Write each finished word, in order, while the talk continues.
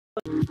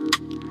If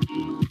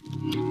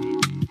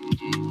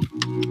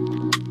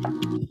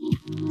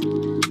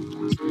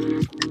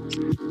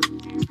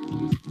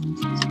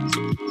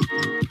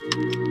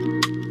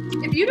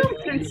you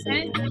don't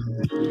consent,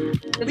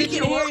 we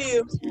can hear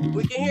you.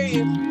 We can hear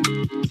you.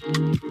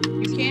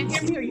 You can't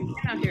hear me or you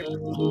cannot hear me?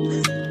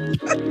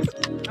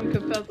 I'm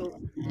confuzzled.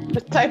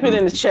 Just type it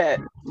in the chat.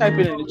 Type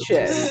it in the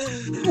chat.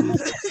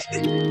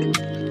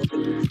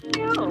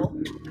 No.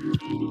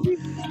 You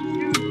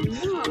do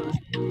not.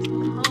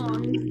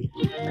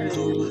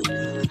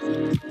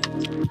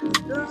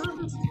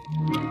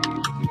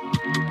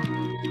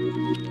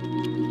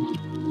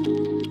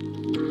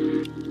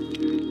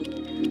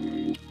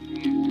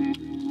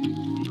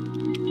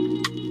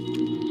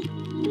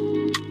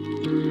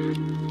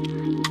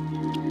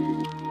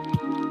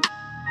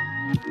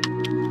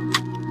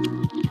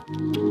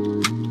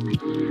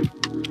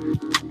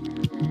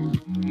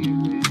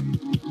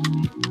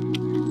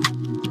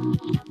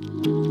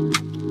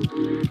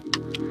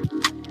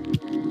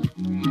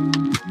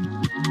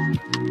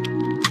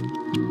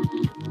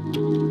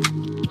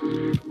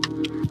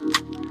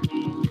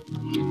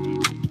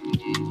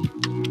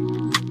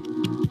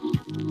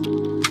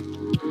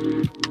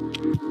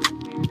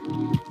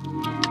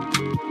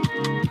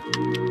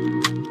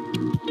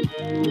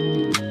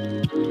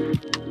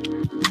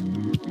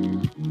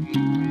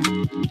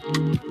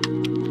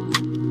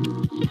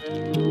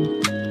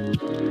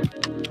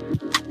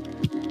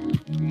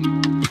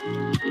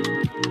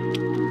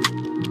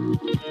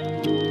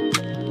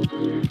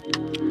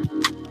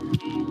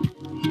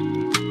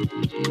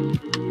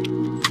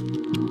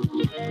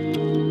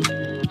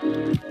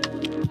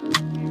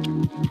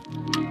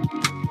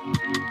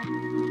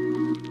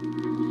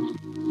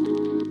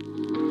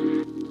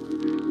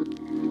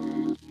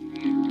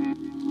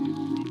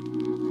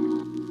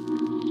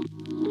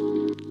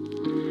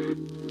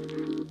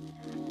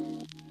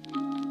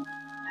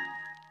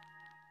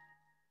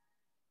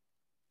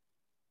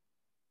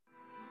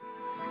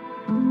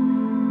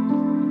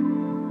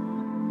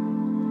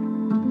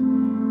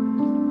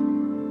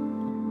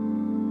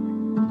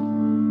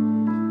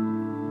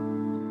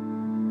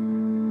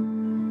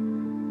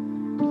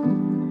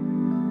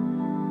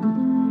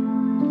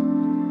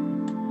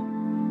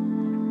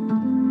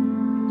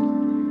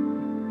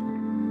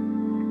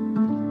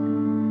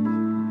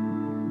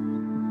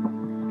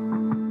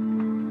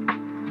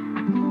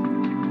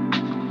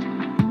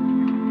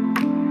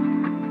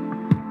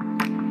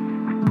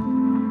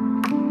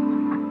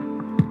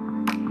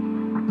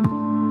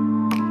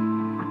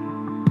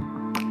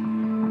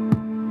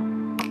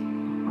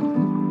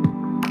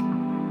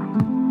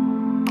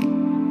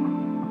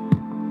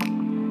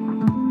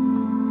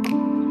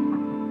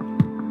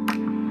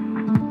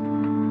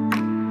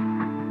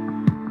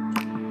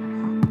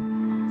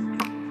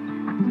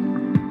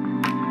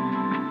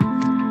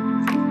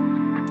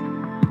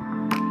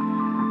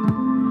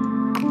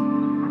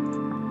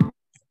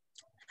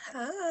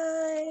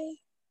 Hi.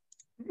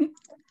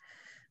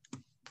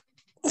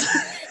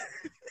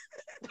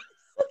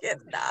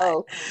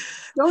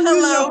 Oh,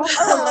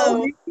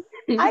 hello.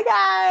 Hi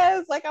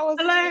guys. Like I was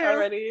saying Hello.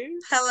 already.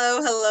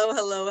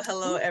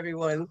 Hello,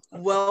 everyone.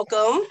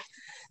 Welcome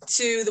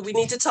to the We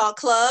Need to Talk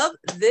Club.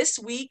 This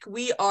week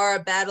we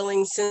are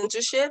battling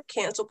censorship,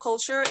 cancel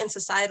culture, and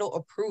societal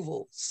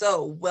approval.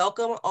 So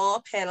welcome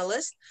all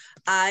panelists.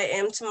 I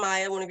am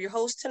Tamaya, one of your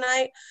hosts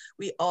tonight.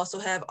 We also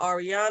have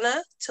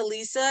Ariana,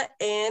 Talisa,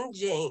 and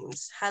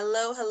James.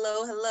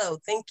 Hello.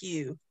 Thank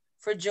you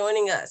for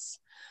joining us.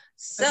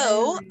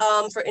 So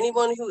for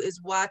anyone who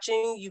is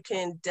watching, you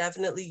can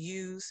definitely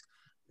use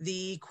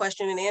the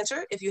question and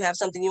answer. If you have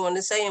something you want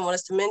to say and want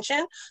us to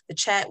mention, the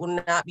chat will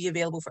not be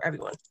available for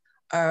everyone.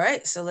 All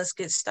right, so let's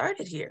get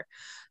started here.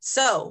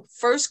 So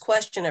first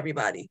question,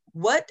 everybody.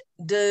 What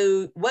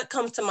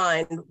comes to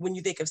mind when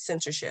you think of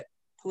censorship?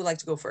 Who would like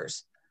to go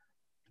first?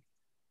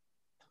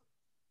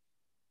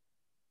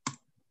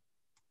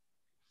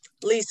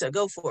 Lisa,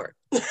 go for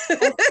it.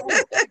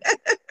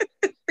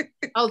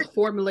 I was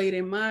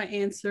formulating my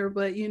answer,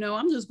 but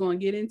I'm just going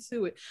to get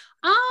into it.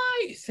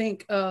 I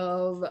think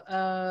of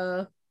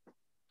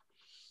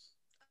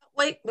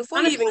wait, before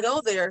you even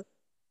go there,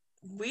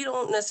 we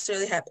don't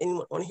necessarily have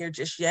anyone on here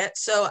just yet.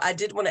 So I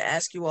did want to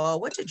ask you all,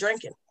 what you're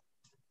drinking?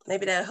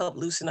 Maybe that'll help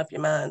loosen up your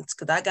minds,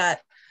 because I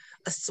got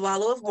a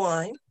swallow of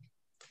wine,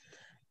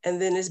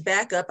 and then as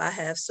backup, I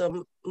have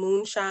some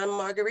moonshine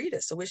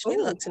margarita. So wish me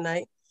luck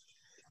tonight.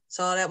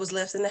 It's all that was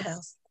left in the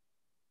house.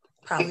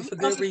 Probably for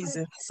good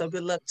reason. So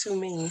good luck to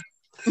me.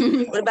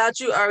 What about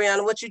you,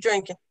 Ariana? What you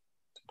drinking?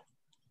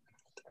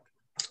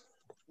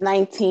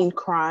 19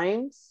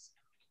 Crimes.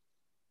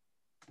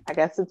 I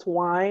guess it's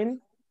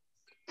wine.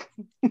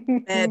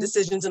 Bad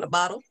decisions in a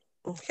bottle.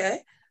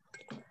 Okay.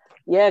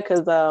 Yeah,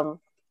 because I'm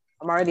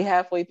already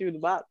halfway through the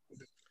bottle.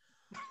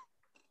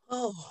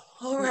 Oh,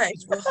 all right.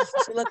 Well,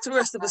 good luck to the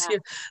rest of us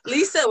here.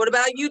 Lisa, what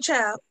about you,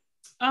 child?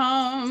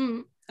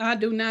 I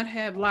do not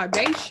have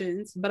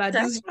libations, but I do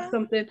have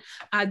something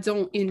I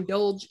don't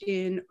indulge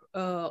in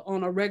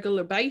on a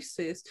regular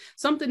basis.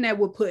 Something that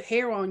would put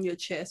hair on your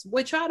chest,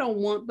 which I don't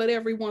want, but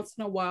every once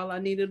in a while I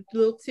need a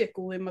little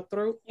tickle in my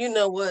throat. You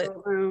know what?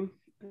 So,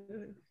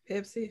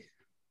 Pepsi.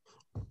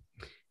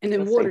 And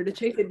then water to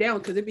chase it down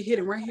because it be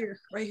hitting right here,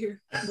 right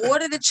here.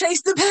 Water to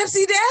chase the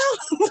Pepsi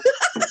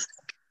down?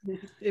 Yeah,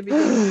 it be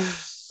hitting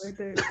right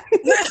there.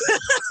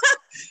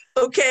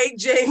 Okay,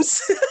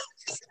 James.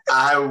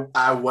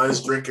 I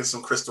was drinking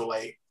some Crystal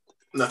Light.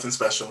 Nothing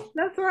special.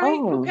 That's right.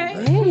 Oh, okay.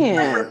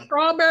 man.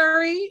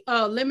 Strawberry,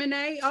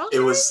 lemonade. Okay. It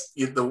was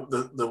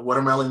the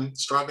watermelon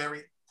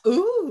strawberry.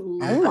 Ooh.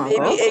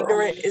 Maybe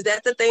ignorant. Is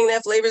that the thing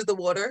that flavors the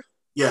water?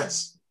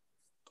 Yes.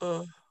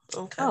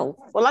 Okay. Oh,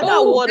 well, I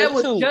got water that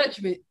was too.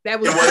 Judgment. It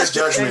was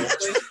judgment.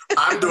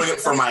 I'm doing it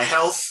for my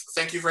health.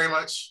 Thank you very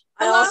much.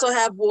 I also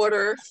have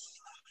water.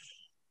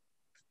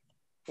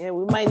 Yeah,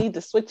 we might need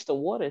to switch the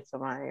water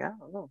tonight. I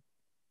don't know.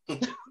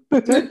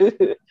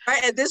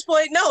 Right, at this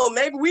point, no.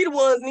 Maybe we the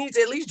ones need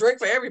to at least drink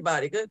for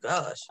everybody. Good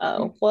gosh.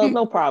 Oh, well,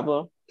 no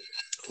problem.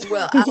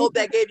 Well, I hope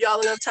that gave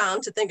y'all enough time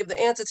to think of the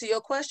answer to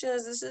your question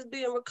as this is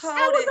being recorded.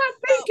 How was I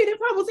thinking if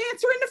I was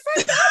answering the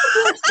first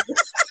question?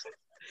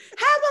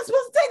 How am I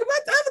supposed to think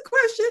about the other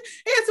question,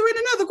 answering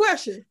another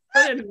question?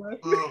 But anyway.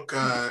 Oh,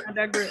 God. I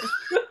digress.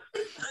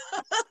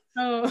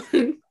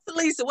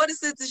 Lisa, what does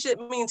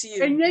censorship mean to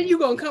you? And then you're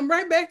going to come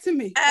right back to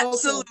me.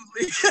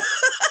 Absolutely. Okay.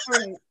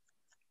 Right.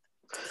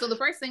 So the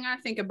first thing I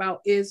think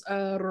about is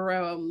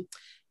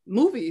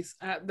movies.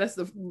 That's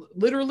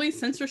literally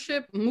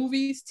censorship,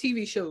 movies,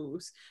 TV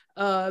shows.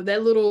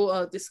 That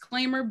little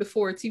disclaimer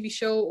before a TV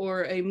show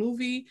or a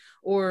movie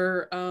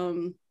or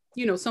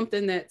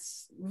something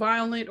that's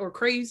violent or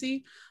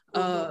crazy.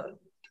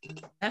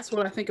 That's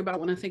what I think about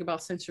when I think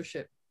about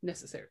censorship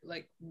necessary,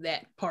 like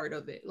that part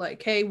of it.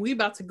 Like, hey, we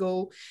about to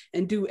go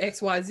and do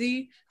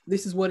XYZ.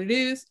 This is what it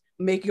is.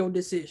 Make your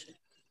decision.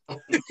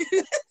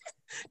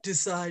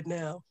 Decide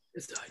now.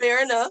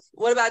 Fair enough.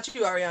 What about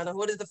you, Ariana?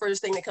 What is the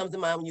first thing that comes to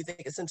mind when you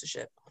think of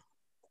censorship?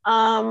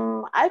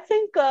 I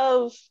think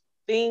of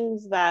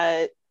things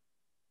that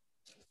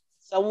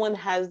someone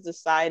has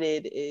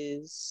decided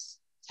is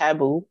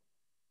taboo,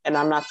 and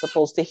I'm not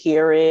supposed to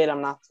hear it.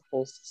 I'm not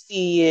supposed to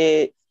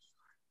see it.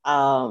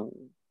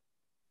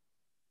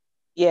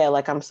 Yeah,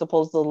 like I'm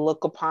supposed to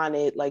look upon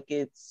it like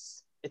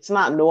it's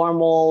not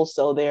normal.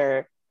 So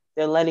they're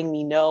letting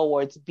me know,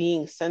 or it's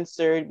being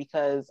censored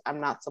because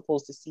I'm not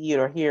supposed to see it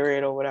or hear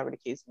it or whatever the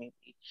case may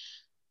be.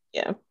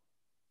 Yeah.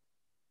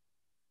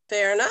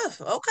 Fair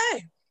enough.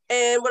 Okay.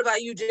 And what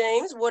about you,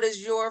 James? What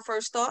is your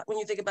first thought when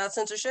you think about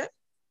censorship?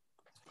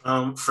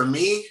 For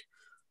me,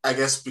 I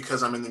guess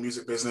because I'm in the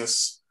music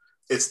business,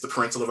 it's the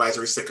parental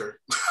advisory sticker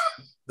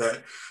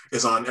that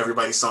is on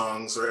everybody's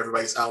songs or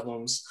everybody's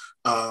albums.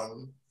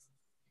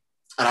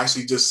 I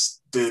actually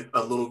just did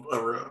a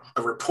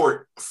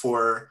report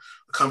for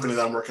a company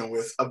that I'm working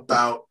with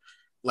about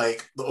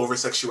like the over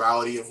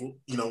sexuality of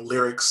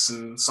lyrics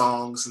and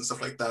songs and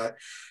stuff like that,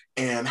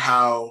 and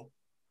how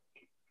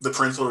the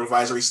parental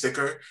advisory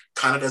sticker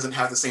kind of doesn't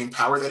have the same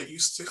power that it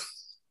used to.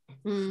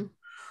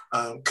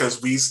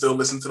 Because we still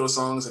listen to those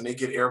songs and they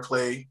get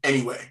airplay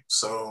anyway.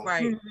 So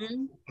right.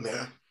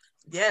 Yeah.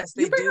 Yes,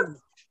 they do.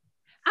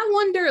 I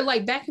wonder,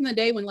 like back in the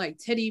day when like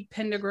Teddy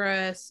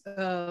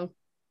Pendergrass,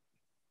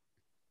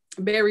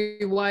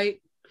 Barry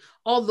White,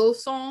 all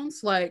those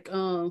songs, like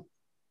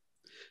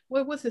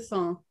what's his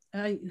song?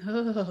 My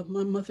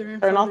mother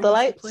Turn off the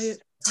lights. Play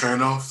it.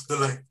 Turn off the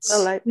lights.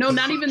 No,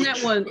 not even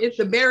that one. It's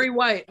the Barry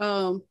White.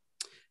 Crap.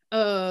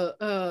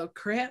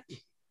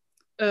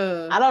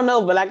 I don't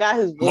know, but I got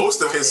his book.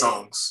 Most of his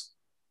songs.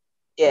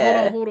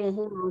 Yeah. Hold on.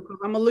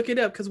 I'm gonna look it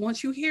up because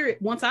once I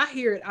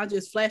hear it, I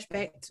just flash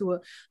back to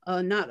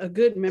a not a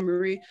good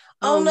memory.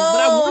 Oh no! But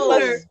I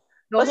wonder.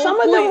 But some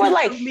of them were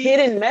like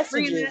hidden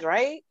messages,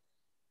 right?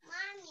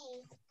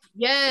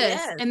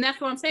 Yes, and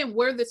that's what I'm saying.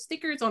 Were the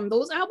stickers on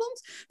those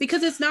albums?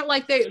 Because it's not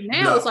like they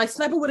now. No. It's like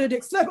slap it with a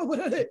dick, slap it with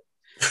a dick.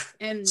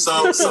 And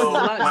so when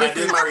I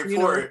did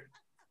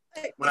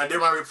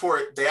my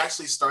report, they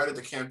actually started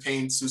the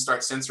campaign to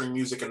start censoring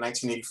music in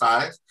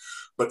 1985,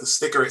 but the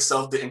sticker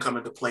itself didn't come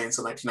into play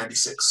until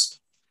 1996.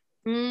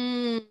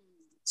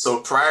 So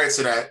prior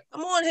to that,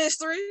 I'm on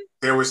history.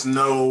 There was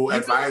no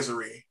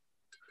advisory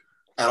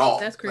at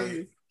all. That's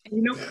crazy.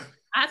 Like, yeah.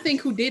 I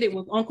think who did it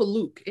was Uncle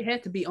Luke. It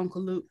had to be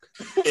Uncle Luke.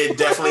 It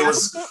definitely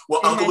was.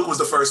 Well, Uncle Luke was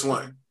the first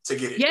one to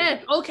get it.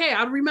 Yes. Okay.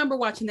 I remember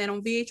watching that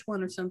on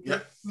VH1 or something. Yeah.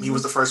 He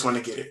was the first one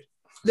to get it.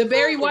 The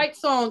Barry White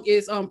song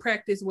is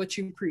practice what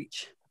you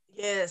preach.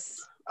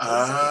 Yes.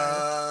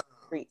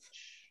 Preach.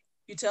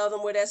 You tell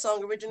them where that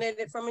song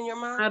originated from in your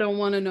mind? I don't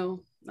want to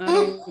know. I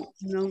don't.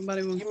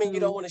 Nobody wants. You mean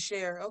you don't want to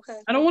share? Okay.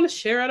 I don't want to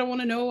share. I don't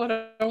want to know.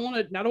 I don't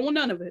want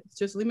none of it.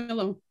 Just leave me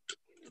alone.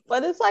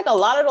 But it's like a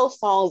lot of those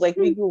songs, like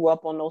we grew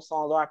up on those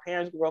songs, or our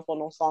parents grew up on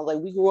those songs. Like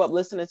we grew up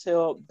listening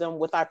to them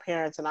with our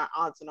parents and our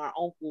aunts and our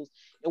uncles.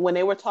 And when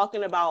they were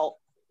talking about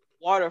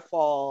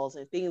waterfalls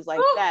and things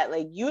like that,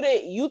 like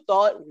you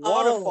thought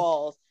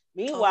waterfalls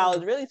Meanwhile,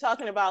 it's really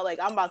talking about like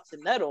I'm about to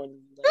nut on you,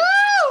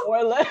 like,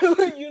 or let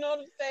you know what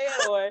I'm saying,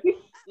 or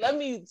let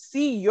me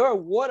see your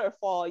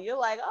waterfall. You're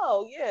like,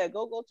 oh yeah,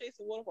 go chase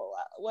a waterfall,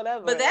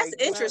 whatever. But that's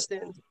like,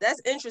 interesting. That's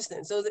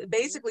interesting. So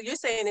basically, you're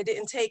saying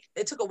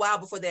it took a while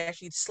before they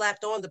actually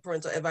slapped on the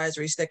parental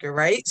advisory sticker,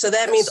 right? So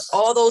that means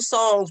all those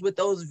songs with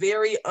those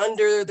very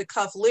under the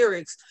cuff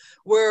lyrics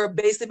were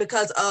basically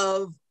because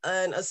of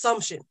an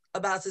assumption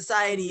about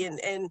society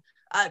and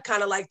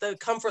kind of like the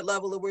comfort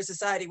level of where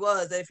society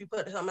was, that if you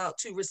put something out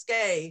too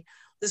risque,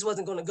 this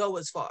wasn't going to go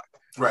as far.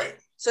 Right.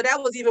 So that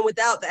was even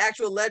without the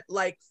actual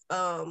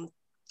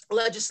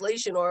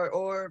legislation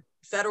or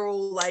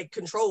federal like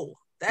control.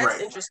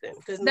 That's interesting,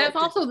 because that's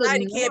also the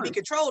society can't be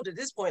controlled at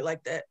this point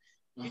like that.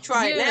 You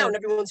try it now and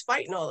everyone's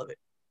fighting all of it.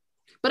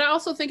 But I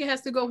also think it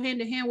has to go hand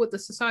in hand with the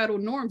societal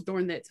norms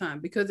during that time,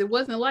 because it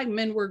wasn't like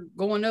men were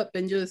going up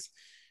and just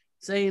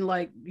saying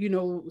like, you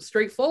know,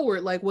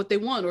 straightforward, like what they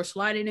want, or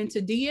sliding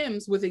into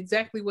DMs with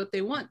exactly what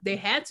they want. They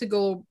had to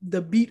go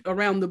the beat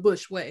around the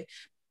bush way,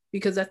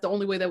 because that's the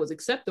only way that was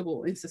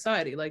acceptable in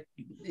society. Like,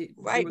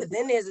 right. But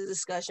then there's a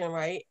discussion,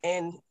 right?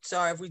 And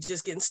sorry if we're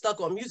just getting stuck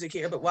on music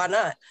here, but why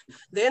not?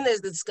 Then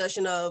there's the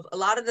discussion of a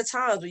lot of the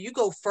times when you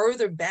go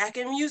further back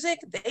in music,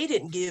 they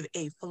didn't give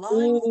a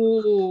flying.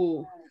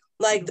 Ooh.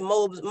 Like the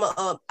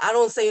I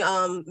don't say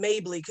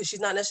Mabley, because she's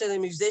not necessarily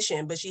a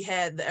musician, but she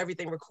had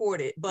everything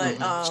recorded. But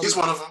she's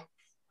one of them.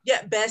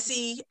 Yeah,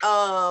 Bessie.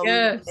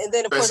 Yes. And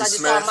then of Bessie course I just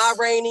Smith, saw Ma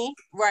Rainey.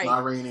 Right. Ma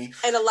Rainey.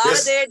 And a lot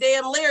of their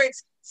damn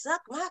lyrics,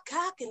 suck my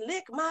cock and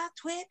lick my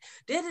twit.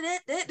 And he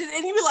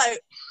be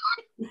like,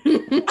 this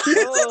is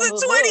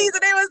the 20s,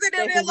 and they was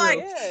sitting there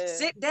like,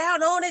 sit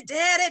down on it,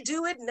 daddy,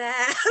 do it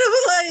now.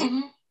 Like,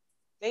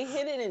 they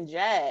hit it in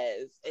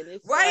jazz, and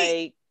it's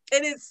right.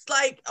 And it's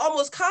like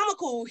almost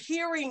comical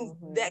hearing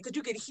that, because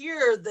you could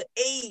hear the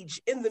age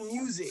in the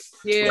music.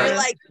 Yeah. But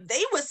like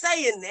they were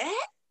saying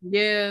that.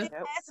 Yeah.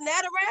 Passing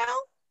that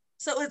around.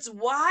 So it's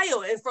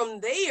wild. And from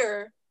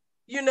there,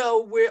 you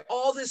know, where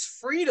all this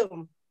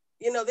freedom,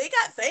 you know, they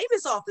got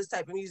famous off this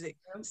type of music.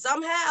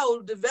 Somehow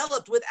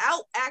developed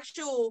without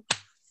actual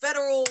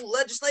federal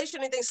legislation,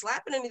 anything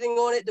slapping anything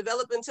on it,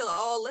 developed until,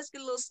 let's get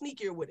a little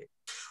sneakier with it.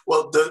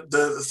 Well,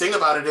 the thing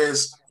about it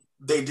is,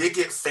 they did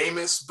get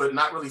famous, but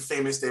not really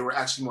famous. They were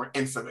actually more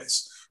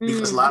infamous,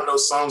 because a lot of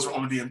those songs were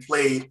only being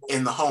played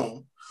in the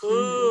home.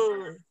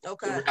 Okay.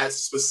 They were at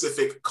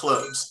specific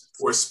clubs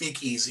or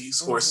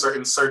speakeasies or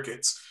certain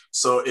circuits.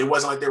 So it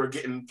wasn't like they were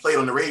getting played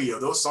on the radio.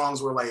 Those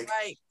songs were like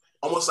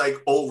almost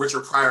like old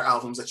Richard Pryor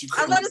albums that you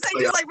couldn't. I was about to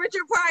say, just like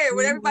Richard Pryor,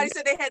 when everybody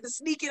said they had to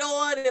sneak it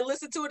on and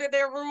listen to it in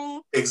their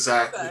room.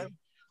 Exactly. Okay.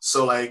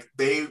 So like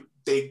they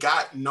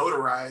got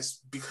notarized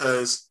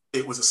because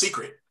it was a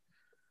secret.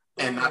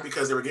 And not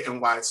because they were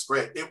getting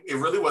widespread. It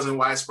really wasn't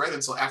widespread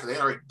until after they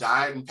already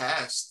died and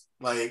passed.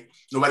 Like,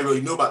 nobody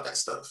really knew about that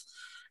stuff.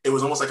 It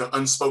was almost like an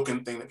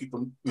unspoken thing that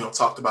people, you know,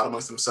 talked about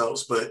amongst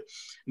themselves. But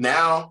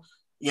now,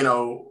 you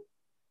know,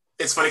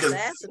 it's funny because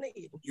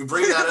you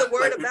bring that up. The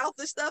word of mouth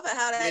and stuff, and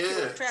how that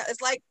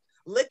it's like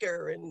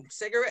liquor and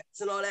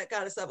cigarettes and all that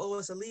kind of stuff. Oh,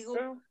 it's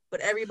illegal,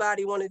 but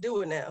everybody want to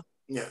do it now.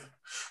 Yeah,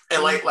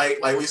 and like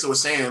Lisa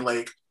was saying,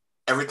 like,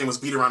 everything was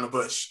beat around the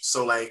bush.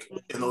 So like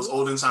in those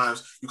olden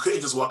times, you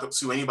couldn't just walk up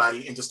to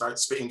anybody and just start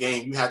spitting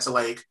game. You had to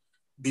like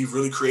be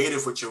really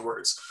creative with your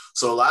words.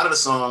 So a lot of the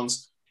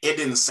songs, it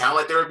didn't sound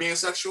like they were being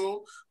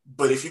sexual,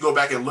 but if you go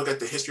back and look at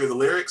the history of the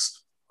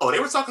lyrics, they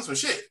were talking some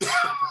shit.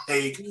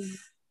 Like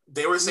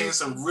they were saying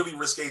some really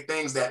risque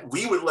things that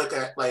we would look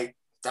at like,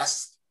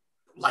 that's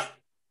light,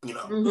 you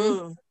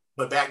know.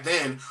 But back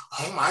then,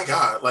 oh my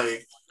God,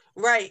 like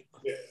yeah.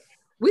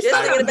 We just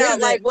thinking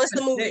about like, what's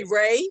the movie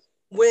Ray?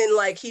 When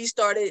like he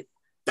started,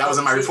 that was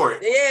in my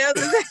report. Yeah,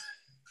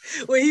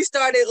 when he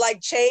started like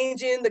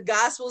changing the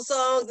gospel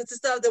songs and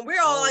stuff, then we're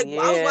all like,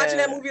 I was watching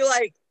that movie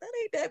like, that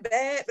ain't that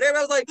bad, but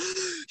everybody was like,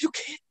 you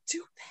can't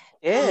do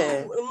that.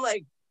 Yeah, I'm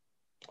like,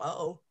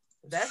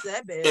 that's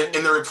that bad.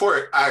 In the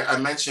report, I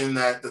mentioned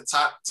that the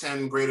top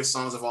 10 greatest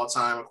songs of all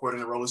time,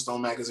 according to Rolling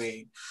Stone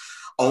magazine,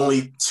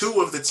 only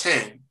 2 of the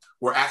 10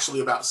 were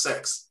actually about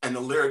sex, and the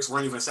lyrics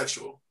weren't even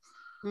sexual.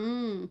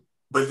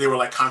 But they were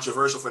like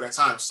controversial for that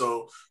time.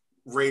 So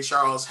Ray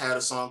Charles had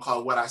a song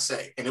called What I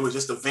Say, and it was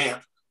just a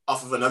vamp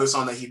off of another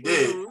song that he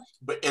did.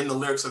 But in the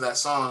lyrics of that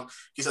song,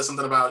 he said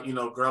something about, you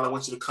know, girl, I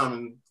want you to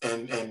come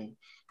and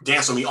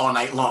dance with me all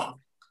night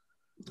long.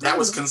 That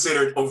was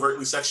considered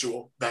overtly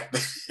sexual back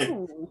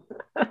then.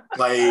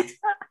 Like,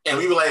 and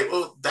we were like,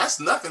 well,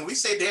 that's nothing. We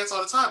say dance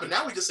all the time, but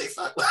now we just say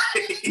fuck.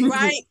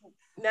 Right.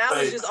 Now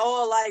it's just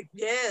all like,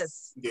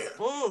 yes. Yeah.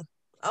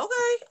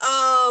 Okay.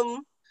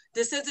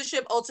 Does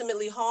censorship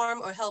ultimately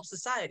harm or help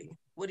society?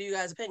 What are you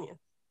guys' opinion?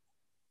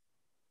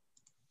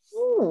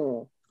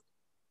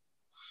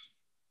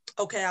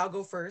 Okay, I'll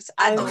go first.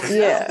 I don't know.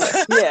 Yeah.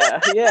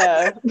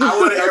 I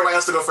wanted everybody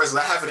else to go first.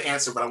 I have an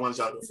answer, but I wanted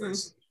y'all to go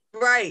first.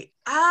 Right.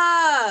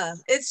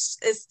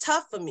 It's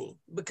tough for me,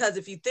 because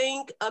if you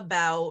think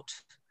about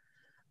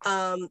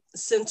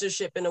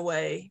censorship in a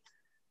way,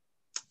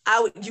 I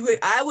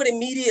would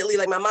immediately,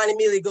 like, my mind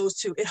immediately goes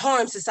to, it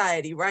harms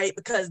society, right?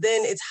 Because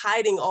then it's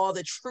hiding all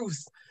the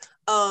truth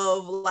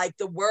of like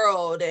the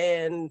world.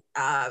 And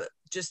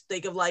just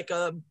think of like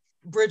a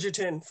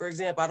Bridgerton, for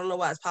example. I don't know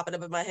why it's popping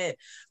up in my head,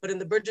 but in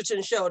the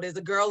Bridgerton show, there's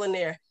a girl in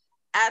there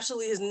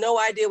absolutely has no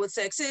idea what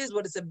sex is,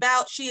 what it's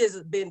about. She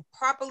has been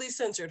properly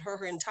censored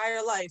her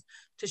entire life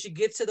till she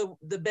gets to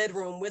the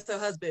bedroom with her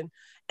husband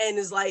and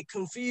is like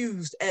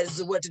confused as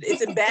to what to do.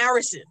 It's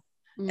embarrassing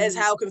as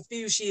how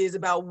confused she is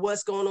about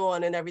what's going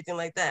on and everything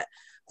like that.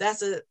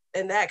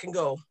 And that can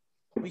go,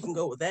 we can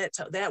go with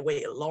that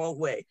way, a long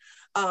way.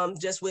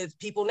 Just with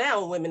people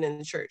now, women in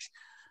the church.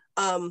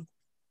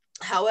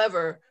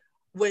 However,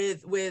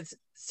 with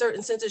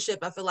certain censorship,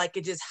 I feel like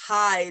it just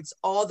hides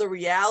all the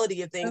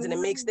reality of things, and it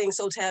makes things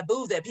so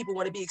taboo that people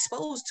want to be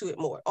exposed to it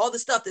more. All the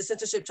stuff that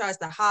censorship tries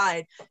to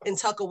hide and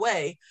tuck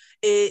away,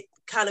 it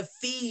kind of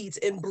feeds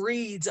and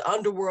breeds an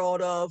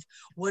underworld of,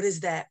 what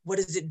is that? What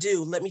does it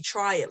do? Let me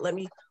try it. Let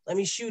me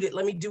shoot it.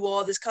 Let me do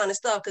all this kind of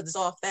stuff because it's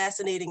all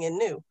fascinating and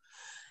new.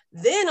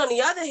 Then on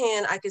the other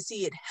hand, I can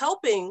see it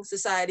helping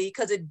society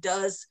because it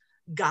does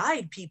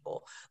guide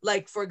people.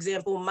 Like, for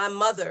example, my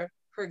mother,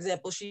 for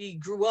example, she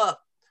grew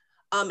up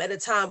at a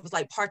time with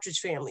like Partridge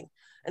Family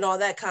and all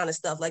that kind of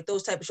stuff, like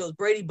those type of shows,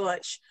 Brady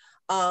Bunch.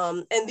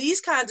 And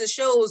these kinds of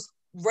shows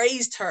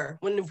raised her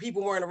when the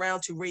people weren't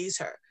around to raise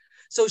her.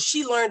 So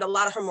she learned a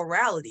lot of her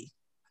morality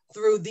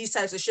through these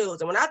types of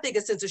shows. And when I think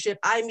of censorship,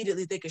 I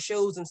immediately think of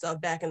shows and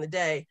stuff back in the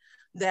day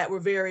that were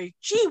very,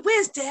 gee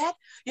whiz, dad,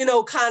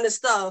 kind of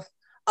stuff.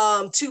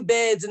 2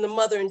 beds in the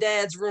mother and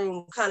dad's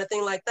room, kind of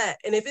thing like that.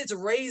 And if it's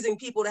raising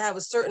people to have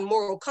a certain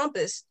moral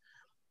compass,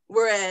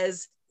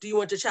 whereas do you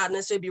want your child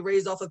necessarily to be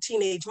raised off of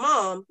teenage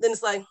mom, then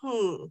it's like,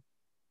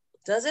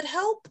 does it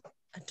help?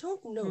 I don't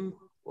know.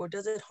 Or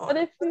does it harm?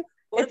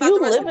 But if you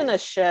live in a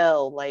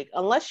shell, like,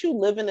 unless you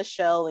live in a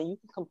shell and you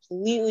can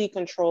completely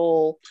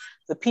control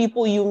the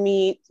people you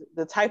meet,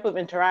 the type of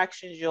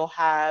interactions you'll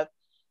have,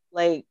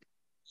 like,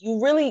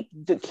 you really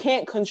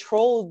can't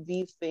control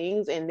these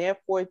things, and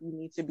therefore you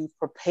need to be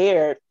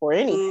prepared for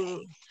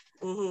anything.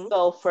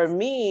 So for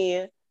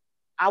me,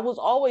 I was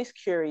always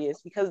curious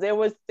because there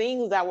were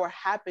things that were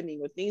happening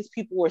or things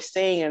people were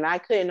saying and I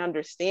couldn't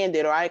understand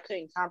it or I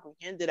couldn't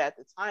comprehend it at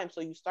the time.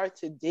 So you start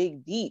to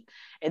dig deep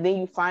and then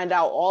you find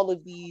out all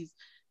of these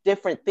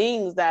different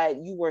things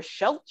that you were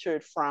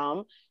sheltered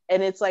from.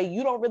 And it's like,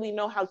 you don't really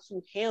know how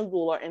to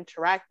handle or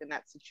interact in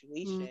that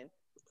situation.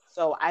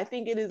 So I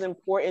think it is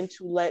important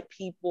to let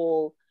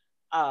people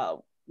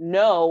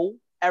know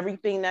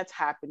everything that's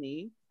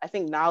happening. I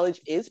think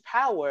knowledge is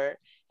power.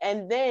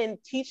 And then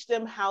teach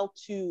them how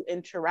to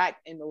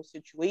interact in those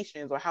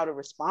situations or how to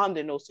respond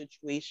in those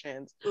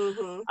situations.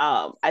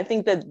 I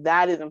think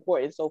that is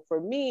important. So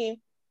for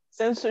me,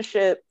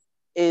 censorship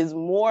is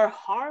more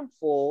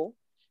harmful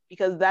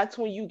because that's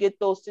when you get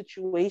those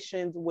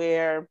situations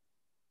where,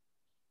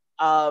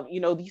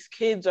 these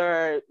kids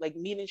are like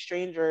meeting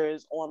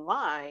strangers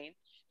online.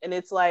 And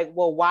it's like,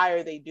 well, why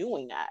are they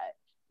doing that?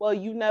 Well,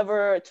 you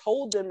never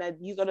told them that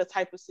these are the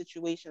type of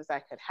situations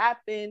that could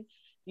happen.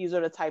 These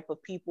are the type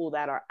of people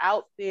that are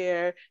out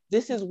there.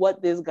 This is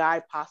what this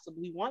guy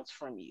possibly wants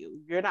from you.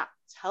 You're not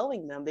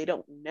telling them. They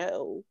don't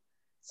know.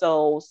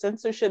 So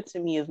censorship to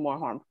me is more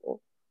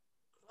harmful.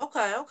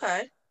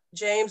 Okay.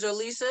 James or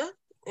Lisa,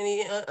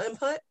 any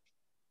input?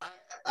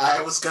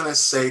 I was going to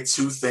say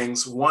 2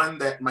 things. One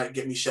that might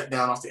get me shut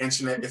down off the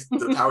internet if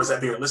the powers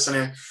that be are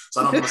listening. So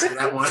I don't want to say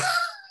that one.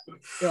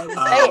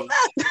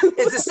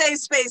 It's a safe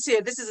space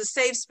here. This is a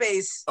safe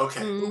space.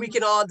 Okay. Where we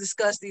can all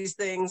discuss these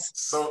things.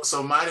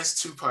 So mine is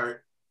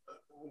 2-part,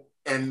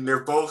 and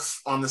they're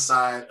both on the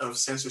side of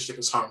censorship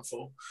is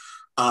harmful.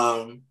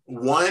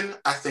 One,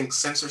 I think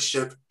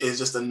censorship is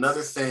just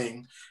another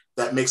thing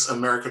that makes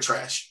America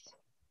trash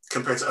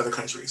compared to other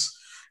countries.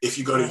 If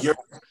you go to Europe,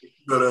 you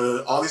go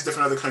to all these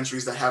different other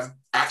countries that have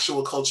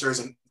actual cultures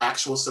and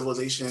actual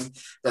civilization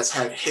that's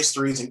had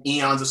histories and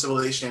eons of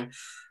civilization,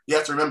 you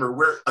have to remember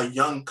we're a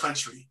young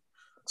country.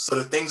 So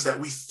the things that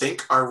we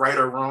think are right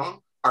or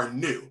wrong are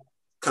new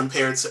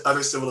compared to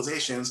other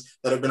civilizations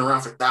that have been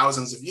around for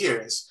thousands of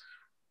years.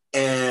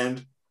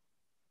 And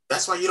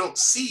that's why you don't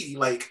see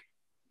like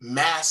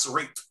mass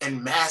rape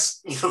and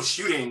mass,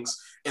 shootings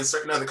in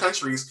certain other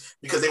countries,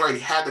 because they've already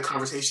had the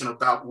conversation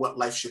about what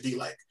life should be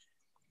like.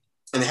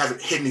 And they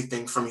haven't hid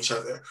anything from each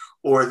other,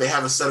 or they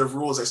have a set of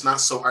rules that's not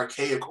so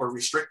archaic or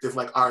restrictive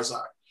like ours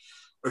are.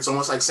 It's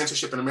almost like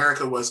censorship in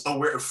America was,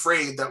 we're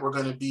afraid that we're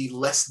going to be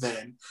less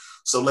than,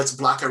 so let's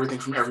block everything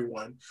from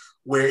everyone.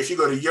 Where if you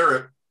go to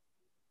Europe,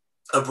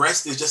 a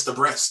breast is just a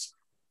breast.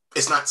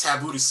 It's not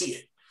taboo to see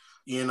it.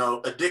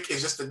 A dick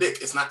is just a dick.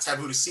 It's not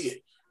taboo to see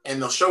it.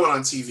 And they'll show it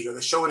on TV or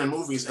they show it in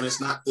movies, and it's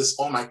not this,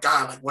 oh my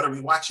God, like, what are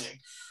we watching?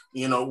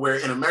 Where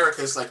in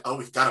America, it's like,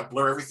 we've got to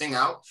blur everything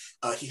out.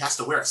 He has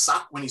to wear a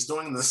sock when he's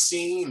doing the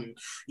scene.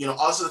 And,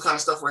 also the kind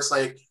of stuff where it's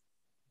like,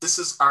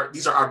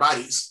 these are our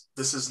bodies.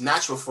 This is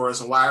natural for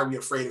us. And why are we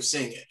afraid of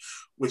seeing it?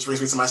 Which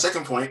brings me to my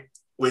second point,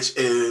 which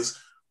is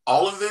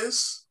all of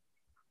this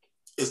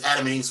is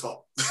Adam and Eve's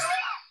fault.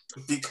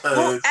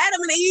 because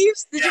Adam and Eve.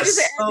 Did you just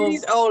say Adam and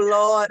Eve? Oh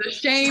Lord, the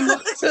shame.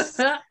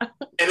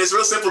 And it's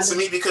real simple to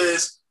me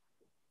because,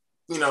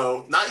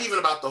 not even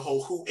about the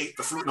whole who ate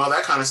the fruit and all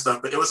that kind of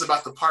stuff, but it was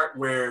about the part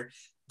where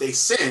they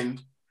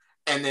sinned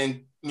and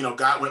then,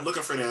 God went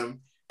looking for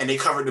them and they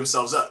covered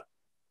themselves up.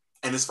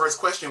 And his first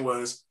question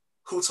was,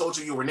 who told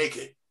you were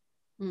naked?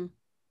 And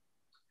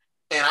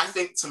I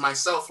think to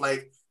myself,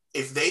 like,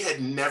 if they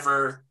had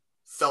never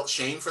felt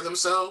shame for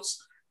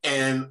themselves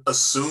and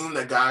assumed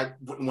that God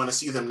wouldn't want to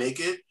see them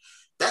naked,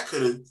 that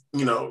could have,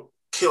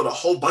 killed a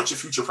whole bunch of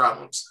future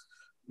problems.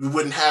 We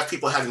wouldn't have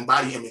people having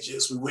body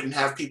images. We wouldn't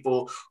have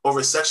people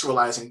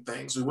over-sexualizing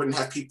things. We wouldn't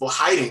have people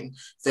hiding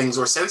things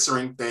or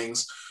censoring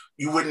things.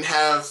 You wouldn't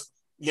have,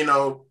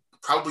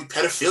 probably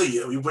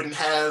pedophilia. We wouldn't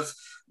have,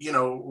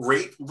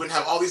 rape. We wouldn't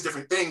have all these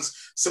different things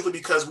simply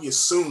because we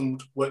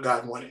assumed what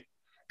God wanted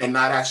and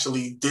not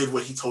actually did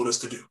what he told us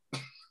to do.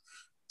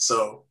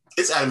 So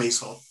it's Adam Eve's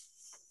fault.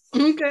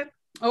 Okay.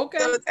 So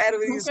it's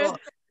Adam Eve's fault.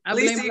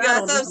 Lisa, you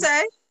got something to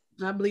say?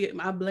 I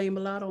blame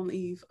a lot on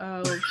Eve.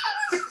 Adam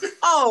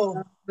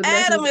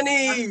and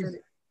Eve.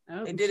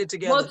 They did it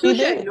together.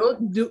 Well,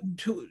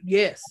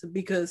 yes,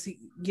 because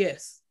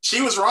yes.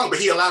 She was wrong, but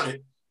he allowed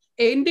it.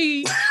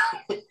 Indeed.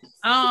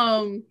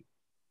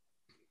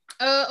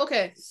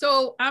 Okay,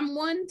 so I'm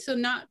one to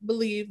not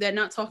believe that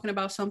not talking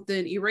about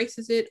something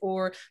erases it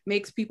or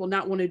makes people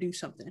not want to do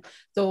something.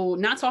 So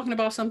not talking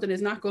about something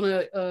is not going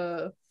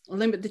to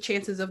limit the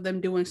chances of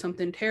them doing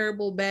something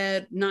terrible,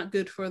 bad, not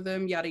good for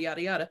them, yada,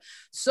 yada, yada.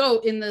 So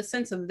in the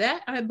sense of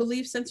that, I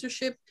believe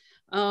censorship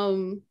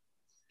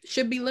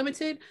should be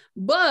limited,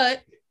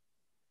 but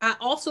I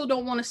also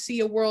don't want to see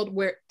a world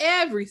where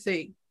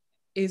everything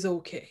is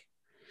okay.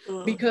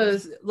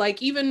 Because I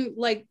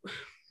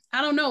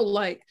don't know,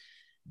 like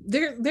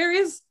there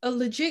is a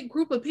legit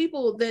group of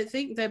people that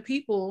think that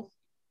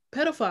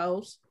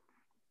pedophiles,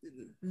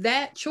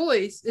 that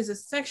choice is a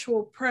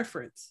sexual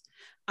preference.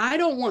 I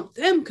don't want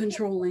them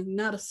controlling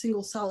not a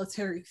single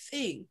solitary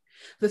thing.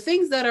 The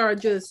things that are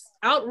just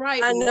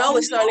outright. I know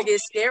it's starting to get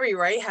scary,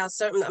 right? How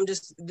certain, I'm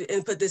just,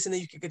 and put this in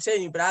there, you can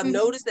continue, but I've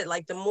noticed that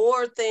like the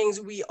more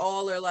things we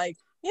all are like,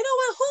 you know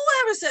what,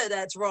 whoever said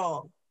that's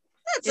wrong,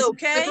 that's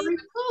okay.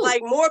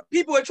 Like more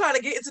people are trying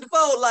to get into the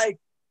fold, like,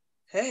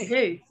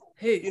 hey,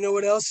 you know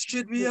what else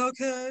should be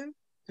okay?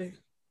 Hey.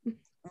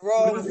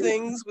 Wrong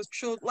things with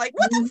children. Like,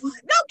 what the fuck?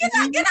 No,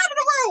 get out of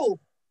the room.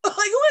 Like,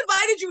 who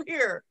invited you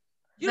here?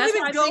 You don't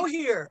even go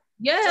here.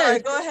 Yeah.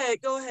 Go ahead.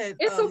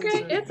 It's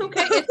okay. It's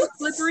okay. It's a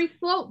slippery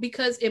slope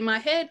because in my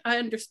head, I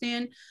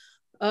understand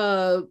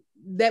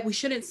that we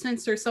shouldn't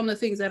censor some of the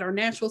things that are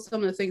natural,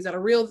 some of the things that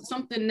are real,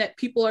 something that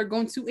people are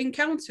going to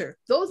encounter.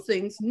 Those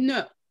things,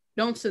 no,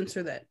 don't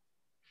censor that.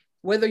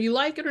 Whether you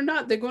like it or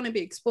not, they're going to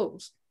be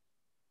exposed.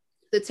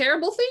 The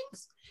terrible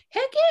things,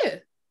 heck yeah,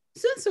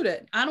 censor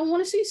that. I don't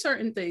want to see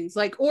certain things,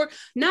 or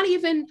not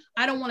even,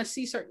 I don't want to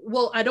see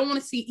I don't want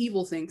to see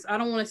evil things. I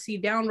don't want to see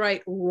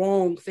downright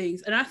wrong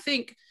things. And I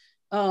think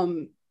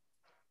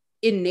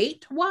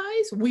innate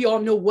wise, we all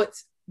know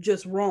what's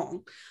just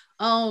wrong.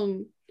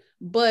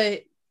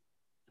 But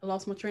I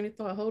lost my train of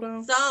thought. Hold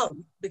on.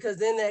 Because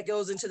then that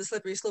goes into the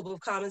slippery slope of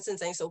common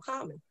sense ain't so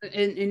common.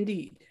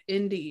 Indeed.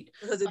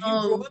 Because if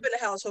you grew up in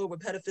a household with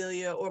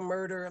pedophilia or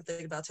murder, I'm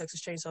thinking about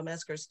Texas Chainsaw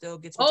Massacre, still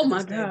gets me. Oh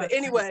my God. But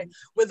anyway,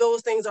 when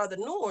those things are the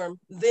norm,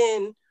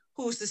 then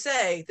who's to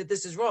say that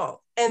this is wrong?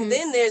 And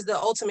then there's the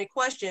ultimate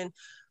question.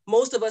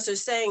 Most of us are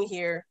saying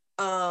here,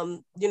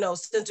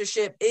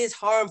 censorship is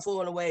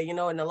harmful in a way, in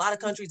a lot of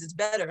countries it's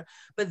better.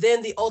 But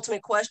then the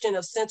ultimate question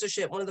of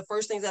censorship, one of the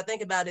first things I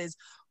think about is,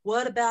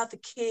 what about the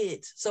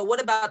kids? So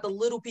what about the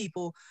little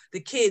people, the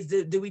kids?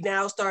 Do we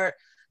now start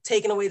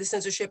taking away the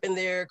censorship in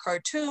their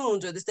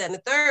cartoons or this, that, and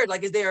the third?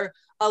 Like, is there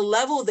a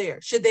level there?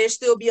 Should there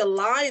still be a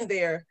line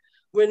there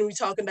when we're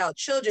talking about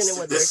children and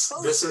what they're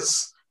exposed to?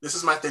 This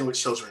is my thing with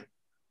children.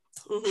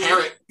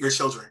 Parent your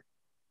children.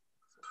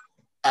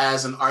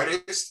 As an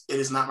artist, it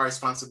is not my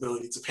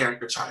responsibility to parent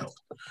your child.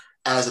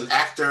 As an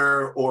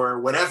actor or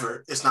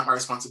whatever, it's not my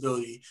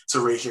responsibility to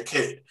raise your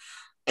kid.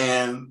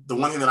 And the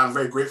one thing that I'm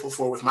very grateful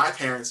for with my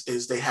parents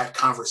is they had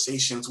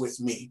conversations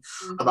with me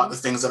about the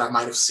things that I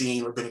might have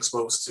seen or been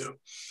exposed to.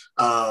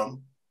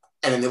 And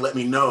then they let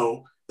me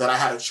know that I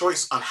had a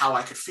choice on how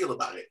I could feel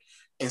about it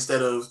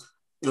instead of,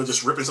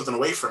 just ripping something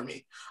away from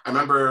me. I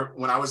remember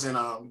when I was in,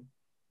 I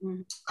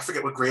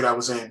forget what grade I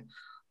was in.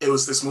 It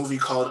was this movie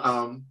called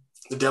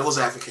The Devil's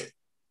Advocate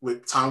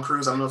with Tom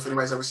Cruise. I don't know if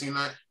anybody's ever seen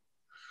that.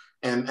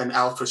 And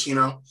Al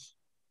Pacino.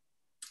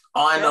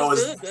 All I know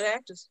is good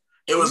actors.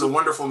 It was a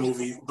wonderful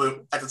movie,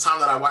 but at the time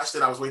that I watched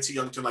it, I was way too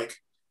young to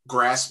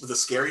grasp the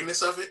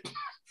scariness of it.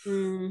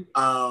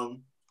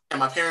 And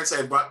my parents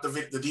had brought the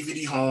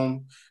DVD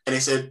home and they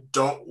said,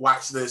 don't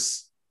watch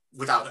this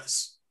without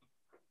us.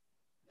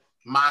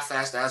 My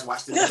fast ass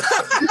watched it.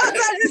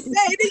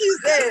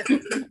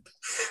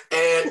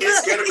 And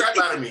it scared the crap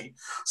out of me.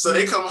 So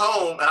they come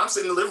home and I'm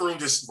sitting in the living room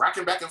just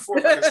rocking back and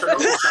forth like a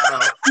Chernobyl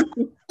child.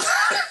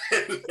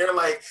 And they're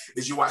like,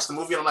 did you watch the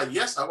movie? And I'm like,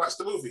 yes, I watched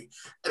the movie.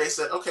 And they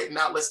said, okay,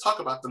 now let's talk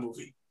about the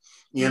movie.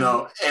 you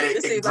know, and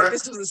it seemed like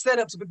this was a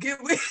setup to begin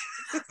with.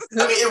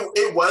 I mean,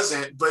 it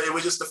wasn't, but it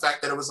was just the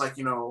fact that it was like,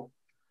 you know,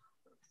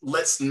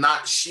 let's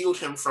not shield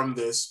him from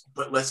this,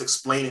 but let's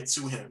explain it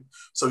to him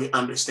so he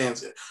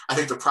understands it. I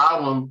think the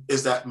problem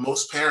is that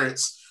most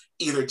parents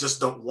either just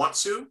don't want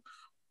to,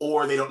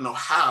 or they don't know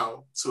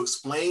how to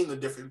explain the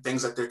different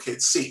things that their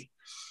kids see.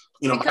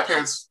 You know, my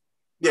parents,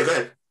 yeah, go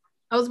ahead.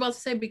 I was about to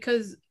say,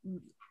 because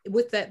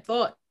with that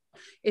thought,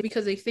 it's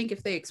because they think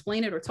if they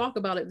explain it or talk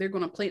about it, they're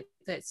going to plant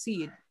that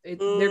seed. They're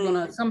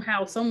going to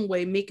somehow, some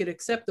way make it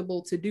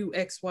acceptable to do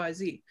X, Y,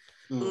 Z.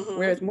 Mm-hmm.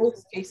 Whereas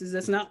most cases,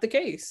 that's not the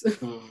case.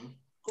 Mm-hmm.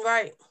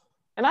 Right.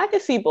 And I can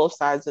see both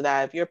sides of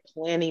that. If you're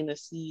planting the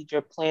seed,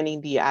 you're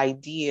planting the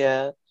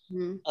idea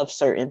of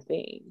certain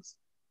things.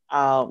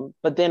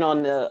 But then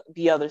on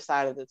the other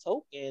side of the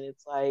token,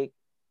 it's like,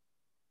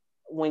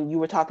 when you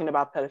were talking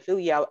about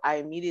pedophilia, I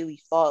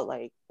immediately thought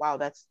like, wow,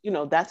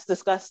 that's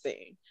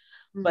disgusting.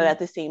 Mm-hmm. But at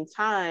the same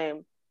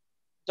time,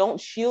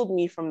 don't shield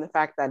me from the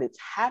fact that it's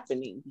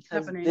happening,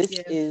 because this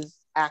is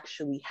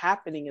actually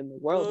happening in the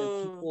world,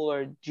 and people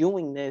are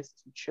doing this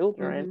to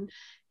children.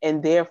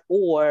 And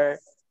therefore,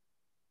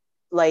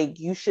 like,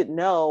 you should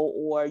know,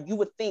 or you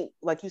would think,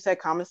 like you said,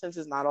 common sense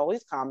is not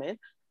always common.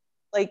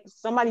 Like,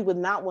 somebody would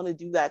not want to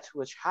do that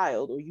to a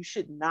child, or you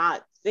should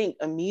not think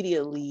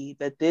immediately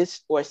that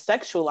this, or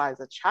sexualize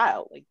a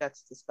child. Like,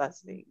 that's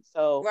disgusting.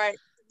 So right.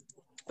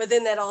 But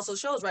then that also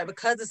shows, right,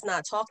 because it's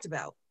not talked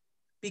about,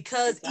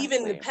 because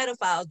even the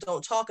pedophiles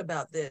don't talk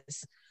about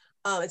this.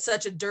 It's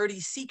such a dirty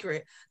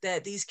secret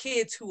that these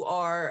kids who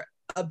are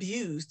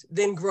abused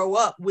then grow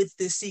up with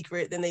this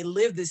secret, then they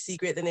live this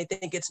secret, then they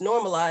think it's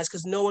normalized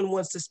because no one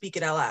wants to speak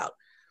it out loud.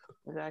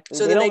 Exactly.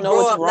 So then they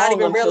grow up not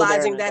even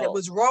realizing that it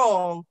was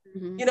wrong.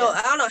 You know,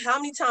 I don't know how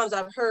many times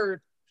I've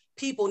heard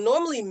people,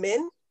 normally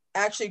men,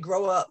 actually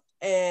grow up,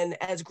 and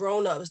as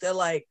grown-ups, they're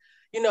like,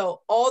 you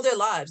know, all their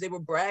lives they were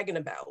bragging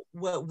about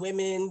what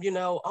women, you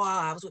know, oh,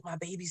 I was with my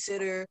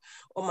babysitter,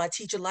 or my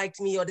teacher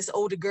liked me, or this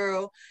older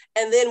girl.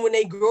 And then when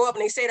they grow up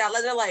and they say that,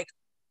 they're like,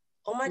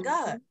 oh my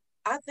God,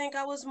 I think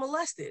I was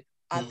molested.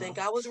 I think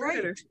I was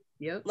raped.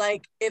 Yep.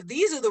 Like, if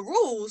these are the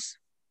rules,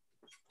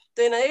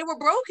 then they were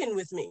broken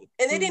with me,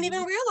 and they didn't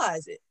even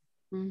realize it.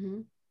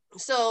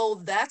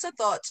 So that's a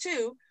thought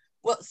too.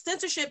 Well,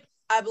 censorship,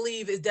 I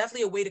believe, is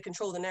definitely a way to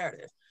control the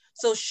narrative.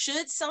 So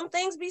should some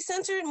things be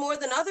censored more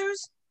than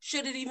others?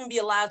 Should it even be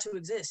allowed to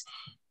exist?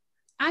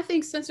 I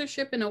think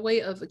censorship in a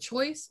way of a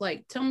choice,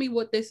 like, tell me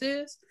what this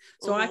is,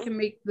 so I can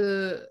make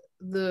the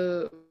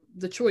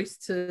choice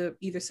to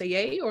either say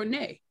yay or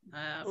nay,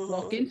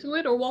 walk into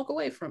it or walk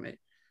away from it.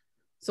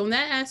 So in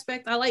that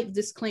aspect, I like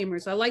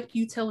disclaimers. I like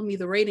you telling me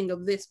the rating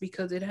of this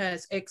because it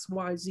has X,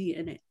 Y, Z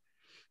in it.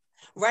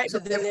 Right, so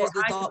but then there's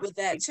the thought with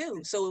that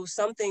too. So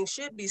something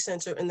should be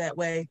censored in that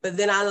way. But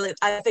then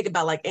I think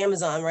about like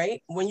Amazon,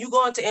 right? When you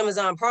go onto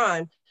Amazon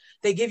Prime,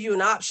 they give you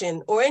an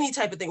option, or any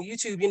type of thing,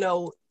 YouTube, you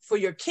know, for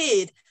your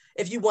kid,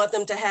 if you want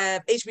them to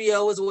have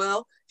HBO as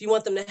well, if you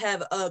want them to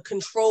have a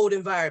controlled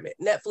environment,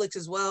 Netflix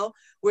as well,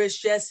 where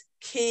it's just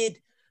kid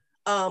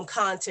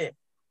content.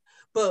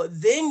 But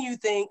then you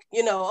think,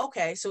 you know,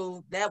 okay,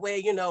 so that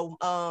way, you know,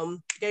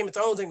 Game of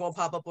Thrones ain't gonna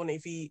pop up on their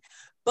feed.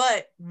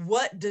 But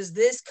what does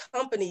this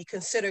company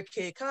consider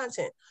kid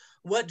content?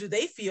 What do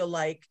they feel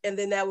like? And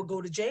then that would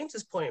go to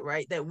James's point,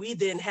 right? That we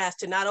then have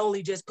to not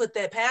only just put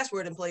that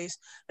password in place,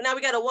 but now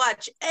we got to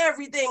watch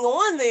everything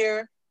on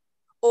there,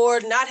 or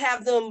not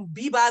have them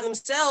be by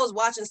themselves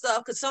watching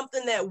stuff because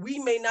something that we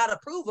may not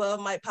approve of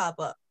might pop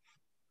up,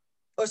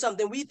 or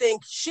something we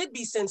think should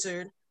be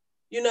censored,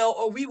 you know,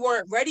 or we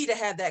weren't ready to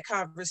have that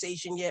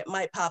conversation yet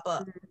might pop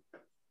up.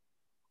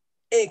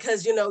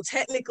 Because, you know,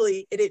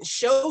 technically it didn't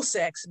show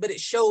sex, but it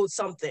showed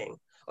something.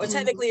 Or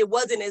technically it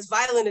wasn't as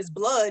violent as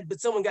blood, but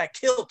someone got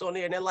killed on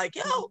there, and they're like,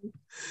 yo,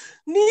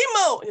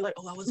 Nemo. And you're like,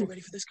 oh, I wasn't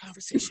ready for this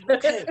conversation.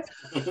 Okay.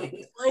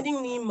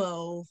 Finding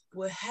Nemo,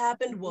 what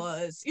happened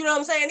was, you know what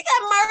I'm saying? He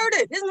got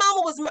murdered. His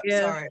mama was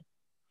murdered. Sorry.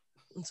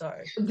 I'm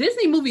sorry.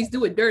 Disney movies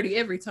do it dirty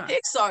every time.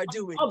 Pixar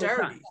do it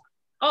dirty.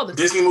 All the time.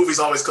 Disney movies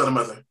always kill the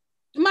mother.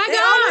 My They're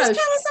gosh. always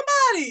killing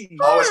somebody.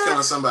 Always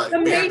killing somebody. The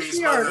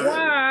matriarch.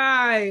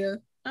 Why?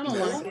 I don't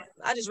like it.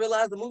 I just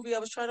realized the movie I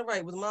was trying to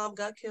write was Mom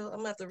Got Killed. I'm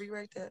gonna have to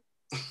rewrite that.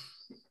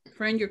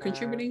 Friend, you're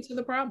contributing to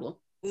the problem.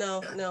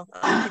 No,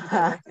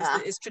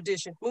 it's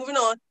tradition. Moving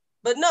on.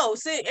 But no,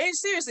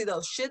 seriously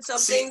though, should some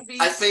things be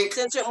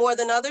censored more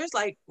than others?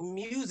 Like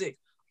music,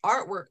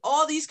 artwork,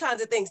 all these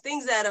kinds of things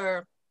that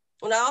are,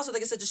 when I also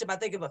think of censorship, I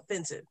think of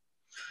offensive.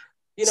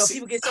 You know,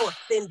 people get so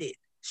offended.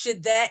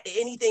 Should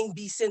anything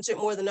be censored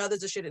more than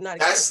others, or should it not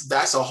exist?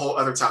 That's a whole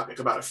other topic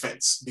about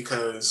offense,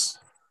 because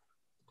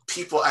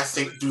people, I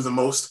think, do the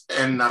most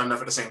and not enough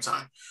at the same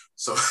time.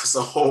 So it's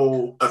a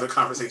whole other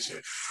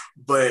conversation.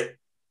 But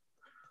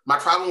my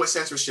problem with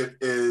censorship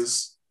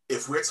is,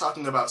 if we're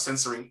talking about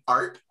censoring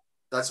art,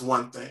 that's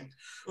one thing,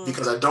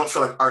 because I don't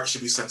feel like art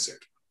should be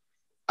censored.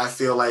 I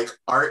feel like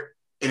art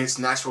in its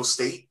natural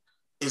state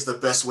is the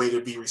best way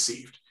to be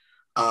received.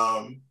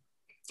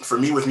 For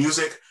me with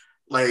music,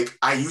 Like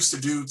I used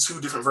to do 2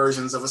 different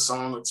versions of a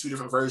song or 2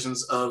 different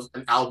versions of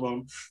an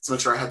album to make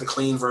sure I had the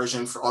clean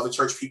version for all the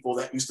church people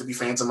that used to be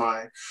fans of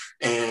mine,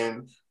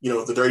 and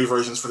the dirty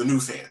versions for the new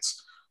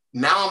fans.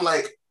 Now I'm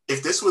like,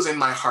 if this was in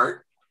my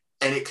heart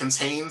and it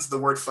contains the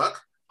word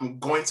fuck, I'm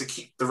going to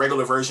keep the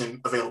regular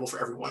version available for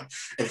everyone.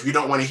 And if you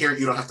don't want to hear it,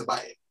 you don't have to buy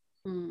it.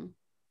 Mm.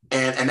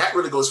 And that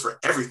really goes for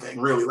everything,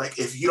 really. Like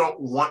if you don't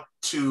want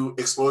to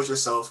expose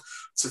yourself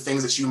to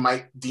things that you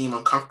might deem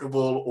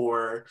uncomfortable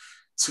or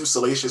too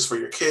salacious for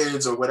your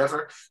kids or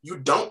whatever, you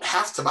don't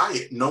have to buy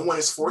it. No one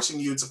is forcing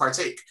you to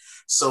partake.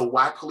 So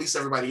why police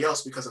everybody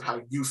else because of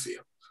how you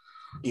feel?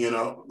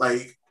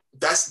 Like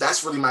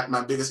that's really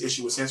my biggest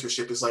issue with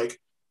censorship is like,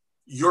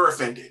 you're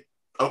offended.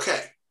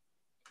 Okay.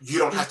 You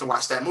don't have to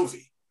watch that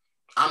movie.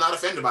 I'm not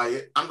offended by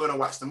it. I'm going to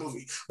watch the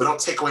movie, but don't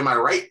take away my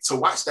right to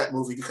watch that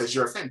movie because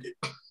you're offended.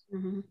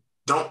 Mm-hmm.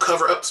 Don't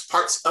cover up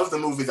parts of the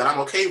movie that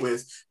I'm okay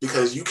with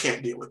because you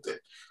can't deal with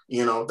it.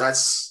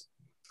 It's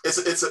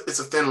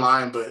a thin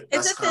line, but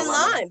it's a thin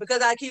line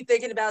because I keep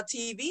thinking about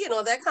TV and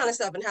all that kind of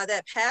stuff and how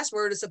that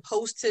password is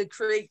supposed to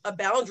create a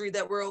boundary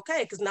that we're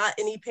okay, because not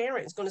any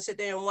parent is going to sit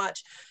there and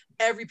watch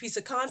every piece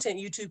of content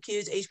YouTube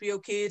Kids,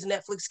 HBO Kids,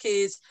 Netflix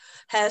Kids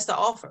has to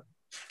offer.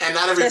 And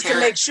not every just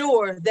parent, to make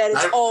sure that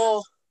it's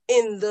all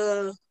in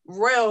the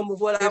realm of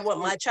what I want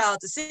my child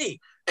to see.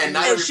 And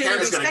not every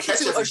parent is going to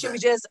catch everything. Or should we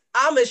just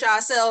Amish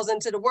ourselves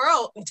into the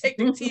world and take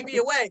the TV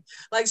away?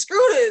 Like,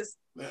 screw this.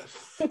 Yeah.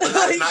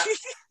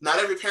 Not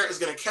every parent is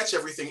going to catch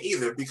everything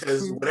either,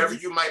 because whatever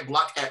you might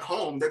block at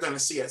home, they're going to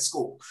see at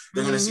school.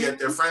 They're going to see at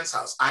their friend's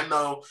house. I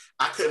know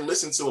I couldn't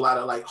listen to a lot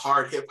of like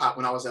hard hip hop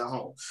when I was at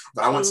home,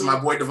 but I went to my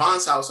boy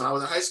Devon's house when I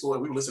was in high school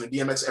and we would listen to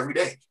DMX every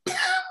day.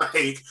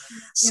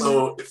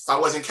 So if I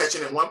wasn't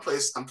catching it one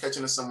place, I'm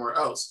catching it somewhere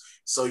else.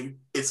 So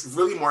it's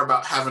really more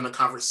about having a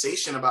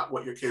conversation about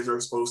what your kids are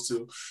exposed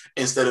to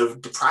instead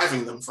of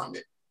depriving them from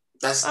it.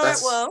 That's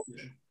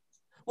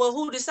Well,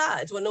 who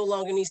decides what no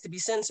longer needs to be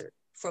censored?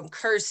 From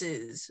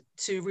curses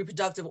to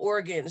reproductive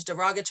organs,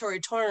 derogatory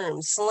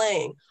terms,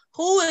 slang.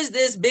 Who is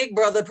this big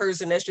brother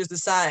person that's just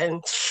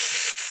deciding,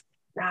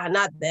 nah,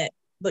 not that,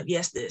 but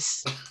yes,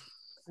 this?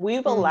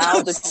 We've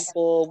allowed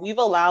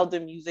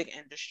the music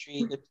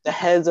industry, the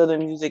heads of the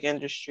music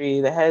industry,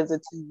 the heads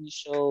of TV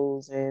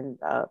shows and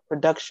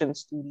production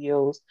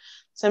studios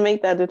to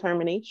make that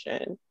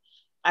determination.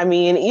 I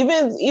mean,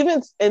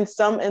 even in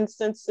some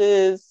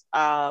instances,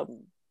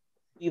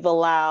 we've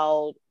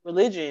allowed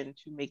religion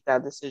to make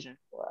that decision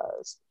for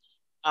us.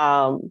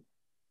 And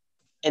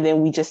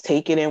then we just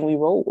take it and we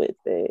roll with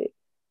it.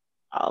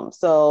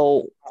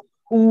 So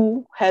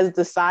who has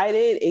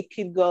decided? It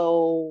could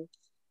go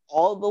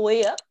all the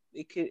way up.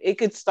 It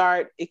could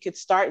start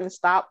and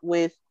stop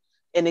with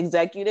an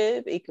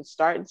executive. It could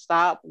start and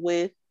stop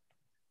with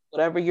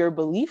whatever your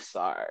beliefs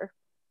are.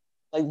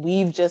 Like,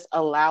 we've just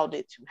allowed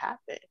it to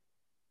happen.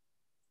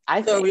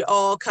 So we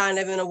all kind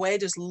of, in a way,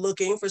 just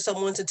looking for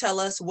someone to tell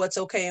us what's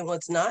okay and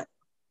what's not?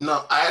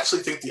 No, I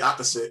actually think the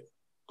opposite.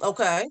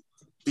 Okay.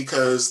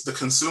 Because the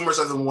consumers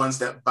are the ones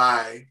that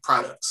buy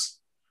products.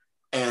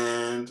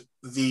 And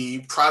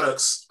the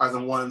products are the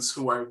ones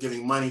who are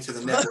giving money to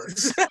the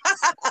networks.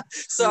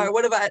 Sorry,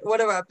 what about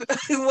our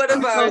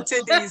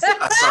attendees?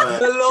 I saw that.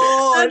 The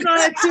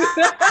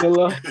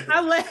Lord.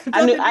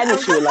 I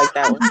knew she would like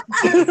that one.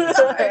 Yeah.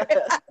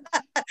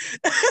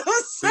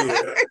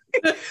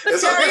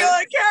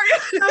 Carry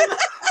on.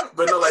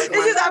 But no, like,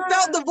 it's just I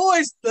felt the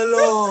voice. The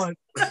Lord.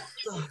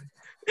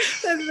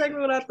 That's exactly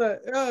what I thought.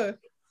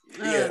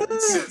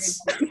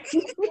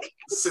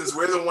 Since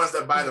we're the ones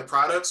that buy the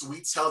products,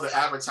 we tell the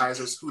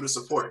advertisers who to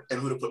support and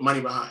who to put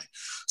money behind.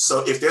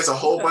 So if there's a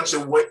whole bunch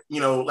of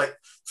like,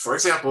 for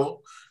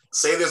example,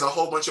 say there's a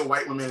whole bunch of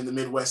white women in the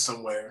Midwest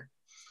somewhere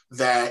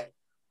that,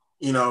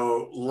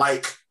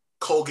 like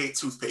Colgate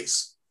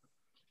toothpaste,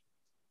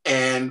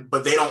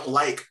 but they don't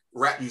like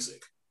rap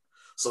music.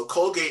 So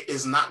Colgate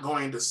is not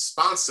going to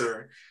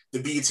sponsor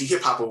the BET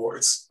Hip Hop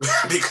Awards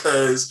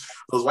because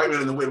those white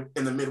women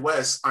in the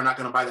Midwest are not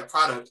going to buy that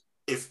product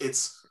if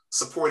it's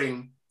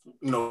supporting,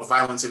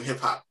 violence in hip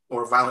hop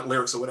or violent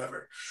lyrics or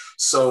whatever.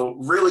 So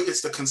really,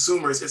 it's the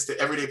consumers, it's the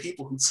everyday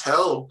people who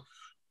tell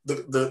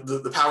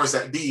the powers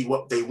that be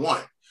what they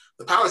want.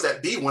 The powers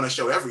that be want to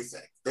show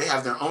everything. They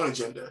have their own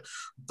agenda,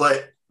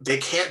 but they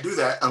can't do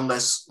that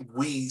unless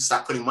we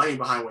stop putting money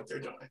behind what they're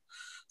doing.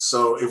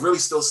 So it really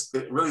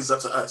is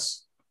up to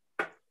us.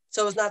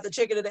 So it's not the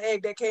chicken or the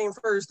egg that came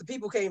first. The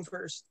people came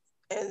first.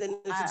 And then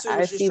the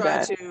consumers just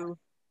try to,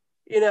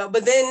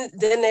 but then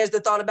there's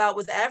the thought about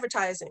with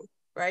advertising,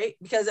 right?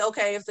 Because,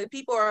 okay, if the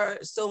people are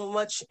so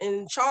much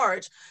in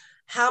charge,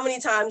 how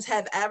many times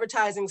have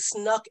advertising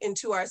snuck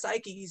into our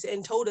psyches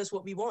and told us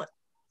what we want?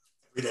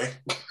 Every day.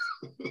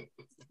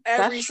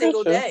 Every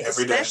single day,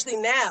 Every especially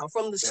day. Now,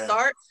 from the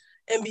start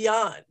and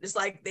beyond. It's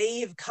like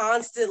they've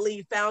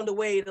constantly found a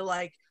way to,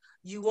 like,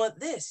 you want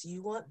this,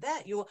 you want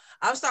that.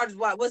 I've started,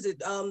 what was it?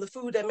 The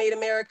Food That Made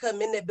America,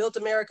 Men That Built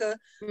America.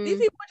 These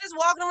people were just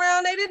walking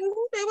around. They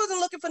wasn't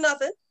looking for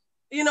nothing.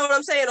 You know what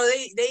I'm saying? Or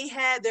they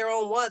had their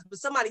own ones, but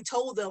somebody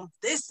told them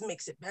this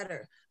makes it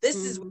better. This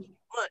is what you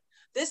want.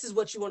 This is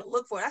what you want to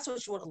look for. That's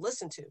what you want to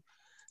listen to.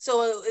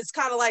 So it's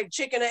kind of like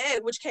chicken or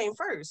egg, which came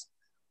first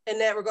in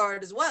that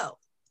regard as well.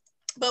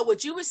 But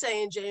what you were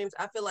saying, James,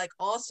 I feel like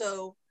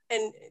also,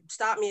 and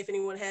stop me if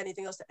anyone had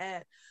anything else to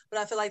add, but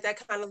I feel like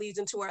that kind of leads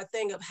into our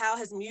thing of how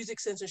has music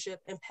censorship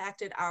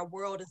impacted our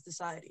world and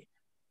society?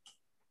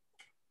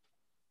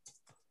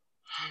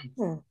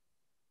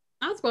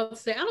 I was about to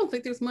say, I don't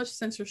think there's much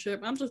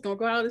censorship. I'm just gonna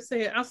go out and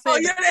say it. I'll say Oh,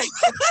 it.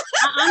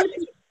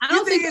 I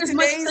don't think in there's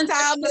much today's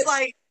time it's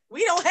like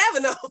we don't have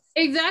enough.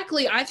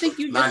 Exactly. I think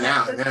you just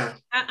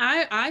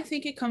I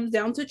think it comes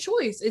down to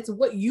choice. It's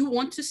what you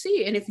want to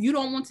see. And if you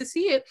don't want to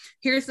see it,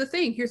 here's the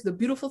thing. Here's the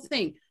beautiful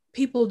thing.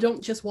 People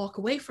don't just walk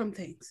away from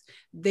things.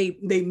 They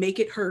make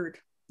it heard.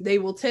 They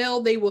will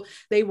tell, they will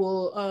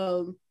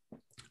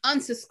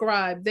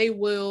unsubscribe, they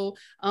will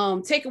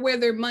take away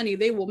their money,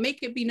 they will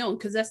make it be known,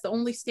 because that's the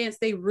only stance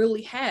they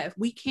really have.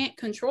 We can't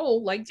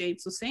control, like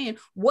James was saying,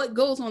 what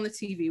goes on the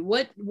TV,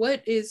 what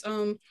is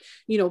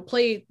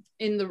played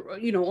in the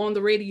on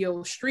the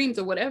radio, streams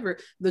or whatever.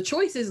 The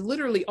choices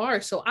literally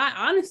are. So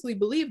I honestly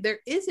believe there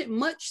isn't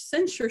much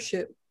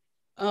censorship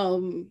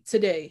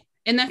today.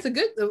 And that's a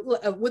good,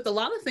 with a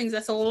lot of things,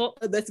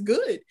 that's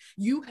good.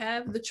 You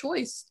have the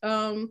choice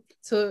to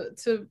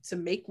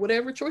make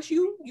whatever choice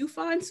you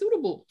find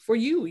suitable for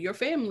you, your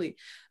family.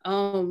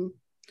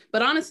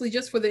 But honestly,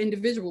 just for the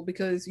individual,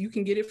 because you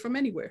can get it from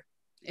anywhere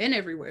and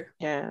everywhere.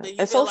 Yeah.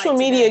 And social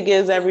media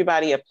gives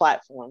everybody a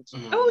platform.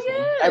 Oh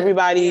yeah.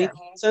 Everybody,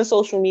 since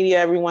social media,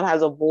 everyone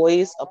has a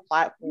voice, a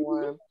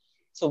platform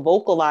to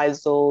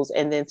vocalize those,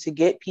 and then to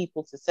get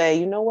people to say,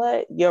 you know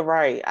what, you're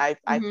right,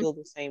 I feel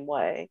the same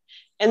way.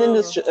 And then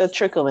there's a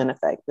trickling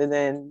effect, and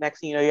then next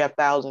thing you know, you have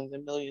thousands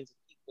and millions of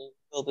people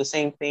feel the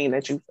same thing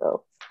that you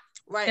feel.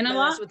 Right, and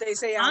that's what they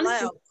say out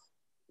loud.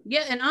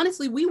 Yeah, and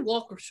honestly, we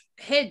walk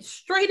head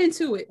straight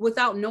into it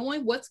without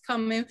knowing what's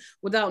coming,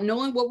 without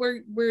knowing what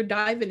we're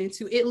diving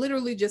into. It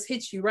literally just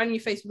hits you right in your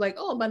face. You're like,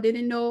 oh, I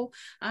didn't know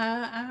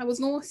I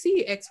was going to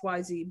see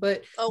XYZ.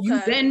 But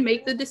you then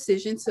make the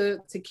decision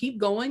to keep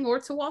going or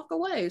to walk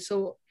away.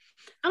 So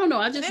I don't know.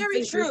 I just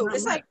very true.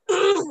 It's like,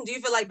 do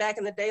you feel like back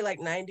in the day, like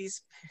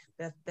 90s,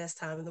 best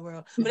time in the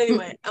world? But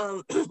anyway,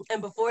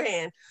 and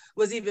beforehand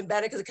was even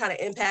better because it kind of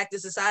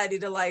impacted society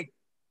to like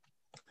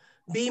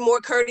be more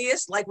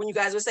courteous, like when you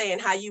guys were saying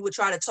how you would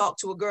try to talk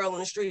to a girl on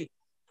the street.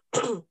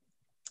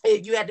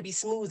 You had to be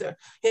smoother.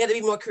 You had to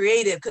be more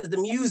creative because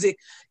the music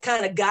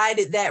kind of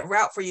guided that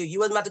route for you. You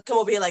wasn't about to come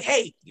over here like,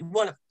 hey, you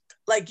want to,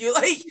 you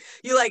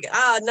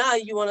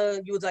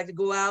would like to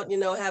go out,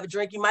 have a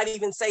drink. You might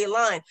even say a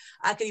line.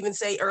 I could even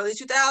say early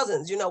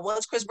 2000s,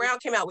 once Chris Brown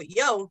came out with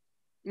Yo,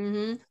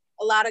 a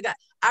lot of guys.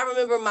 I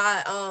remember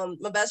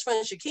my best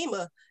friend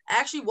Shakima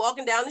actually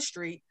walking down the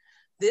street.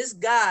 This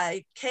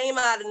guy came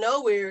out of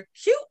nowhere,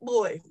 cute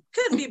boy,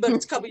 couldn't be but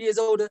a couple years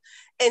older,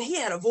 and he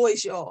had a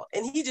voice, y'all.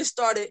 And he just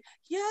started,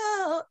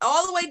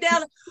 all the way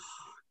down.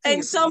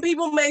 And some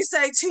people may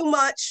say too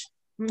much.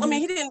 I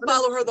mean, he didn't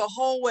follow her the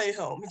whole way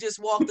home. He just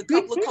walked a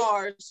couple of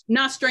cars.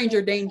 Not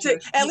stranger danger.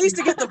 At least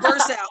to get the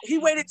verse out. He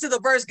waited till the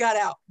verse got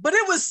out. But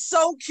it was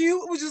so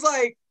cute. It was just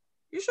like,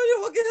 you sure you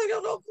don't get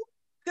him?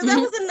 Because that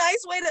was a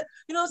nice way to,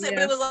 you know what I'm saying?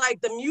 Yeah. But it was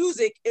like the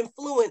music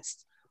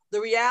influenced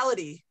the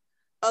reality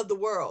of the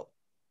world.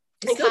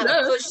 And kind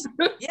of pushed,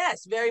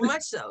 yes, very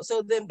much so.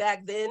 So then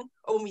back then,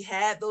 when we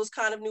had those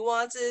kind of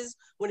nuances,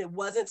 when it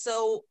wasn't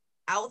so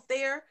out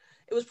there,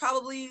 it was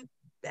probably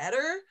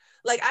better.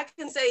 Like I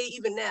can say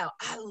even now,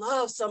 I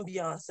love some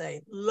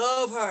Beyonce,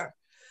 love her.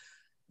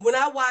 When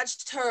I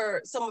watched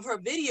some of her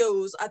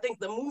videos, I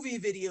think the movie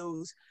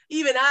videos,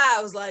 even I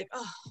was like,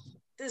 oh,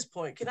 at this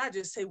point, can I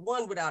just say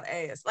one without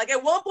ass? Like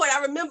at one point,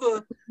 I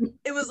remember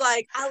it was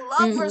like, I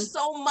love her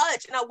so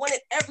much and I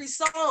wanted every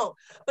song,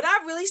 but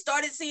I really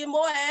started seeing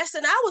more ass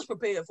than I was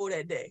prepared for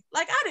that day.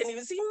 Like I didn't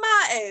even see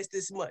my ass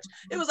this much.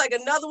 It was like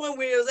another one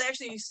where it was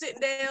actually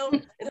sitting down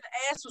and her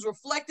ass was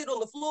reflected on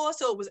the floor.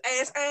 So it was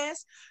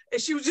ass.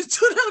 And she was just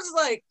doing it. I was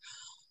like,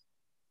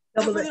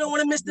 I really don't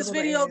want to miss this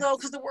video though,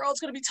 because the world's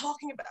going to be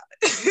talking about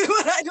it.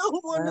 But I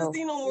don't want to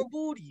see no more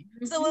booty.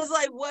 So it's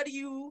like, what do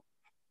you,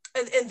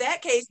 in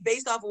that case,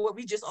 based off of what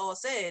we just all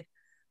said,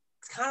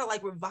 it's kind of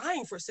like we're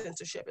vying for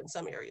censorship in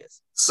some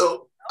areas.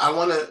 So I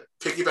want to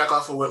piggyback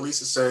off of what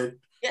Lisa said.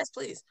 Yes,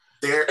 please.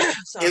 There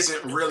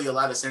isn't really a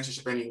lot of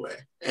censorship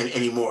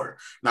anymore.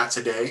 Not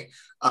today.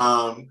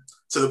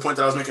 To the point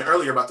that I was making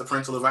earlier about the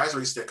parental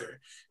advisory sticker,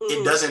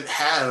 it doesn't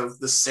have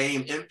the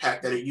same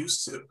impact that it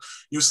used to.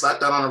 You slap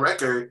that on a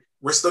record,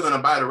 we're still going to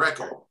buy the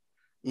record.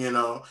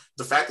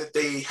 The fact that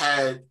they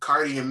had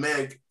Cardi and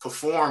Meg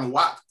perform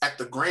WAP at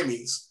the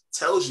Grammys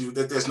tells you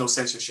that there's no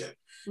censorship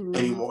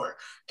anymore.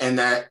 And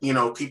that,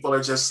 people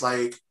are just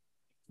like,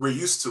 we're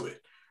used to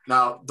it.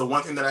 Now, the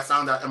one thing that I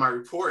found out in my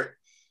report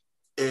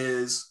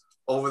is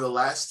over the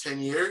last 10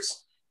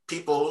 years,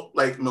 people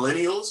like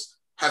millennials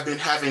have been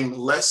having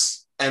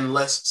less and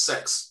less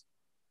sex,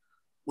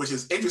 which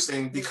is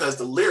interesting because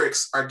the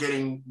lyrics are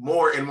getting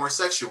more and more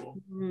sexual.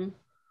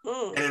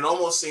 Mm. And it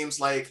almost seems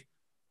like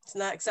it's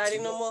not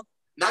exciting no more.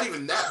 Not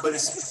even that, but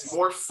it's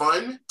more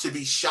fun to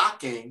be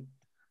shocking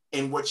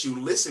in what you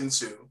listen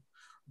to,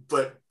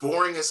 but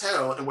boring as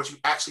hell in what you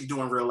actually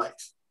do in real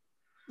life.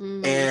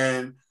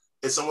 And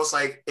it's almost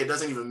like it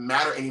doesn't even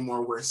matter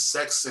anymore where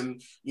sex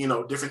and, you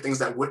know, different things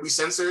that would be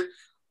censored,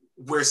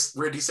 we're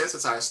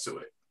desensitized to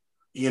it.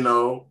 You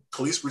know,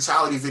 police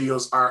brutality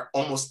videos are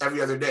almost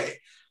every other day.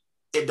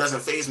 It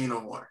doesn't faze me no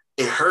more.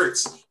 It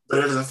hurts, but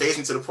it doesn't faze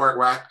me to the part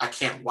where I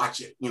can't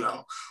watch it, you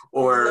know,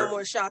 or no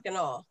more shock and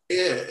awe.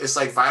 Yeah, it's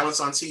like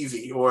violence on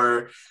TV,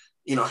 or,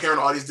 you know, hearing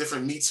all these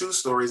different Me Too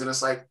stories. And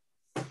it's like,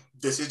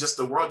 this is just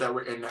the world that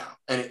we're in now.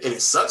 And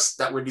it sucks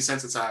that we're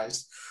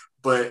desensitized,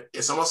 but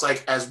it's almost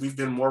like as we've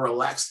been more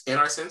relaxed in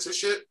our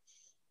censorship,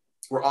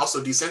 we're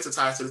also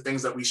desensitized to the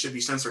things that we should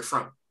be censored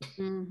from.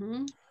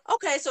 Mm-hmm.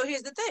 Okay, so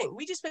here's the thing.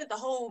 We just spent the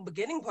whole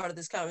beginning part of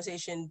this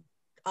conversation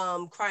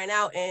crying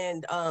out,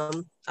 and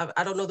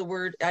I don't know the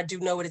word. I do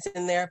know it's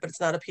in there, but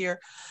it's not up here.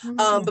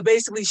 But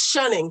basically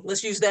shunning,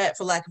 let's use that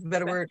for lack of a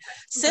better word,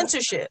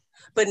 censorship.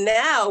 But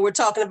now we're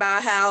talking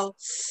about how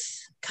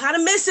kind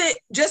of miss it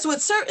just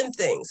with certain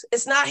things.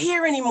 It's not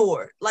here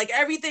anymore. Like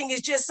everything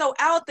is just so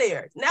out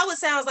there. Now it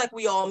sounds like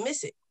we all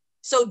miss it.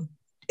 So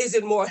is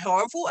it more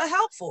harmful or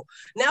helpful?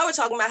 Now we're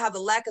talking about how the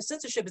lack of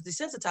censorship is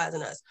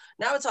desensitizing us.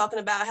 Now we're talking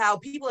about how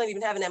people ain't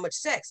even having that much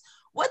sex.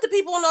 What the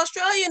people in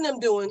Australia and them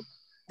doing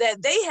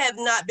that they have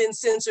not been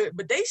censored,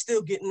 but they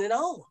still getting it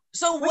on.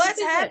 So what's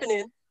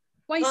happening?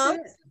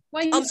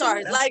 I'm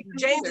sorry, like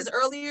James's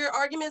earlier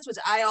arguments, which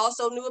I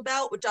also knew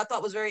about, which I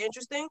thought was very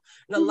interesting.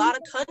 In a lot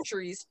of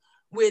countries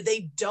where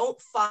they don't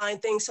find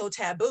things so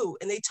taboo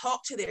and they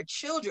talk to their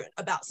children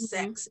about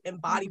sex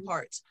and body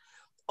parts,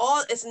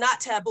 it's not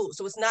taboo.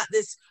 So it's not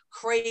this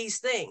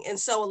crazed thing. And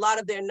so a lot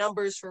of their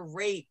numbers for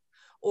rape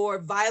or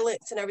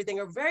violence and everything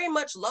are very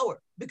much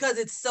lower because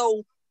it's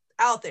so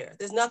out there.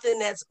 There's nothing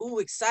that's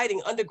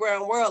exciting,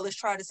 underground world, let's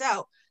try this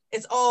out.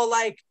 It's all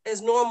like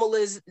as normal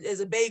as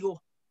a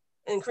bagel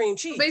and cream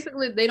cheese. So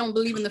basically, they don't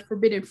believe in the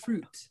forbidden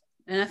fruit.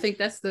 And I think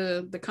that's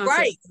the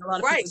concept.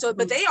 Right. So,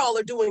 but they all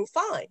are doing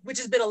fine, which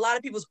has been a lot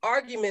of people's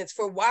arguments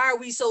for why are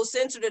we so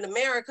censored in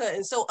America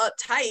and so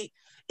uptight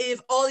if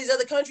all these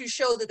other countries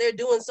show that they're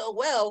doing so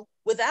well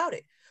without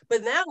it.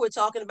 But now we're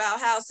talking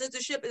about how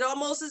censorship, it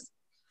almost is.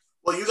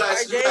 Well, you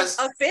guys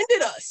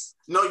offended us.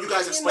 No, you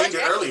guys explained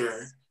it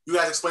earlier. You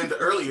guys explained it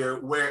earlier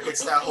where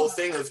it's that whole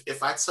thing of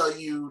if I tell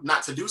you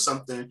not to do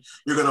something,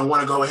 you're going to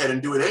want to go ahead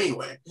and do it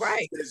anyway.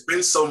 Right. There's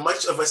been so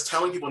much of us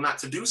telling people not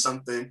to do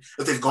something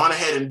that they've gone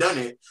ahead and done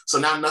it. So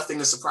now nothing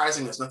is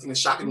surprising us. Nothing is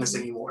shocking us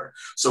anymore.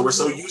 So we're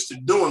so used to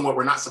doing what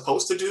we're not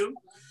supposed to do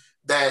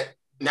that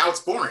now it's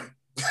boring.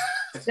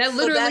 That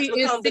literally so that's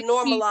become the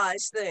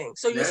normalized thing.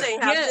 So you're saying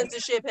how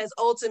censorship has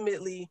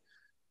ultimately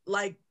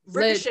like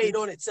ricocheted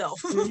on itself.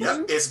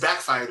 Yeah, it's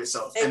backfired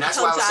itself. And that's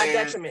why I was saying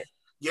detriment.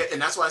 Yeah,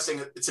 and that's why I'm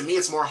saying to me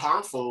it's more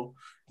harmful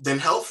than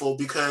helpful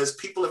because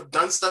people have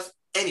done stuff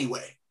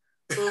anyway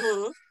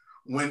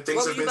when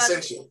things have been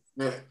censored.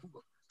 Yeah.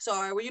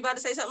 Sorry, were you about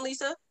to say something,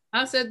 Lisa?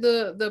 I said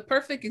the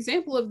perfect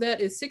example of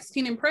that is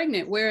 16 and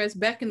pregnant. Whereas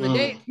back in the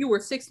day, if you were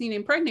 16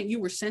 and pregnant,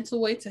 you were sent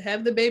away to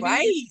have the baby.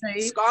 Right.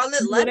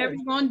 Scarlet letter. Whatever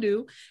you're gonna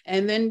do.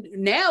 And then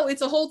now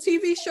it's a whole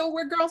TV show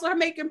where girls are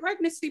making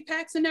pregnancy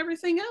packs and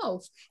everything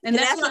else. And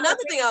that's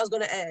another thing I was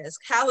gonna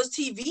ask. How has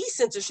TV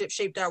censorship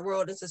shaped our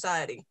world and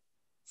society?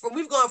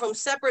 We've gone from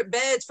separate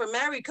beds for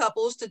married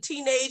couples to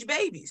teenage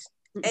babies.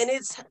 And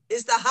it's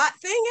the hot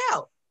thing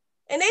out.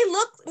 And they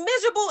look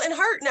miserable and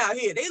hurting out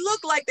here. They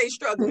look like they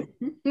struggling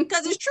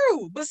because it's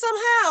true. But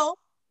somehow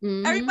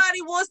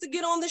everybody wants to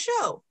get on the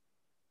show.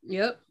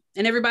 Yep.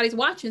 And everybody's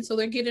watching, so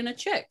they're getting a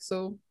check.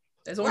 So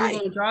that's only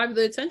going to drive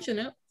the attention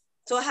up.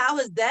 So how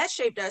has that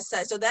shaped our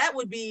society? So that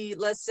would be,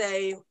 let's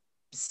say,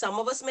 some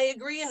of us may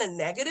agree in a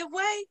negative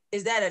way.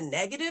 Is that a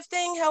negative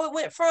thing, how it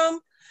went from?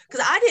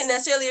 Because I didn't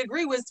necessarily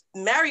agree with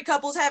married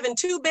couples having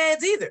 2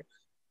 beds either.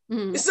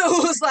 So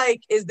it was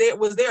like,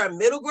 was there a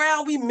middle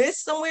ground we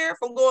missed somewhere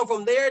from going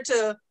from there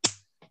to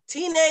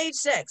teenage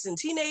sex and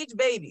teenage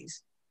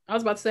babies? I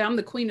was about to say I'm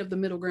the queen of the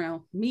middle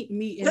ground. Meet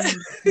me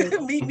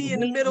in meet me in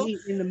the middle.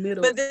 In the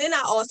middle. But then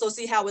I also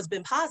see how it's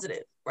been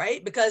positive,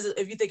 right? Because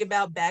if you think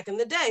about back in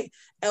the day,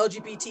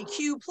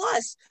 LGBTQ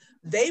plus,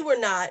 they were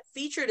not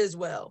featured as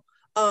well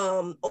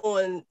on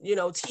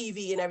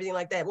TV and everything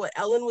like that. What,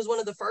 Ellen was one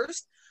of the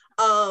first?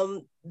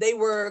 They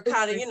were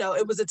kind of,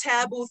 it was a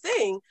taboo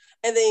thing.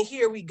 And then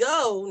here we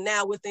go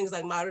now with things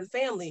like Modern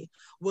Family,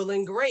 Will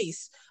and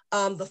Grace,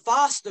 The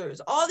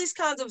Fosters, all these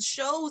kinds of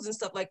shows and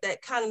stuff like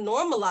that kind of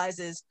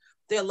normalizes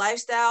their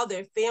lifestyle,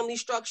 their family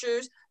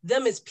structures,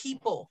 them as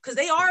people, because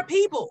they are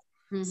people.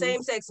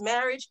 Same-sex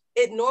marriage,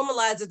 it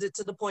normalizes it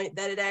to the point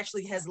that it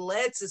actually has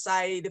led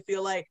society to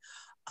feel like,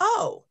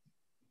 oh,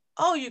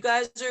 you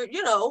guys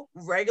are,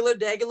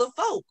 regular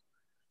folk.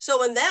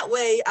 So in that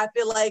way, I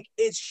feel like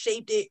it's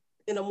shaped it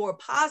in a more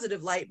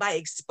positive light by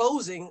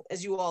exposing,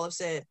 as you all have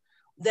said,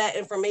 that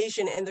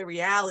information and the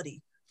reality.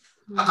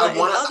 But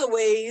in other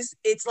ways,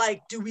 it's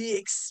like, do we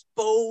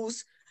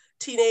expose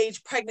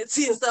teenage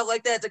pregnancy and stuff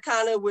like that, to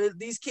kind of where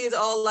these kids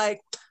are all like,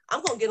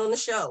 I'm gonna get on the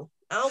show.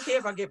 I don't care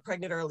if I get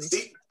pregnant early.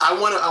 See, I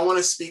want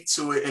to speak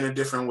to it in a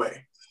different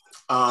way.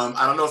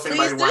 I don't know if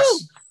anybody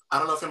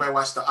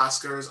watched the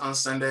Oscars on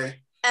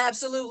Sunday.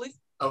 Absolutely.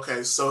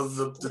 Okay, so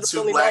the two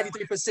only black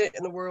 93%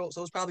 in the world,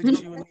 so it's probably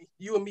just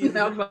you and me.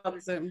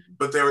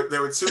 But there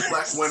were two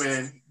black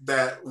women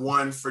that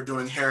won for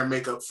doing hair and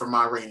makeup for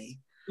Ma Rainey.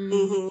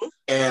 Mm-hmm.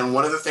 And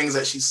one of the things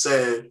that she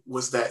said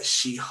was that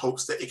she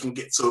hopes that it can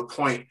get to a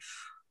point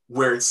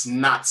where it's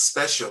not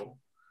special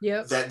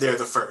that they're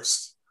the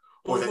first,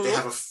 or that they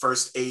have a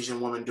first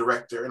Asian woman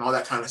director and all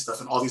that kind of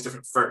stuff and all these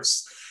different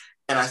firsts.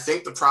 And I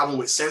think the problem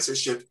with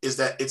censorship is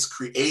that it's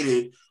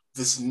created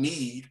this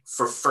need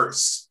for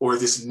firsts, or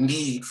this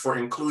need for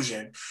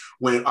inclusion,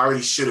 when it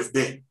already should have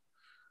been.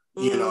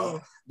 You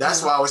know,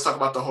 that's why I always talk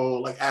about the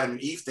whole like Adam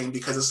and Eve thing,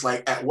 because it's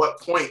like, at what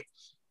point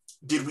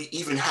did we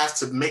even have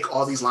to make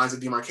all these lines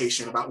of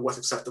demarcation about what's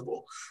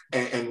acceptable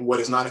and what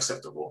is not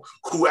acceptable?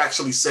 Who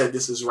actually said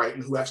this is right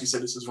and who actually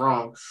said this is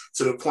wrong,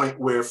 to the point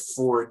where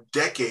for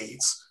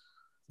decades,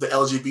 the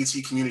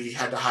LGBT community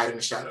had to hide in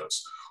the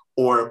shadows,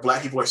 or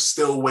Black people are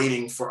still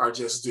waiting for our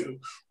just due,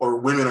 or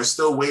women are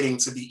still waiting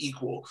to be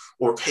equal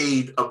or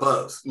paid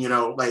above. You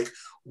know, like,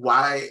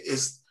 why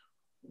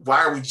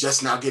are we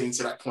just now getting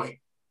to that point?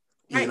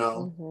 You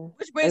know,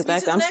 which brings me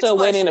to the I'm next still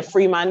question. waiting to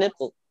free my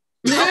nipple.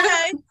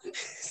 Okay.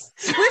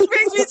 Which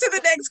brings me to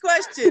the next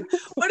question.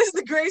 What is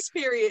the grace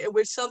period in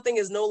which something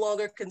is no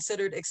longer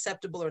considered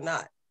acceptable or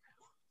not?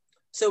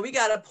 So we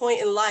got a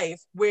point in life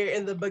where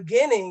in the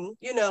beginning,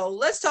 you know,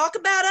 let's talk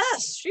about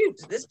us. Shoot,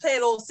 this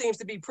panel seems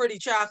to be pretty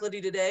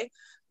chocolatey today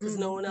because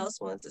no one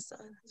else wants to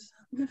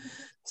sign.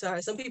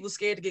 Sorry, some people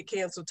scared to get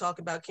canceled talk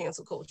about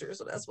cancel culture.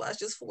 So that's why it's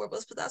just 4 of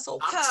us, but that's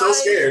okay. I'm still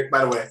scared,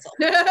 by the way.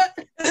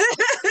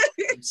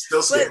 I'm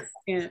still scared.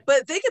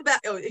 But think about,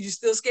 you're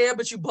still scared,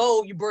 but you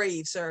bold, you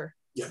brave, sir.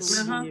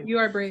 Yes. You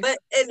are brave. But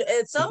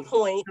at some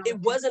point, it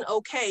wasn't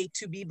okay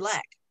to be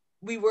Black.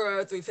 We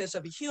were 3/5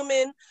 of a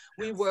human.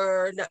 We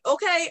were not,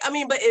 okay. I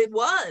mean, but it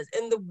was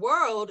in the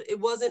world. It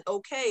wasn't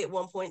okay at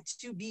one point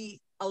to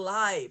be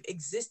alive,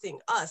 existing,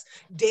 us,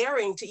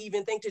 daring to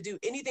even think to do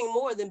anything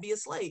more than be a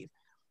slave.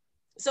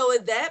 So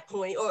at that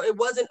point, or it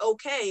wasn't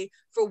okay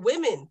for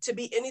women to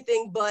be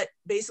anything but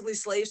basically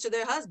slaves to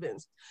their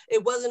husbands.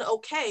 It wasn't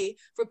okay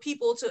for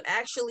people to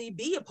actually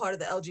be a part of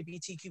the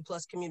LGBTQ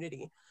plus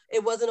community.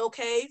 It wasn't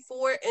okay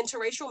for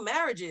interracial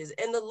marriages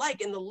and the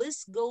like, and the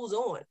list goes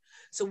on.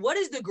 So what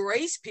is the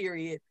grace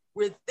period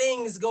where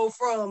things go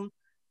from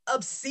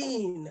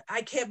obscene,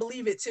 I can't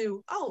believe it,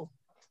 to, oh,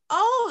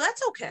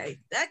 that's okay.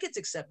 That gets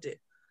accepted.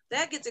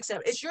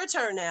 It's your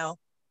turn now.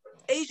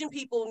 Asian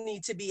people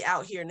need to be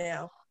out here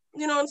now.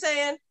 You know what I'm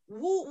saying?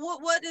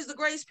 What is the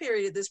grace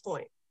period at this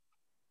point?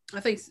 I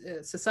think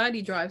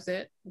society drives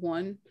that,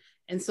 one,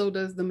 and so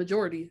does the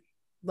majority.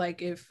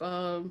 Like if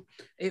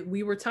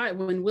we were tired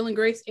when Will and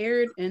Grace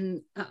aired,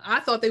 and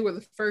I thought they were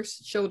the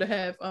first show to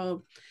have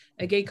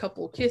a gay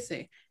couple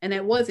kissing, and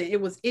that wasn't.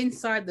 It was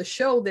inside the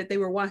show that they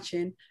were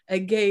watching a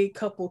gay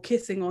couple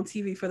kissing on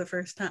TV for the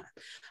first time.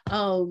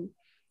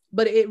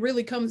 But it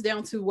really comes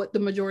down to what the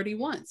majority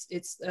wants.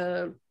 It's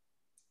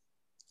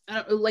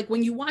like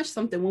when you watch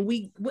something,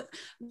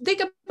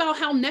 think about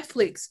how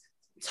Netflix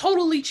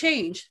totally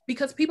changed,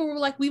 because people were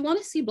like, we want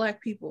to see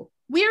Black people.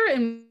 We're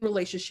in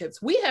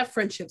relationships. We have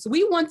friendships.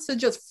 We want to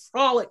just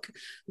frolic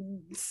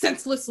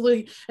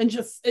senselessly and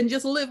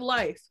just live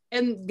life.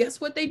 And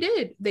guess what they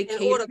did? They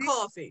order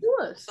coffee. To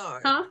us.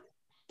 Sorry. Huh?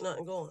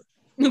 Nothing going.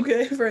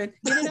 Okay, friend.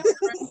 Get it out,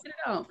 friend. Get it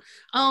out.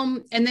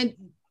 And then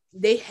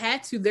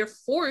they're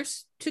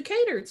forced to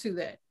cater to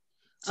that.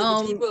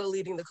 So the people are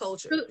leading the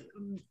culture.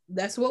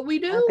 That's what we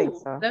do. I think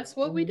so. That's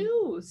what we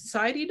do.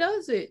 Society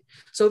does it.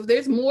 So if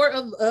there's more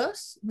of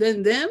us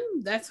than them,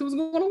 that's who's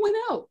going to win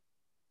out.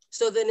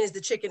 So then is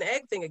the chicken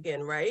egg thing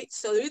again, right?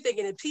 So you're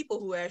thinking of people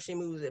who actually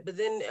move it, but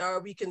then are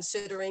we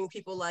considering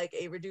people like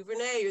Ava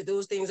DuVernay or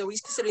those things? Are we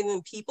considering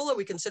them people? Or are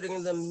we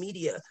considering them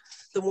media,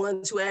 the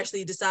ones who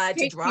actually decide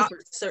to drop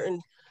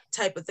certain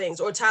type of things?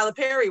 Or Tyler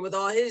Perry with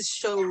all his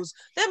shows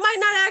that might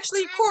not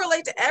actually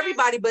correlate to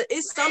everybody, but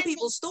it's some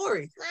people's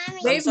story.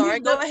 I'm sorry.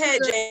 Go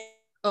ahead, Jane.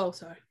 Oh,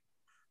 sorry.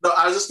 No,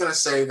 I was just gonna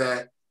say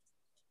that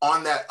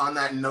on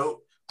that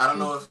note, I don't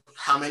know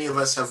how many of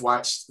us have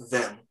watched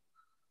Them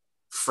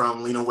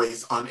from Lena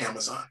Waithe on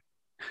Amazon.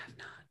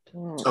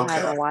 I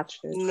haven't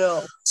watched it.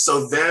 No.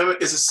 So Them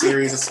is a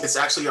series. It's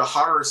actually a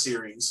horror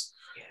series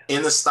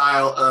in the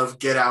style of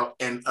Get Out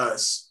and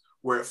Us,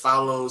 where it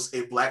follows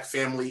a Black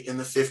family in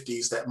the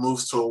 50s that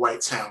moves to a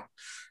white town,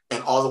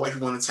 and all the white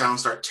people in the town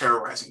start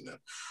terrorizing them.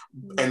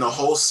 And the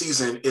whole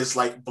season is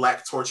like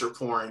Black torture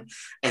porn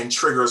and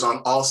triggers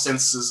on all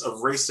senses of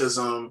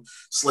racism,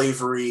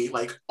 slavery,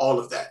 like all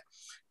of that.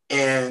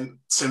 And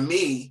to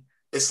me,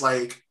 it's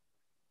like,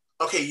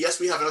 okay, yes,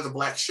 we have another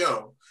Black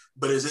show,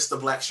 but is this the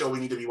Black show we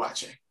need to be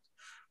watching?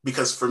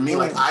 Because for me,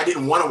 like, I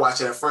didn't want to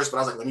watch it at first, but I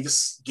was like, let me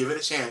just give it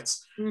a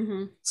chance.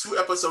 2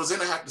 episodes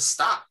in, I have to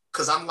stop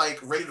because I'm like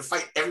ready to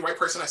fight every white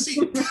person I see,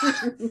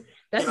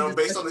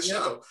 based on the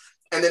show.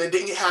 and then it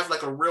didn't have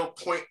like a real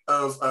point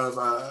of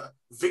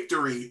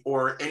victory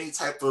or any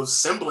type of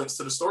semblance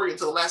to the story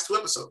until the last 2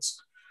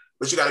 episodes.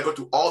 But you got to go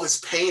through all this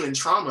pain and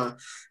trauma.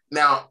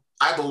 Now,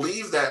 I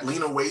believe that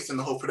Lena Waithe and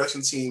the whole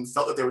production team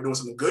felt that they were doing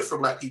something good for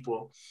Black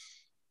people.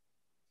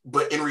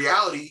 But in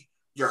reality,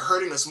 you're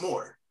hurting us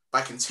more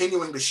by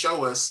continuing to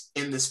show us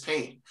in this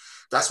pain.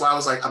 That's why I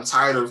was like, I'm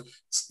tired of,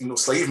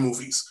 slave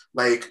movies,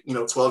 like,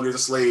 12 Years a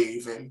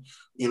Slave and,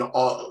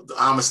 all the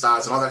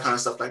Amistad and all that kind of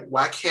stuff. Like,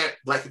 why can't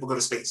Black people go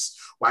to space?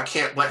 Why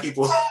can't Black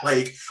people,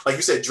 like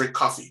you said, drink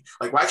coffee?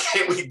 Like, why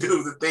can't we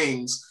do the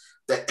things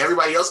that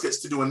everybody else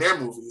gets to do in their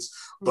movies?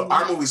 But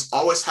our movies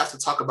always have to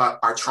talk about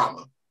our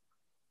trauma.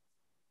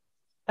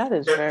 That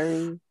is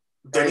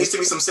there needs to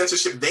be some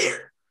censorship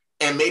there.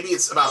 And maybe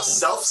it's about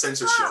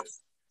self-censorship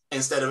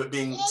instead of it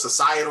being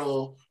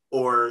societal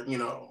or,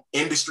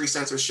 industry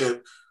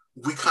censorship.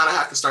 We kind of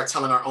have to start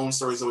telling our own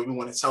stories the way we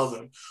want to tell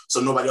them so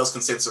nobody else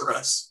can censor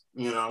us,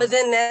 But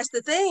then that's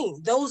the thing.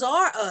 Those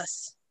are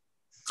us.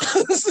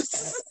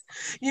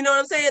 You know what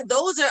I'm saying?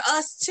 Those are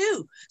us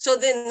too. So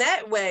then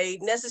that way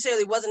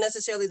wasn't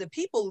necessarily the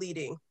people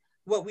leading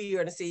what we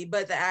are to see,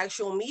 but the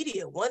actual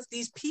media. Once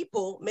these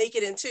people make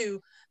it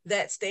into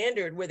that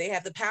standard where they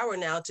have the power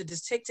now to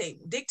just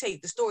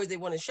dictate the stories they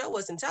want to show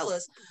us and tell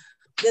us,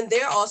 then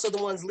they're also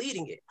the ones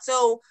leading it.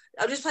 So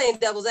I'm just playing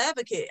devil's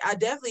advocate. I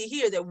definitely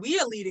hear that we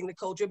are leading the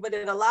culture, but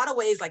in a lot of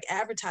ways, like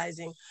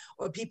advertising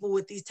or people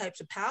with these types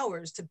of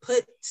powers to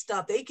put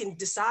stuff, they can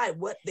decide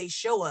what they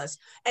show us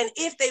and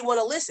if they want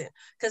to listen.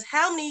 Because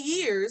how many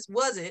years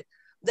was it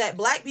that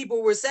Black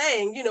people were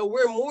saying,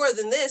 we're more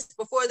than this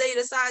before they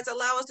decide to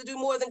allow us to do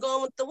more than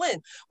Gone with the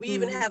Wind? We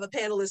even have a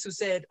panelist who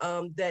said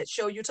that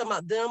show you're talking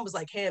about them was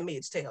like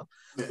Handmaid's Tale,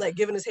 like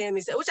giving us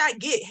Handmaid's Tale, which I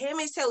get.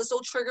 Handmaid's Tale is so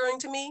triggering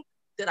to me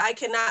that I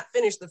cannot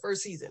finish the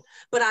first season,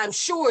 but I'm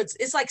sure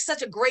it's like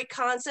such a great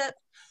concept.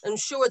 I'm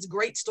sure it's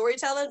great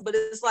storytelling, but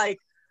it's like,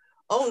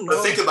 oh no.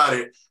 But think about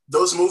it.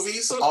 Those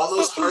movies, all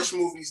those harsh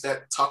movies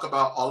that talk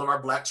about all of our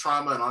Black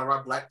trauma and all of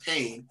our Black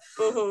pain,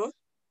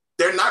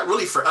 they're not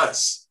really for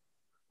us.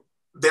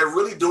 They're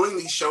really doing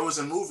these shows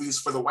and movies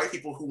for the white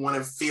people who want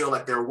to feel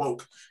like they're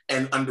woke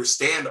and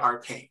understand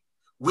our pain.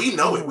 We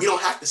know it. We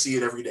don't have to see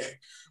it every day.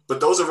 But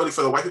those are really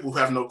for the white people who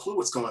have no clue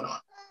what's going on.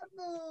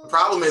 The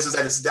problem is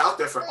that it's out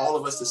there for all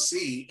of us to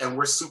see, and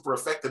we're super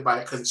affected by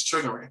it because it's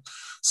triggering.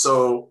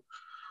 So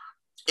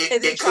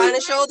is it trying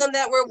to show them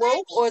that we're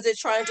woke, or is it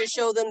trying to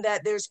show them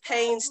that there's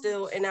pain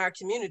still in our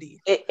community?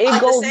 It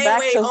goes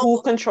back to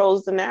who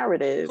controls the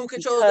narrative. Who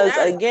controls the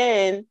narrative?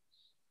 Again,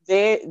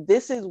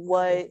 this is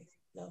what,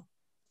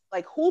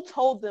 like, who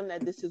told them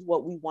that this is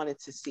what we wanted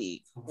to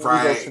see when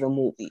we go to the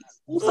movies?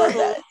 Who said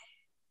that?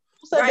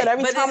 Said that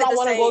every time I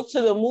want to go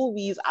to the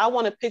movies, I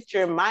want to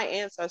picture my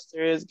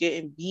ancestors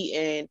getting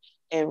beaten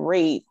and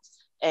raped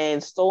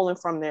and stolen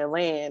from their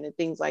land and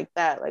things like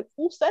that. Like,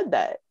 who said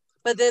that?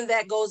 But then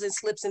that goes and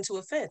slips into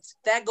offense.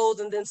 That goes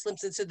and then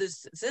slips into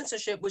this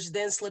censorship, which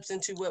then slips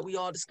into what we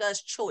all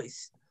discussed,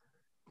 choice.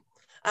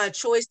 Our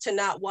choice to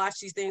not watch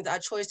these things, our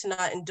choice to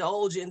not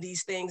indulge in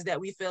these things that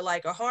we feel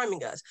like are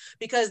harming us.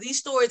 Because these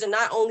stories are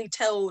not only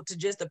told to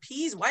just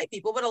appease white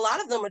people, but a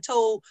lot of them are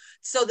told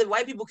so that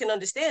white people can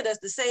understand us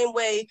the same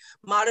way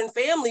Modern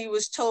Family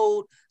was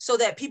told so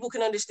that people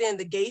can understand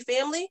the gay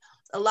family.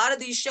 A lot of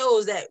these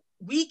shows that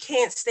we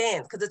can't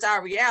stand because it's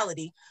our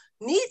reality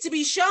need to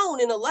be shown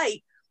in a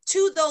light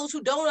to those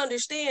who don't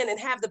understand and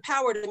have the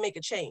power to make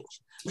a change.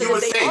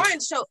 Because if they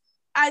aren't shown,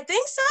 I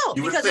think so.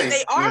 Because if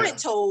they aren't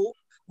told,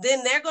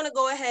 then they're going to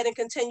go ahead and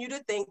continue to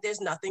think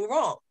there's nothing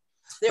wrong.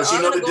 They're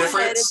going to go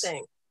ahead and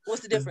think.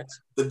 What's the difference?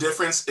 The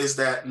difference is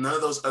that none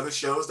of those other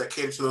shows that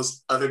cater to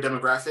those other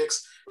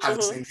demographics have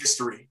the same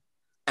history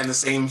and the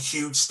same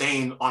huge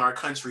stain on our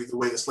country the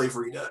way that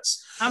slavery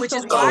does. Which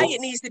is why it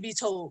needs to be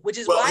told, which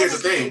is why it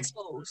needs to be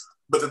exposed.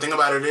 But the thing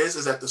about it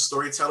is that the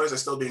storytellers are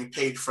still being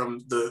paid from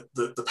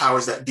the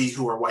powers that be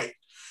who are white.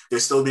 They're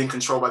still being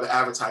controlled by the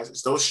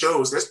advertisers. Those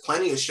shows, there's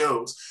plenty of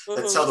shows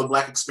that tell the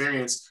Black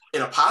experience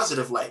in a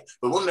positive light,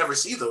 but we'll never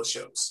see those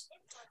shows.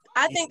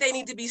 I think they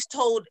need to be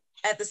told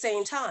at the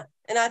same time.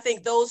 And I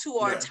think those who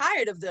are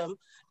tired of them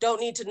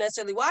don't need to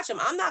necessarily watch them.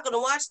 I'm not going to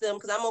watch them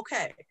because I'm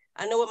okay.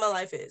 I know what my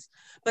life is.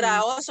 But I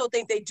also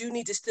think they do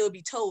need to still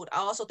be told. I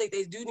also think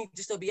they do need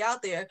to still be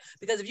out there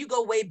because if you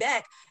go way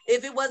back,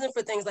 if it wasn't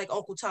for things like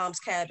Uncle Tom's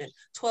Cabin,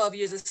 12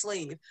 Years a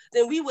Slave,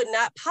 then we would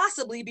not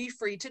possibly be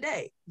free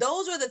today.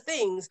 Those are the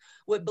things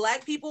with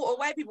Black people or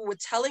white people were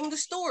telling the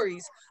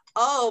stories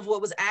of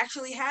what was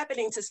actually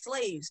happening to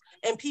slaves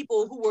and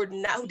people who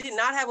did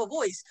not have a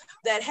voice,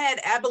 that had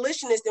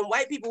abolitionists and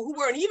white people who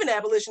weren't even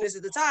abolitionists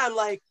at the time,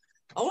 like,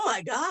 oh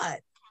my God,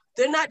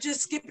 they're not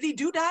just skippity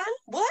doo-dah,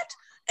 what?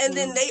 And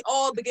then they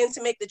all begin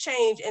to make the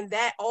change, and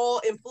that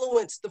all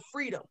influenced the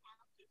freedom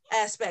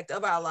aspect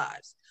of our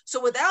lives.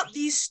 So without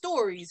these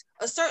stories,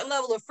 a certain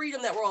level of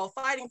freedom that we're all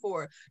fighting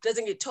for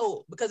doesn't get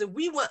told. Because if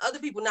we want other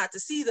people not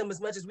to see them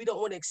as much as we don't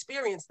want to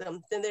experience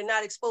them, then they're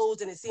not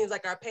exposed, and it seems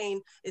like our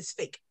pain is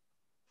fake.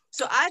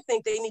 So I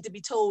think they need to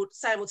be told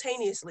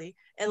simultaneously.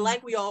 And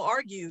like we all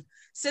argued,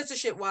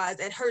 censorship wise,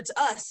 it hurts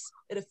us,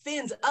 it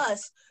offends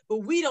us, but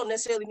we don't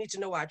necessarily need to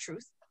know our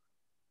truth.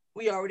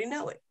 We already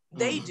know it.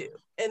 They do.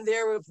 And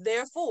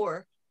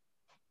therefore,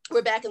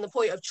 we're back in the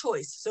point of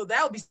choice. So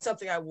that would be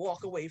something I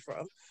walk away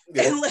from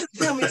and let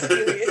them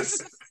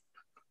experience.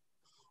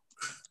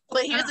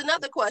 But here's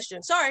another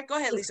question. Sorry, go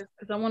ahead, Lisa.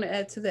 Because I want to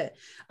add to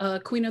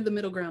that. Queen of the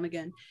middle ground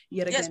again.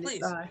 Yet again, yes,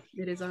 please.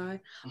 It is I.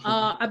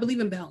 I believe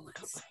in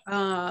balance.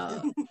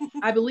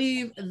 I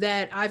believe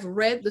that I've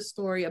read the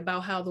story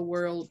about how the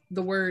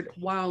word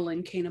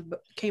wildling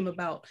came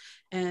about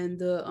and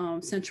the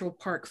Central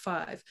Park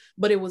 5,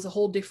 but it was a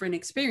whole different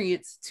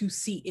experience to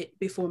see it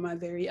before my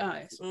very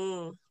eyes.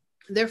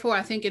 Therefore,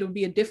 I think it would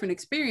be a different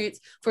experience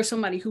for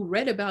somebody who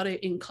read about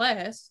it in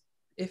class,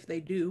 if they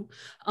do,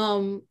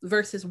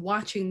 versus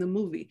watching the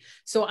movie.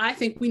 So I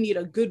think we need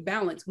a good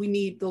balance. We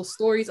need those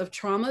stories of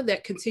trauma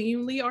that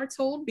continually are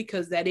told,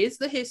 because that is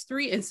the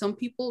history, and some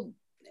people,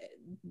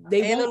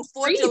 they and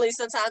unfortunately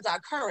sometimes our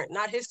current,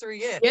 not history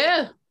yet.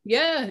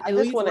 Yeah. I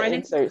just want to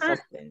insert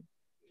something,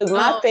 because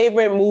my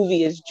favorite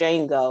movie is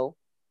Django.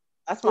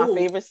 That's my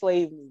favorite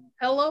slave movie.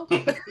 Hello.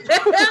 Okay.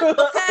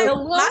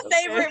 My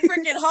favorite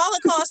freaking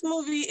Holocaust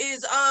movie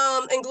is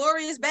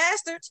Inglourious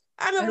Basterds.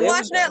 I remember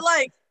watching that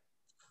like,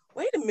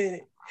 wait a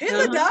minute,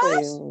 Hitler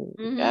dies? Oh,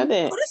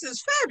 this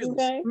is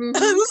fabulous.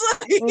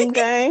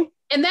 Okay.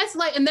 And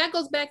that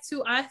goes back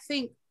to, I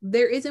think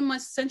there isn't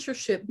much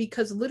censorship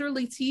because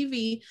literally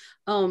TV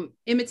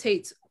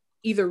imitates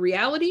either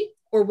reality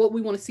or what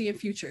we want to see in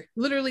future.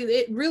 Literally,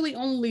 it really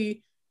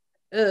only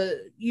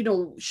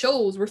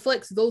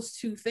reflects those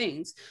two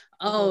things.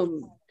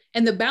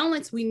 And the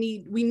balance we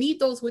need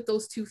those with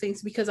those two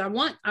things, because I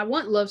want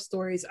love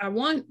stories. I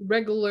want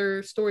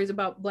regular stories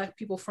about Black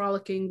people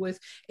frolicking with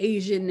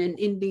Asian and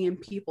Indian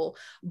people.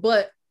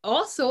 But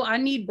also I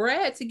need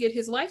Brad to get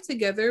his life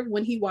together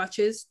when he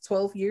watches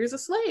 12 Years a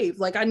Slave.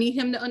 Like, I need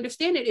him to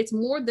understand it. It's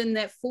more than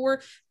that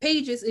 4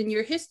 pages in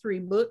your history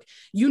book.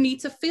 You need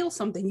to feel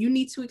something. You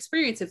need to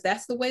experience. If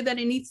that's the way that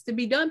it needs to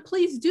be done,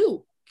 please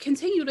do.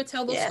 Continue to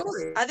tell those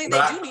stories. I think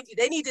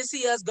they need to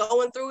see us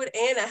going through it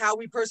and how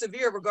we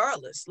persevere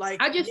regardless.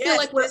 Like, I just feel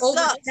like we're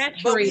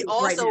oversaturated, but we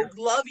also right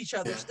love each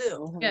other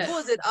still. Who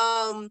was it?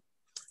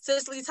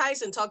 Cicely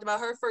Tyson talked about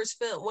her first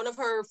film, one of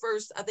her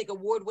first, I think,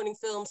 award-winning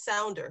films,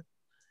 Sounder.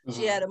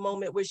 She had a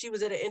moment where she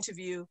was at an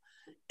interview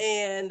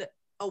and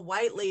a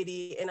white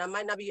lady, and I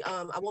might not be,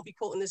 I won't be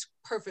quoting this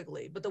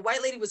perfectly, but the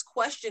white lady was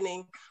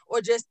questioning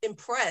or just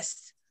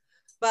impressed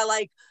by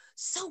like,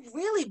 so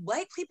really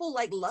white people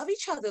like love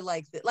each other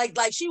like that. Like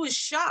she was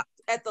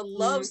shocked at the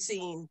love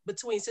scene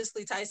between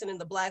Cicely Tyson and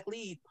the Black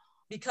lead,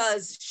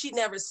 because she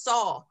never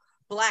saw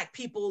Black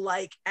people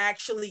like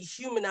actually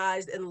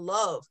humanized and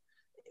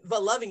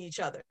loving each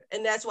other.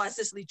 And that's why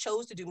Cicely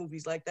chose to do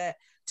movies like that,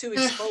 to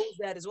expose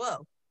that as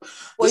well.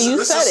 Well,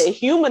 you said it,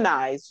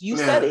 humanize. You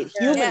said it,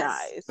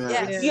 humanize.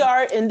 Yes. We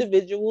are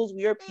individuals,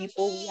 we are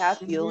people, we have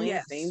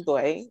feelings, same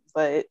way,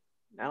 but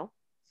no.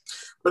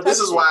 But this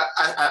is why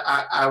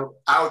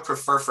I would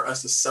prefer for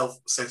us to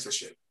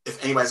self-censorship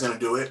if anybody's going to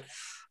do it,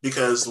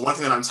 because one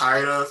thing that I'm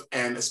tired of,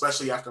 and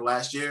especially after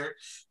last year,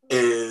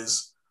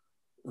 is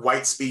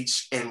white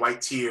speech and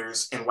white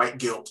tears and white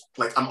guilt.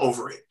 Like, I'm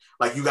over it.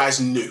 Like, you guys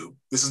knew.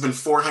 This has been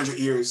 400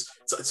 years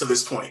to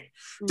this point.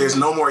 There's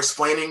no more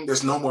explaining.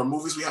 There's no more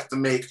movies we have to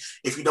make.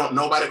 If you don't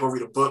know about it, go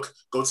read a book,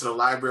 go to the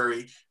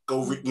library,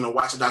 go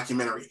watch a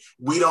documentary.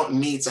 We don't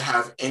need to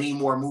have any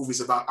more movies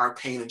about our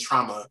pain and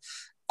trauma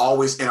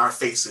always in our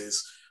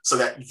faces so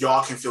that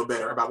y'all can feel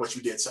better about what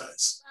you did to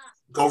us.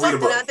 Go read a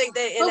book. And I think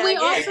that,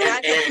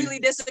 I completely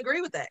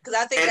disagree with that,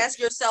 because I think that's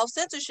your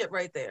self-censorship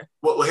right there.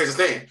 Well, here's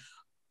the thing.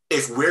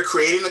 If we're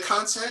creating the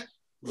content,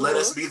 let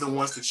us be the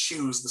ones to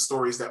choose the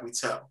stories that we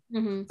tell.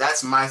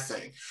 That's my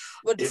thing.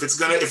 If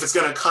it's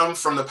gonna come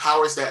from the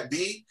powers that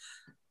be,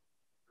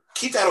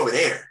 keep that over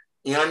there.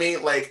 You know what I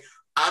mean? Like,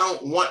 I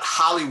don't want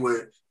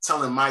Hollywood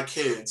telling my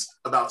kids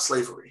about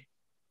slavery.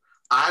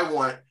 I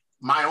want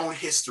my own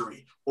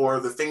history,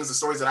 or the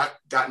stories that I've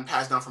gotten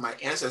passed down from my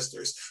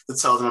ancestors, to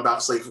tell them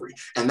about slavery.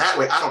 And that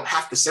way I don't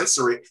have to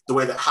censor it the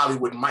way that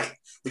Hollywood might,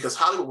 because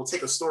Hollywood will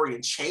take a story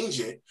and change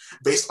it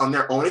based on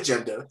their own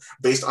agenda,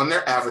 based on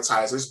their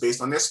advertisers,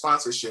 based on their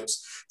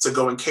sponsorships, to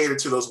go and cater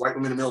to those white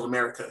women in middle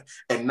America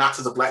and not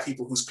to the Black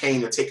people whose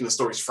pain they're taking the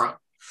stories from.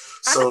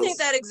 So, I think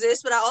that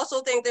exists, but I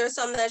also think there's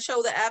some that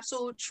show the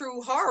absolute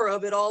true horror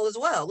of it all as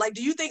well. Like,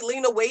 do you think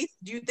Lena Waithe,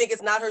 do you think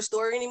it's not her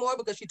story anymore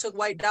because she took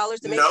white dollars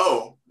to make it?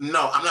 No,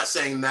 I'm not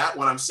saying that.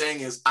 What I'm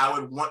saying is I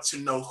would want to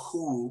know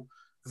who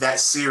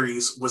that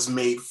series was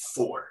made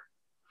for,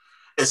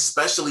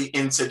 especially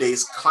in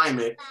today's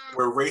climate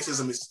where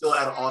racism is still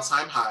at an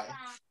all-time high,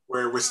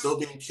 where we're still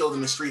being killed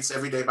in the streets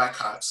every day by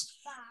cops.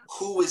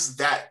 Who is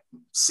that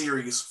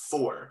series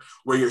for,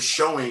 where you're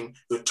showing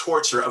the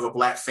torture of a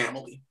Black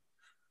family?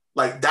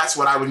 Like, that's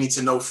what I would need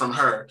to know from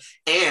her.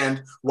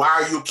 And why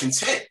are you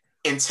content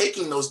in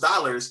taking those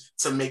dollars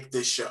to make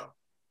this show?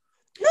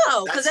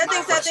 No, because I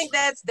think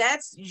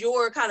that's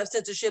your kind of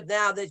censorship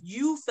now, that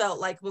you felt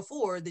like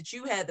before that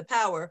you had the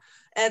power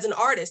as an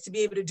artist to be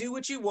able to do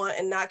what you want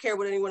and not care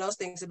what anyone else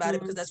thinks about it,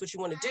 because that's what you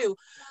want to do.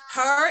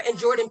 Her and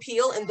Jordan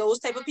Peele and those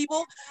type of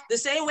people, the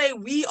same way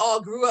we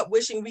all grew up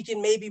wishing we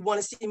can maybe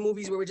want to see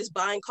movies where we're just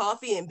buying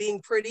coffee and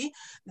being pretty,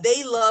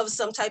 they love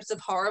some types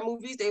of horror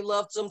movies. They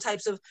love some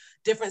types of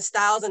different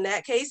styles in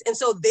that case. And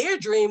so their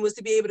dream was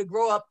to be able to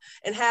grow up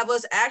and have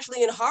us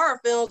actually in horror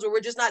films where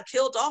we're just not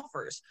killed off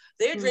first.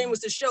 Their dream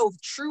was to show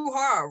true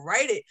horror,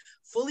 write it,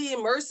 fully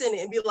immerse in it,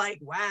 and be like,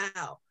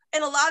 wow.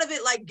 And a lot of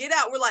it, like Get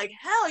Out, we're like,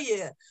 hell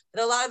yeah.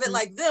 And a lot of it,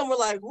 like them, we're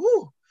like,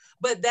 woo.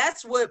 But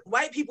that's what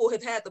white people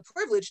have had the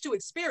privilege to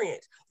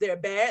experience. Their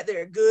bad,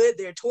 their good,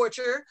 their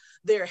torture,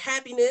 their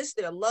happiness,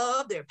 their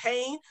love, their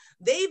pain.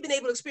 They've been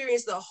able to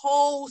experience the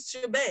whole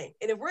shebang.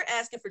 And if we're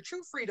asking for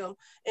true freedom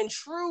and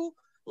true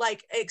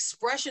like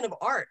expression of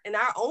art and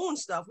our own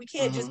stuff, we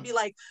can't just be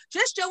like,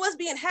 just show us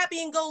being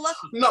happy and go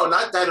lucky. No,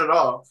 not that at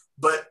all.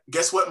 But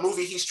guess what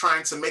movie he's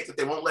trying to make that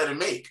they won't let him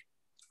make?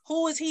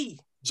 Who is he?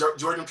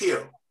 Jordan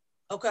Peele.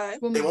 Okay.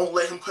 They won't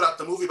let him put out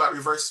the movie about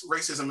reverse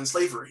racism and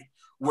slavery,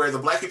 where the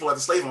black people are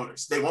the slave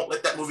owners. They won't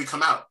let that movie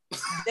come out.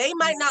 They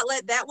might not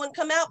let that one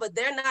come out, but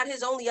they're not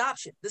his only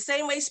option. The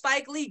same way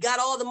Spike Lee got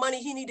all the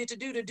money he needed to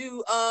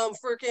do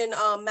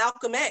freaking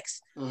Malcolm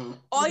X.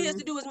 All he has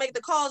to do is make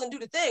the calls and do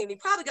the thing. And he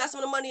probably got some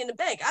of the money in the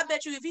bank. I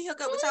bet you if he hook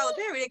up with Tyler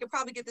Perry, they could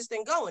probably get this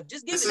thing going.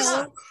 Just give it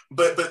time.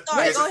 But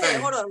sorry, go ahead.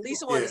 Hold on.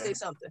 Lisa wanted to say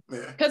something.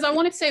 Because I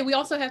want to say we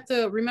also have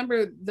to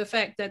remember the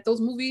fact that those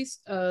movies,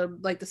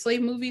 like the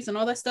slave movies and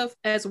all that stuff,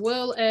 as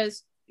well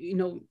as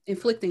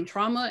inflicting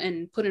trauma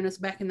and putting us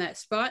back in that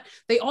spot,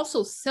 they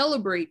also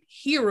celebrate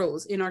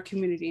heroes in our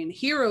community and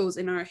heroes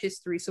in our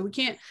history. So we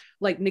can't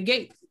like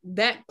negate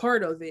that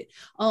part of it.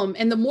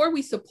 And the more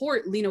we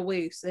support Lena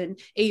Waithe and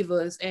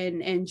Ava's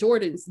and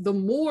Jordans, the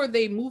more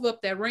they move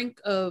up that rank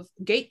of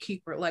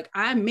gatekeeper. Like,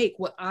 I make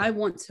what I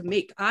want to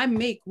make. I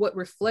make what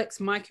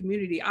reflects my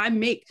community. I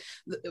make,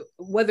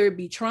 whether it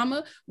be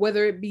trauma,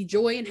 whether it be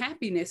joy and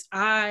happiness,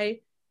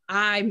 I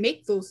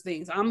make those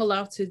things. I'm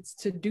allowed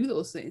to do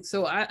those things.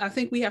 So I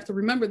think we have to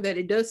remember that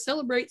it does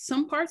celebrate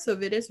some parts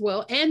of it as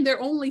well. And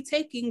they're only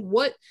taking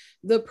what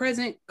the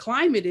present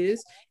climate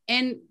is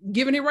and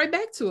giving it right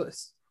back to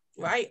us.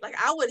 Right. Like,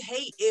 I would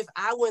hate if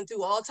I went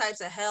through all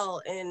types of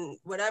hell and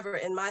whatever,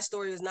 and my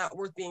story is not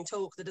worth being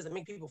told because it doesn't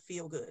make people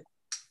feel good.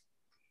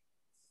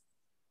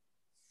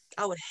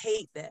 I would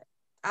hate that.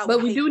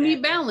 But we do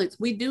need balance.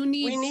 We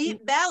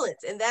need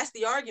balance. And that's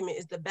the argument,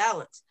 is the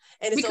balance.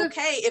 And it's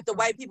okay if the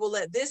white people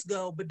let this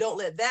go, but don't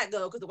let that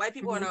go, because the white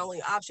people aren't our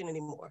only option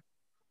anymore.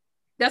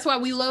 That's why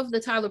we love the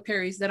Tyler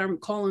Perrys that are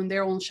calling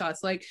their own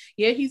shots. Like,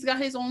 yeah, he's got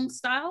his own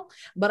style,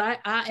 but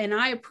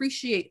I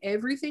appreciate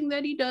everything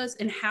that he does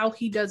and how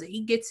he does it.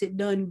 He gets it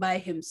done by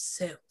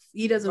himself.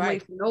 He doesn't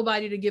wait for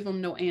nobody to give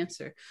him no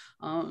answer.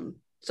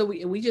 So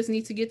we just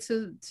need to get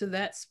to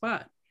that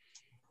spot.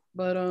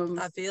 But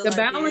I feel the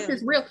balance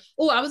is real.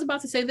 Oh, I was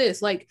about to say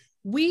this. Like,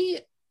 we've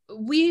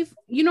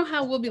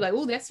how we'll be like,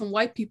 oh, that's some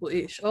white people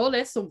ish. Oh,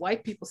 that's some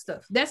white people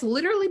stuff. That's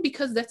literally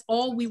because that's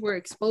all we were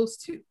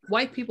exposed to.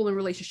 White people in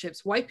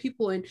relationships, white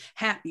people in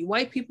happy,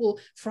 white people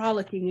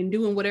frolicking and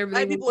doing whatever.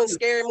 White people in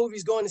scary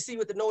movies going to see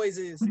what the noise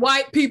is.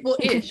 White people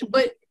ish.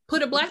 But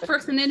put a black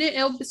person in it,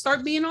 it'll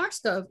start being our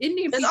stuff.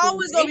 Indian There's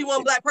always gonna be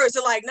one black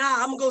person like,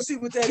 nah, I'm gonna go see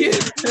what that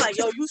is. You're like,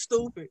 yo, you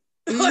stupid.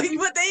 But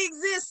they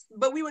exist,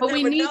 but we would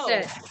never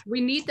know.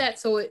 We need that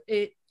so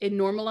it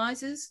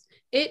normalizes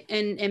it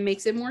and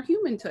makes it more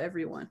human to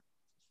everyone.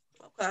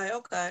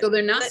 Okay. So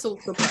they're not so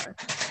surprised.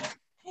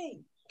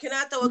 Hey, can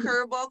I throw a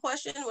curveball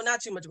question? Well,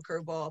 not too much of a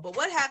curveball, but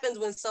what happens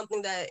when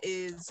something that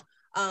is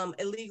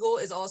illegal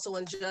is also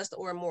unjust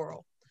or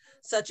immoral,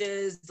 such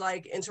as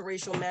like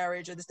interracial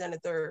marriage or this, that, and the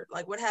third?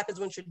 Like, what happens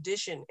when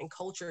tradition and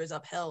culture is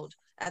upheld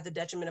at the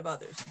detriment of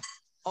others?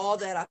 All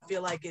that I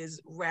feel like is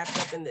wrapped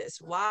up in this.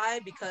 Why?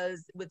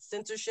 Because with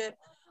censorship,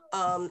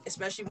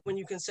 especially when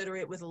you consider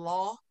it with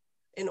law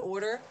and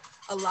order,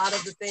 a lot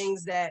of the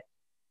things that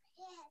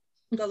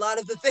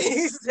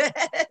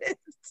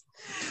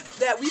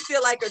we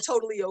feel like are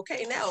totally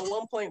okay now, at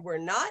one point we're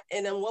not,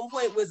 and at one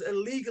point was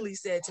illegally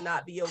said to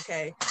not be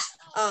okay,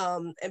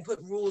 and put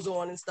rules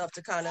on and stuff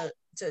to kind of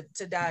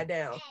to die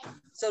down.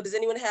 So does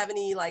anyone have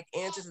any like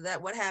answers to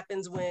that? What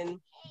happens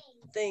when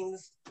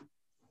things,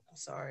 I'm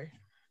sorry.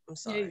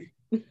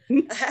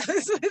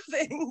 Happens with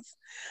things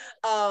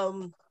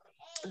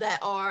that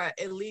are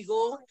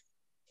illegal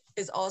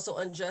is also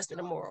unjust and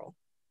immoral.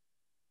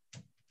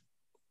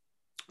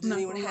 Does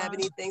anyone have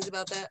any things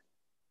about that?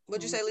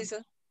 What'd you say,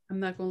 Lisa? I'm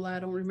not gonna lie, I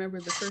don't remember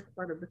the first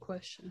part of the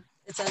question.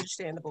 It's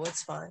understandable,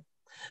 it's fine.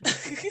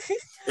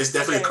 It's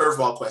definitely a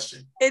curveball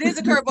question. It is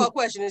a curveball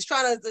question. It's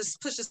trying to just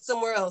push us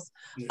somewhere else.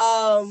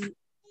 Yeah.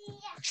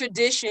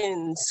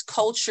 Traditions,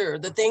 culture,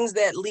 the things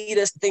that lead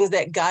us, things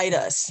that guide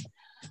us.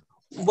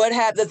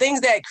 The things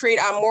that create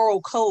our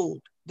moral code,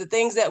 the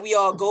things that we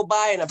all go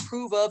by and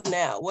approve of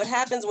now. What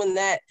happens when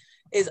that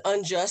is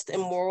unjust,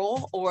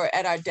 immoral, or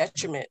at our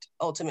detriment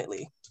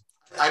ultimately?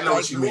 I know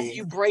what you mean.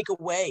 You break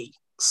away.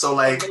 So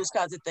like those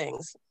kinds of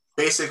things.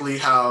 Basically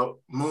how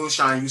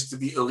moonshine used to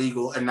be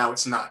illegal and now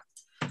it's not.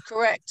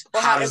 Correct.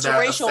 Or how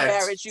interracial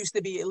marriage used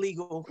to be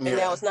illegal and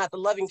now it's not the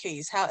loving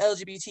case. How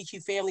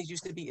LGBTQ families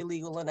used to be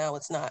illegal and now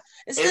it's not.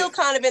 It's still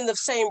kind of in the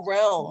same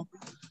realm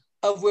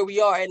of where we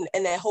are,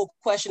 and that whole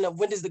question of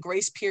when does the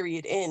grace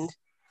period end,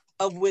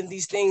 of when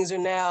these things are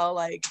now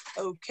like,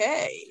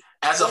 okay.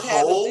 As a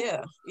whole,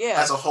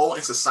 as a whole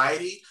in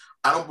society,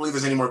 I don't believe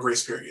there's any more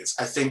grace periods.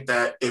 I think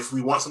that if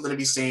we want something to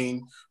be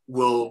seen,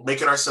 we'll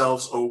make it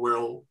ourselves, or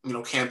we'll,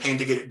 campaign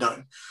to get it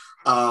done.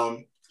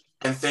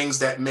 And things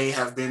that may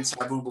have been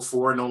taboo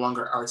before no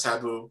longer are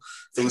taboo.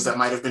 Things that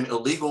might have been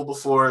illegal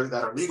before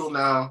that are legal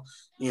now.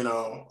 There's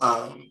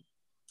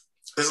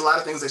a lot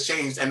of things that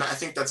changed, and I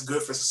think that's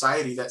good for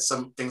society that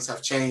some things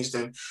have changed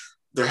and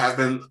there have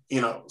been,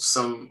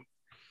 some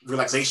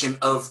relaxation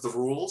of the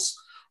rules,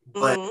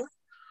 but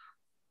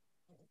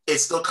it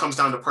still comes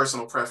down to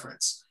personal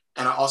preference.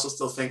 And I also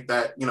still think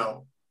that,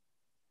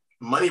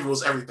 money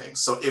rules everything.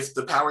 So if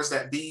the powers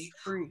that be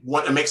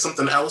want to make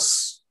something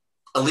else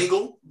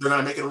illegal, they're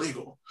going to make it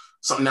illegal.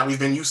 Something that we've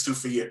been used to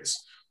for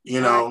years.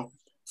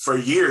 For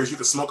years, you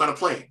could smoke on a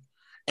plane.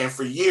 And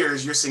for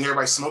years, you're seeing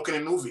everybody smoking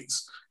in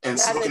movies and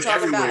now smoking they're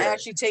talking everywhere. about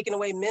actually taking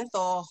away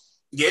menthol.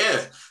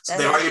 Yeah. So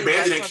they already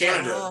banned it in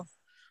Canada.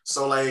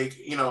 So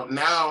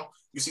now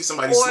you see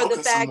somebody smoking or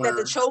the fact somewhere. that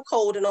the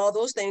chokehold and all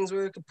those things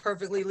were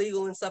perfectly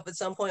legal and stuff at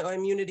some point, or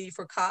immunity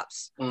for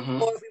cops. Or if we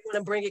want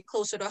to bring it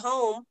closer to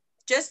home,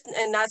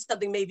 and not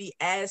something maybe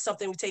as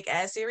something we take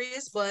as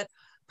serious, but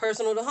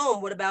personal to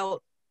home. What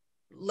about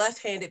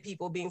left-handed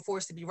people being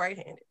forced to be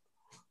right-handed?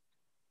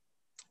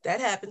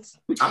 That happens.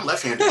 I'm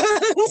left-handed.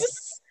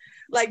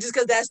 Like, just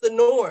because that's the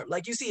norm.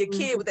 Like, you see a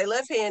kid with their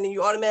left hand and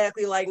you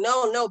automatically like,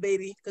 no,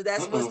 baby, because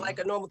that's what's like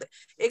a normal thing.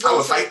 It goes. I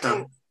would fight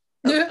them.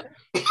 Yeah.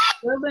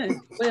 Well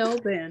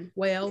then.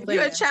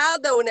 You're a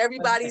child though, and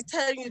everybody's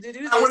telling you to do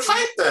this. I would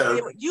fight them.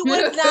 You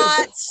would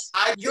not.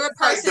 Your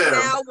person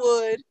now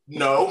would.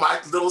 No, my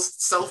little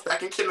self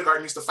back in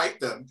kindergarten used to fight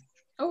them.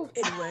 Oh,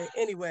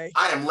 anyway.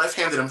 I am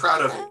left-handed and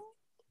proud of it.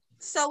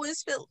 So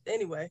is Phil.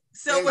 Anyway,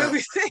 so what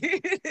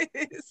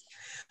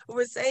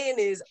we're saying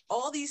is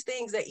all these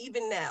things that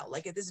even now,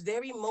 like at this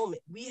very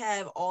moment, we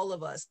have all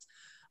of us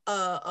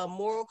a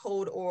moral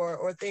code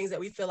or things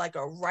that we feel like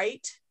are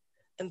right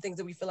and things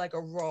that we feel like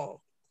are wrong,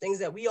 things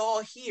that we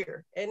all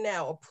hear and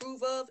now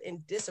approve of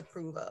and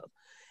disapprove of.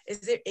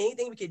 Is there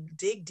anything we could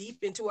dig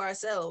deep into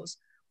ourselves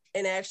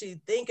and actually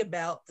think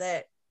about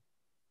that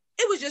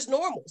it was just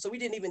normal, so we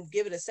didn't even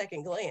give it a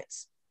second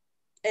glance?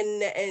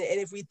 And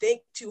if we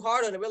think too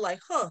hard on it, we're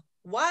like,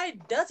 why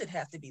does it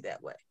have to be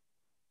that way?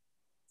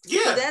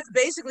 Yeah. So that's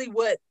basically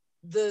what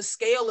the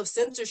scale of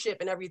censorship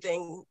and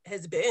everything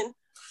has been.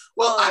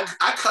 Well,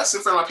 I cuss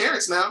in front of my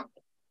parents now.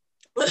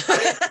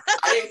 I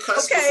didn't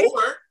cuss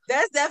before.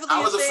 That's definitely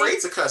I was afraid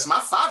to cuss. My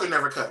father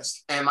never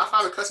cussed. And my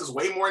father cusses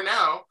way more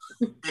now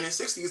in his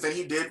 60s than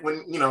he did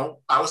when,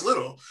 I was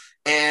little.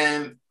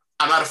 And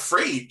I'm not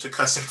afraid to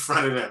cuss in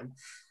front of them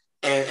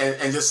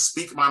and just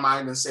speak my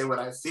mind and say what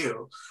I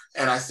feel.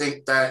 And I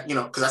think that,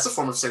 because that's a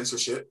form of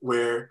censorship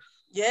where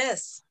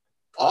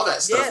all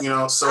that stuff,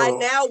 so I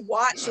now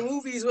watch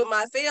movies with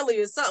my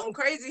family and something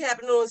crazy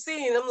happening on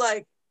scene. I'm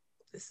like,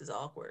 this is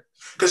awkward.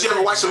 Because you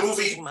ever watch a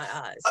movie? My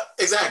eyes.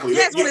 Exactly.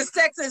 Yes, when it's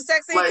sexy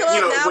like,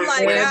 come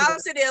up, now I'm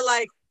sitting there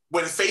like,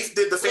 when Faith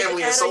did the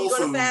family and Soul Food. Are you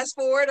going to fast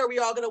forward, or are we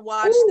all going to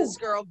watch this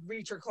girl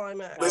reach her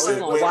climax?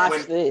 Listen,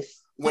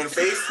 when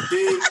Faith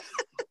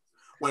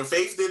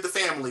did the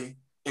family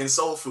in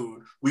Soul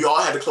Food, we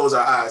all had to close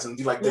our eyes and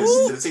be like this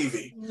to the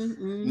TV.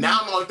 Now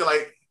I'm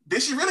like,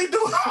 did she really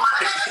do it?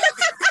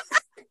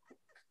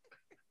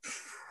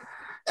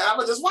 And I'm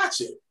gonna just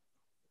watch it.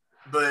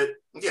 But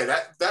yeah,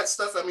 that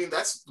stuff, I mean,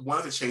 that's one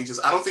of the changes.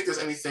 I don't think there's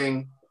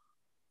anything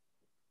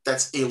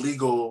that's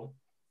illegal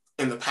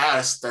in the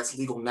past that's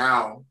legal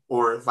now,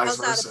 or vice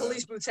versa. Outside of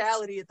police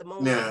brutality at the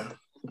moment. Yeah.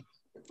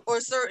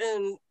 Or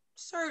certain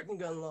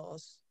gun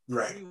laws.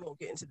 Right. We won't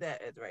get into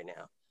that right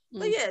now.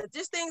 But yeah,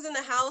 just things in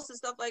the house and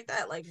stuff like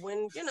that. Like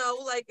when,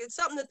 like it's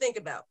something to think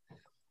about.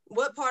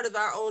 What part of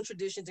our own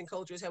traditions and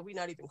cultures have we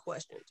not even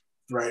questioned?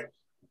 Right.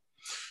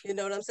 You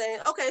know what I'm saying?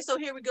 Okay, so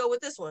here we go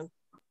with this one.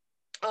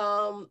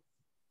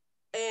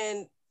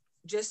 And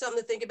just something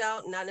to think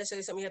about, not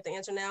necessarily something you have to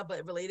answer now,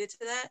 but related to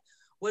that,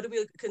 what do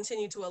we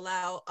continue to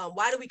allow?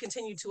 Why do we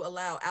continue to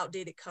allow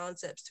outdated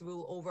concepts to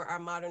rule over our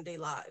modern day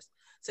lives?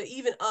 So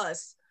even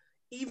us,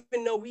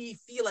 even though we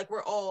feel like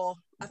we're all,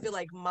 I feel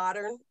like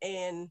modern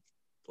and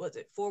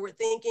forward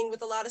thinking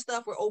with a lot of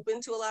stuff, we're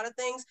open to a lot of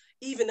things.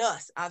 Even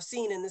us, I've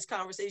seen in this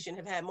conversation,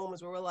 have had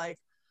moments where we're like,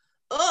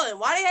 oh, and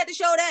why they had to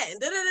show that?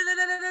 And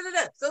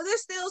so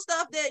there's still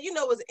stuff that,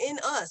 was in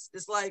us.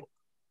 It's like,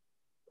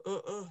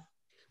 But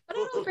I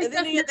don't think and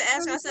then you have to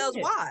ask ourselves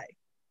why.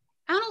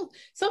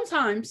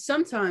 Sometimes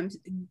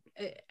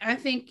I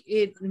think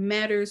it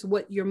matters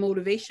what your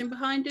motivation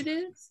behind it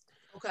is.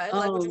 Okay,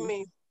 like what you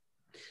mean?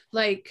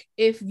 Like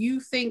if you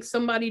think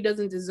somebody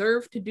doesn't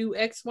deserve to do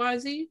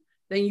XYZ,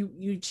 then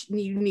you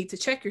need to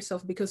check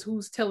yourself, because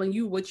who's telling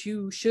you what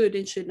you should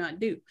and should not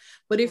do?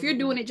 But if you're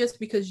doing it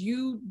just because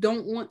you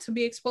don't want to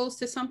be exposed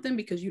to something,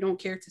 because you don't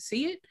care to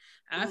see it,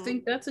 I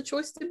think that's a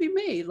choice to be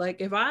made.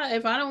 Like if I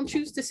don't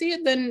choose to see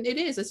it, then it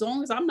is. As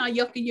long as I'm not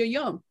yucking your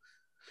yum,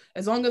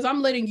 as long as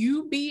I'm letting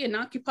you be and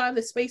occupy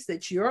the space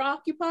that you're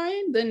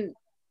occupying, then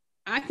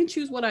I can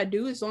choose what I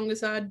do, as long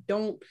as I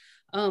don't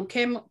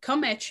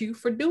come at you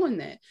for doing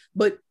that.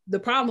 But the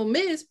problem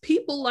is,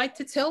 people like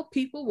to tell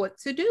people what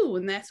to do,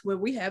 and that's where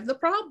we have the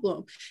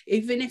problem.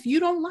 Even if you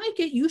don't like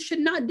it, you should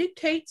not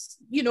dictate,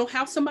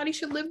 how somebody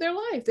should live their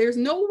life. There's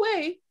no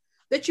way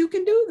that you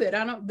can do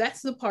that.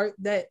 That's the part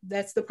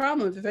that's the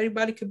problem. If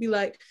anybody could be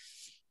like,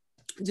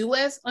 do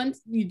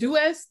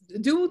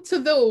to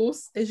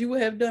those as you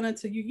would have done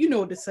unto you. You know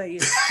what to say.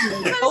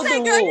 Bible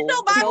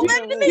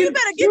me. You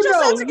better get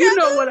yourself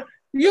together.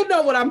 You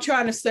know what I'm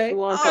trying to say.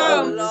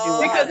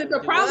 Because it's a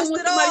problem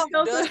when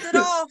somebody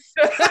tells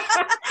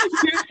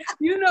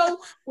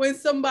when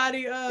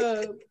somebody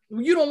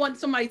you don't want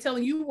somebody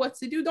telling you what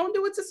to do, don't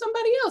do it to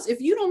somebody else.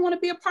 If you don't want to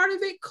be a part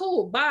of it,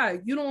 cool, bye.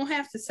 You don't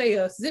have to say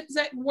a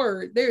zip-zap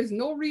word. There's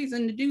no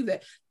reason to do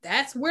that.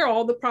 That's where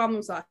all the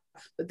problems are.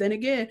 But then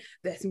again,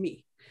 that's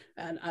me.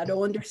 And I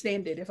don't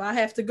understand it. If I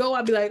have to go,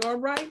 I'll be like, all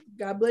right,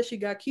 God bless you,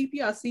 God keep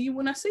you. I'll see you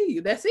when I see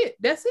you. That's it.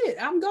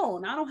 I'm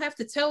gone. I don't have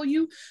to tell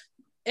you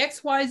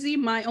XYZ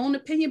my own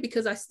opinion,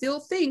 because I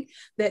still think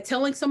that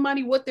telling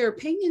somebody what their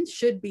opinion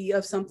should be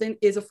of something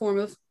is a form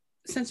of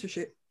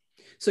censorship.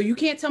 So you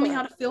can't tell me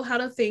how to feel, how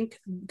to think,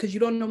 because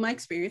you don't know my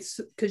experience,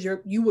 because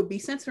you would be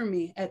censoring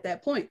me at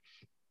that point.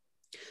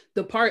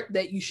 The part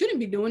that you shouldn't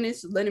be doing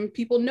is letting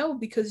people know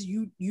because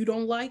you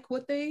don't like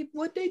what they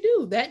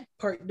do. That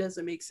part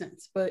doesn't make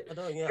sense. But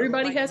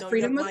everybody has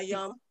freedom of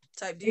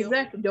type deal.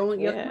 Exactly. Don't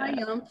yuck my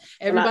yum.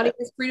 Everybody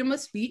has freedom of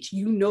speech.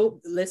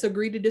 Let's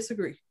agree to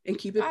disagree and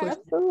keep it pushing.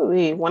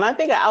 Absolutely. When I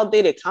think of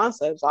outdated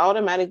concepts, I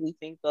automatically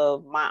think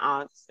of my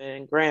aunts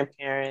and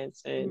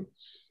grandparents and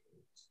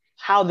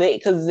how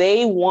because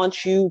they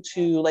want you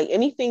to, like,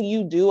 anything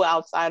you do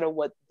outside of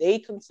what they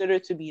consider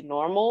to be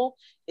normal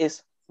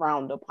is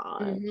frowned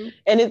upon.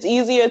 And it's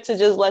easier to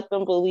just let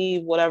them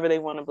believe whatever they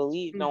want to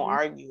believe. Don't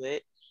argue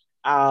it.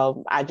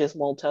 I just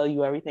won't tell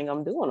you everything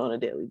I'm doing on a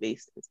daily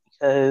basis,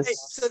 because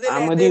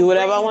I'm gonna do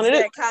whatever I want to do.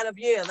 That kind of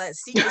that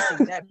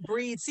secrecy, that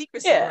breeds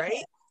secrecy,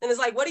 right? And it's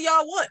like, what do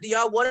y'all want? Do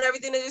y'all want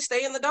everything to just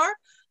stay in the dark?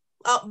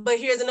 But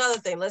here's another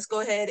thing. Let's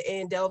go ahead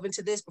and delve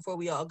into this before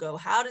we all go.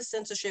 How does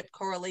censorship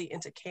correlate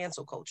into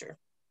cancel culture?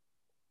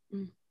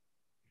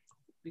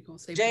 We gonna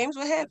say James,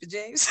 what happened,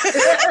 James?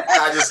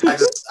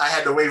 I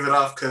had to wave it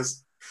off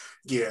because,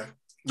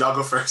 y'all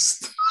go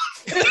first.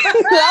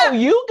 No,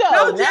 you go.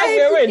 No, now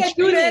we're in.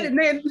 Do that, and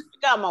then you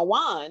got my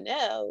wine.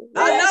 No,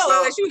 I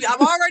know.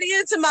 I'm already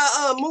into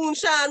my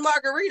moonshine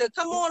margarita.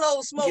 Come on,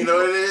 old smoke. You know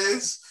what it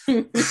is?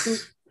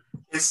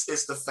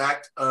 It's the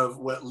fact of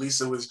what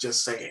Lisa was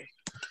just saying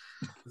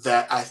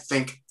that I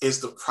think is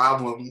the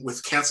problem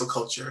with cancel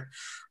culture,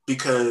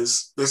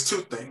 because there's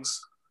two things.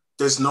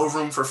 There's no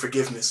room for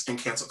forgiveness in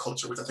cancel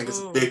culture, which I think is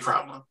a big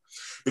problem.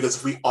 Because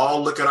if we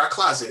all look at our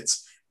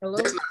closets,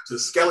 there's not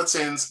just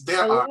skeletons,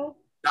 there are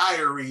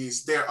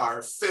diaries, there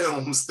are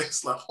films,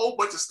 there's a whole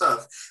bunch of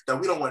stuff that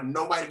we don't want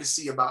nobody to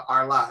see about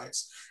our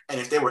lives. And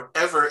if they were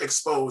ever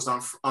exposed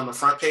on the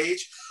front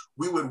page,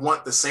 we would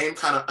want the same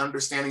kind of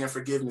understanding and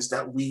forgiveness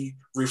that we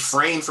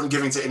refrain from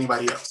giving to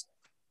anybody else.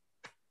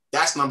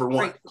 That's number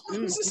one.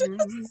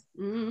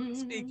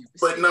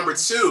 But number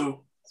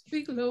two,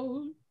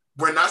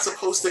 we're not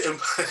supposed to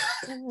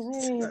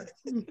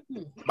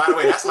by the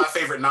way, that's my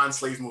favorite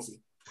non-slave movie.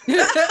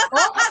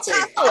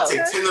 I'll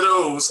take 10 of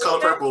those Color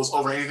Purples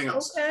over anything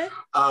else. Okay.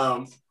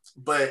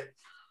 But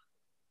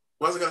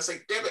what was I gonna say?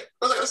 Damn it.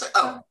 What was I gonna say?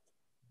 Oh.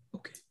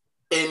 Okay.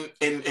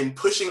 In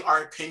pushing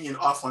our opinion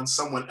off on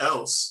someone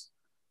else,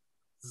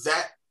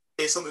 that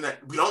is something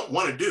that we don't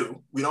want to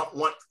do. We don't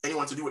want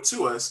anyone to do it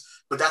to us,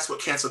 but that's what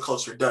cancel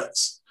culture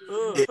does.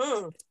 It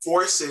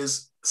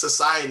forces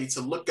society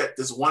to look at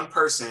this one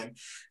person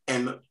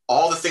and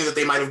all the things that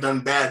they might have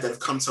done bad that have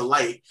come to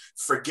light,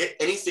 forget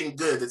anything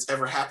good that's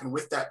ever happened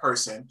with that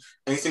person,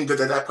 anything good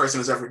that that person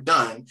has ever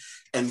done,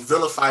 and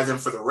vilify them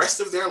for the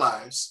rest of their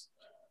lives.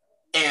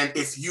 And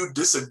if you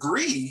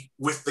disagree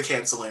with the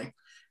canceling,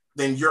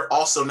 then you're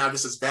also now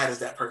just as bad as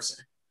that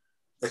person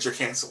that you're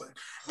canceling.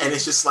 And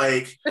it's just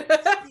like...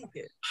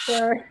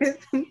 Sorry,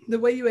 the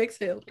way you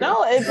exhaled.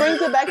 No, it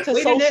brings it back to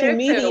social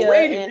media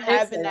and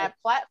having that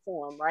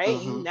platform, right?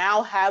 You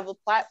now have a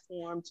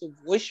platform to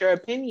voice your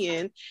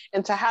opinion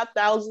and to have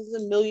thousands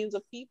and millions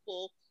of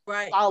people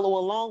follow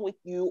along with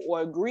you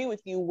or agree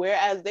with you,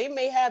 whereas they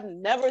may have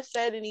never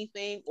said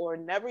anything or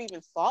never even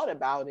thought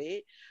about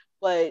it,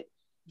 but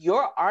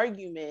your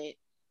argument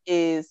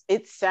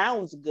it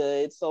sounds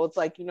good. So it's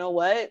like, you know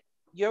what?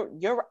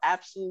 you're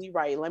absolutely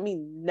right. Let me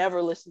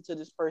never listen to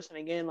this person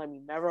again. Let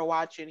me never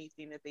watch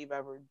anything that they've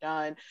ever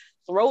done.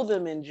 Throw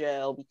them in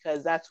jail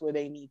because that's where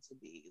they need to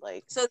be.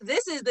 Like, so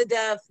this is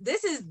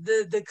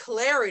the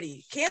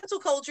clarity. Cancel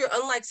culture,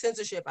 unlike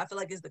censorship, I feel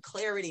like is the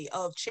clarity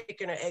of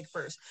chicken or egg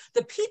first.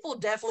 The people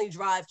definitely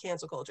drive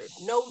cancel culture,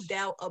 no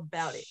doubt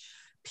about it.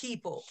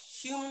 People,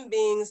 human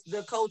beings,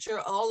 the culture,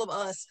 all of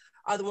us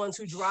are the ones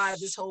who drive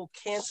this whole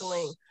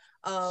canceling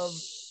of.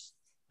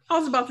 I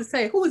was about to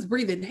say, who is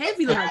breathing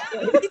heavy like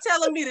that? He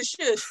telling me to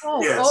shush.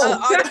 Yes.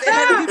 Are the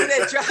people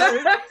that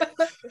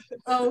drive?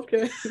 Oh,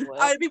 okay.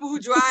 Are the people who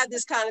drive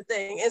this kind of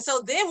thing? And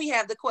so then we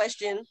have the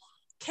question: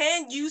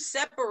 can you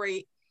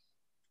separate?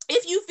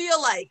 If you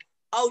feel like,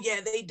 oh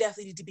yeah, they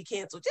definitely need to be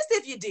canceled. Just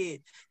if you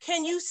did,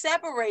 can you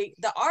separate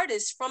the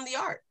artist from the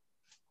art?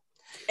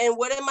 And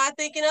what am I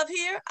thinking of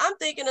here? I'm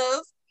thinking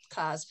of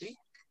Cosby.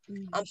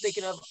 I'm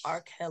thinking of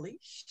R. Kelly.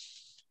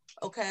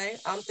 Okay,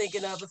 I'm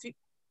thinking of a few.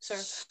 Sir,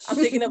 I'm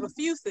thinking of a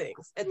few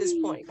things at this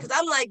point because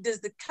I'm like, does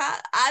the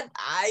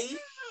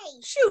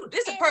shoot?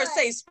 This is a per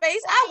se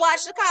space. I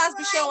watched the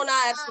Cosby Show and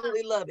I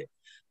absolutely love it.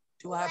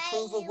 Do I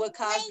approve of what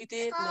Cosby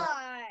did? No.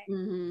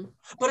 Mm-hmm.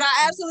 But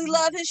I absolutely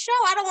love his show.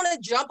 I don't want to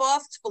jump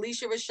off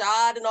Felicia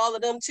Rashad and all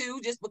of them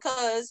too, just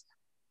because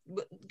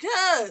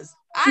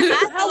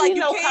I feel like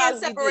you can't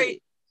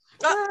separate.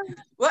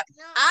 What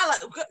I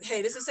like,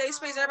 hey, this is a safe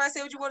space. Everybody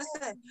say what you want to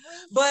say.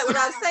 But what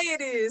I'm saying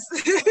is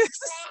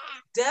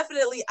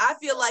definitely, I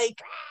feel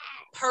like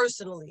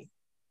personally,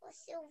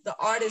 the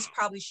artist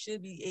probably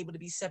should be able to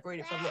be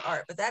separated from the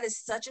art. But that is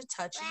such a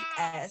touchy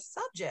ass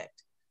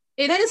subject.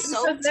 It is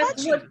so because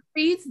that's what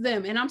feeds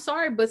them. And I'm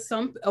sorry, but that's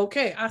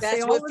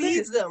what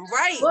feeds them,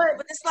 right?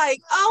 But it's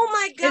like, oh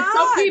my God. And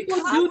some people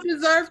do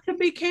deserve to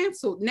be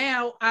canceled.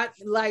 Now,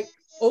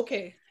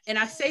 and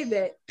I say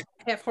that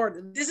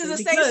half-heartedly. This is a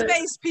safe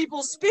space.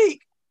 People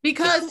speak.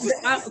 Because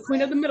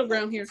queen of the middle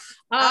ground here.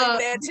 I'll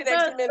add 10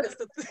 extra minutes.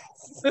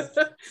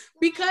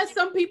 Because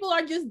some people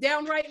are just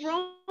downright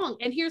wrong.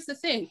 And here's the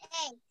thing.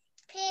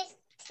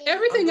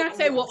 Everything I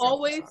say will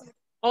always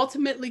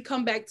ultimately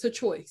come back to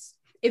choice.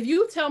 If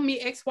you tell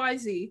me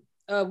XYZ,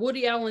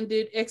 Woody Allen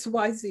did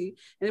XYZ, and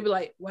they'll be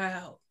like,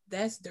 wow,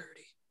 that's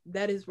dirty.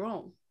 That is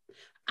wrong.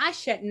 I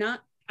shan't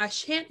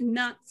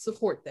not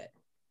support that.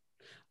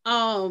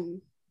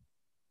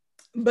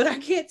 But I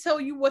can't tell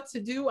you what to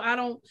do. I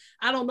don't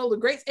know the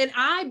greats. And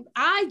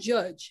I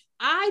judge.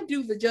 I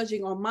do the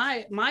judging on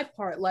my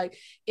part. Like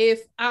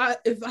if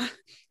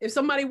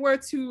somebody were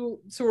to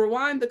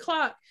rewind the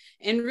clock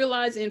and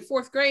realize in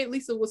 4th grade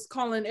Lisa was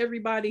calling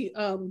everybody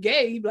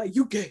gay, you'd be like,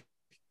 you gay.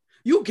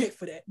 You gay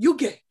for that. You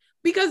gay.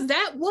 Because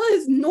that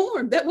was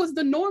norm. That was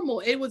the normal.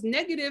 It was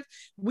negative.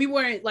 We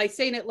weren't like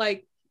saying it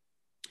like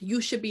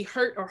you should be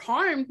hurt or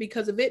harmed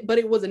because of it, but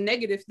it was a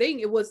negative thing.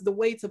 It was the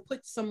way to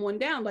put someone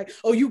down. Like,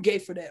 oh, you gay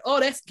for that.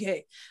 Oh, that's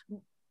gay.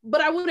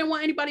 But I wouldn't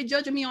want anybody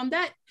judging me on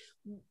that.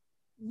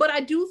 But I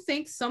do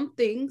think some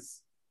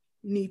things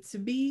need to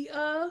be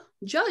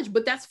judged,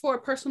 but that's for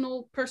a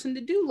personal person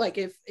to do. Like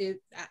if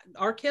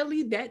R.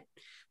 Kelly, that,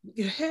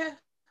 yeah.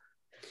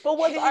 But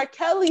was R.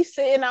 Kelly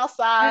sitting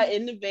outside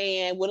in the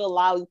van with a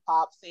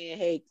lollipop saying,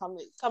 hey, come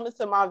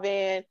into my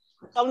van,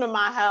 come to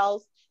my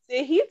house?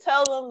 Did he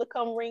tell them to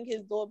come ring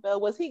his doorbell?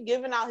 Was he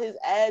giving out his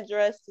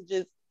address to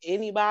just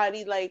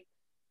anybody? Like,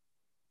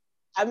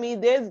 I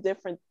mean, there's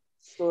different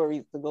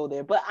stories to go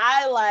there, but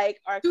I like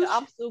R. Kelly.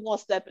 I'm still going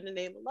to step in the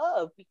name of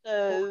love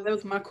because... That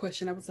was my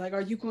question. I was like, are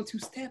you going to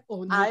step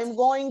on it? I'm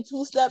going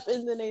to step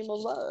in the name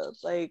of love.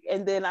 Like,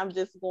 and then I'm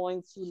just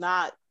going to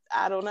not,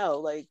 I don't know,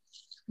 like...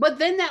 But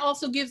then that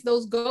also gives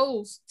those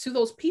goals to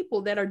those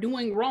people that are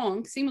doing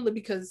wrong, seemingly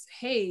because,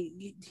 hey,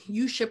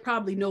 you should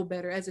probably know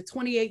better. As a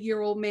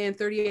 28-year-old man,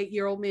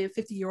 38-year-old man,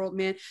 50-year-old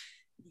man,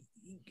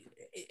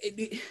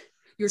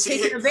 you're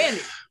taking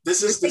advantage.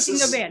 This is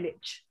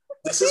advantage.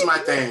 This is my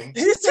thing.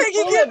 He's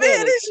taking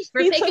advantage.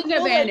 You're taking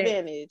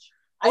advantage.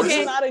 I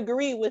do not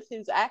agree with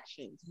his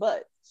actions,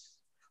 but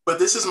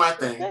this is my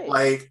thing. Okay.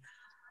 Like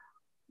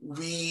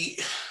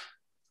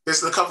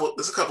there's a couple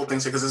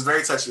things here because it's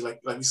very touchy,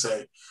 like you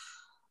said.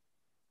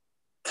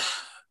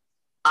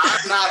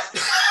 I'm not.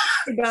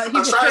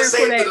 I'm trying to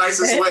say it the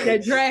nicest way.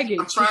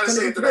 I'm trying to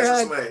say it the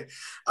nicest way.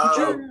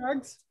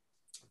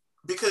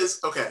 Because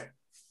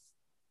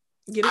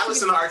I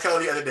listened to R.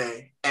 Kelly the other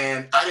day,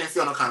 and I didn't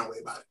feel no kind of way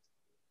about it.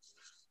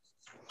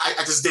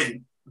 I just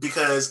didn't,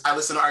 because I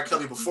listened to R.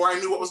 Kelly before I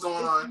knew what was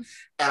going on,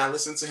 and I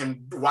listened to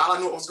him while I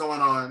knew what was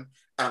going on,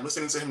 and I'm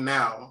listening to him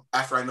now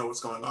after I know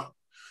what's going on.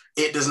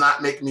 It does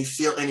not make me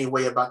feel any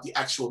way about the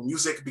actual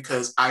music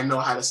because I know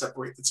how to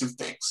separate the two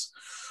things.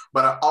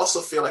 But I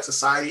also feel like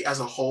society as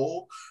a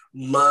whole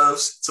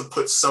loves to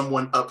put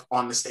someone up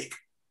on the stake.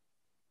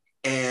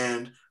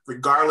 And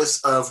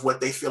regardless of what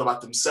they feel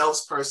about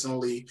themselves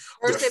personally,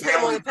 first they put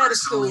them on the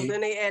pedestal,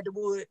 then they add the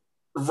wood.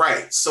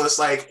 Right. So it's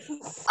like,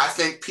 I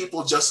think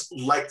people just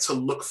like to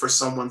look for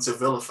someone to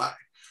vilify.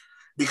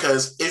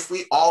 Because if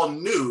we all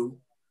knew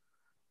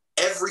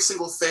every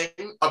single thing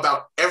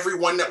about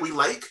everyone that we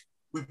like,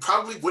 we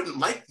probably wouldn't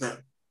like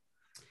them.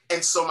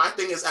 And so my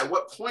thing is, at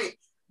what point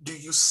do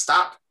you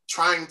stop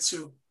trying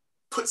to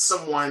put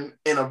someone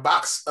in a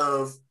box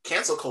of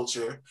cancel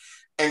culture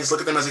and just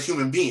look at them as a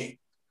human being?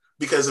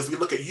 Because if we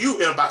look at you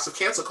in a box of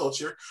cancel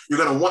culture, you're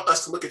going to want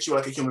us to look at you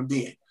like a human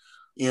being,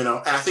 you know?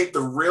 And I think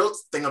the real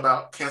thing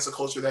about cancel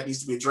culture that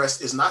needs to be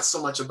addressed is not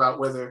so much about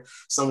whether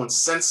someone's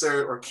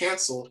censored or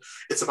canceled,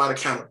 it's about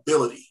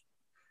accountability.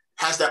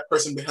 Has that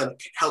person been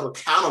held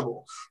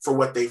accountable for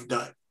what they've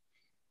done?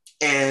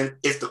 And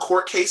if the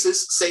court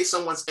cases say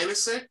someone's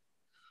innocent,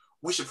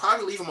 we should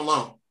probably leave them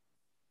alone.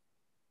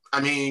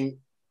 I mean,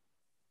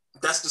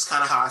 that's just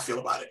kind of how I feel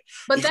about it.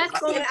 But that's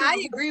going and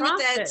I agree with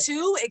that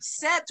too,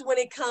 except when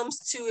it comes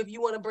to if you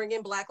want to bring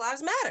in Black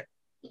Lives Matter.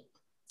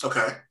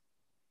 Okay.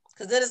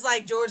 Because then it's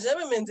like George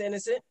Zimmerman's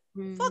innocent.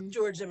 Mm-hmm. Fuck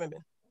George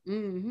Zimmerman.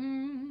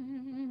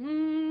 Mm-hmm.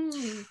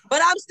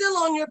 But I'm still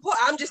on your point.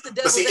 I'm just the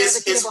devil's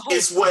advocate of a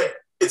host.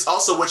 It's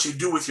also what you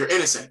do with your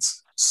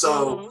innocence.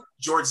 So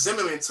George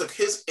Zimmerman took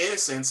his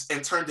innocence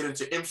and turned it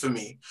into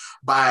infamy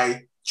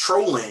by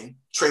trolling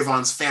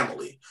Trayvon's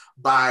family,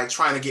 by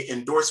trying to get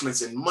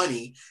endorsements and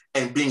money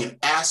and being an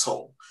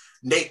asshole.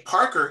 Nate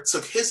Parker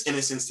took his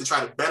innocence to try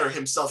to better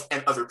himself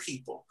and other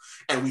people.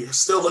 And we are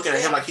still looking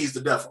at him like he's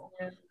the devil.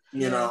 Yeah.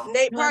 You know?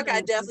 Nate Parker,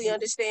 I definitely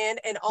understand.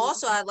 And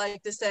also I'd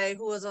like to say,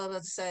 who was I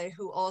about to say,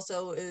 who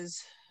also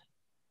is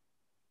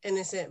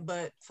innocent,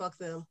 but fuck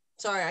them.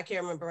 Sorry, I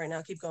can't remember right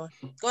now. Keep going.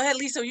 Go ahead,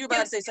 Lisa. You were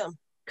about to say something.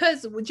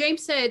 Because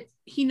James said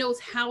he knows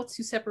how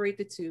to separate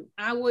the two.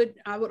 I would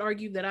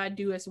argue that I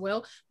do as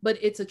well, but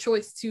it's a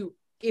choice to,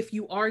 if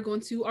you are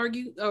going to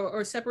argue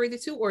or separate the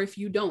two, or if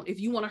you don't.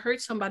 If you want to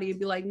hurt somebody and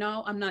be like,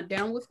 no, I'm not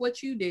down with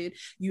what you did,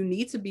 you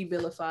need to be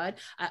vilified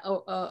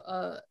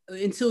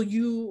until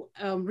you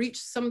reach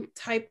some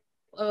type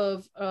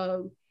of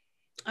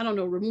I don't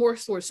know,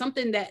 remorse or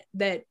something that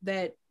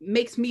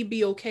makes me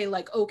be okay.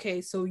 Like,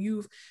 okay, so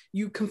you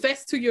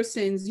confess to your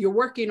sins, you're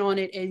working on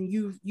it, and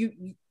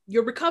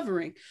you're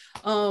recovering.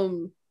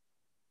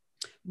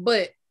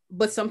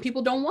 But some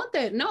people don't want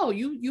that. No,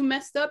 you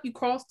messed up, you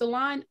crossed the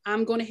line.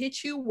 I'm going to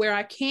hit you where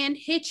I can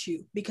hit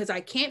you, because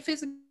I can't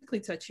physically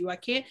touch you. I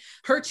can't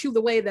hurt you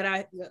the way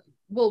that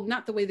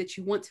not the way that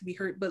you want to be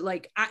hurt, but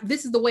like,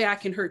 this is the way I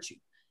can hurt you,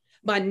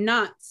 by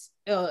not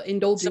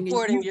indulging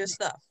supporting your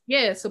stuff.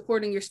 Yeah,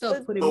 supporting your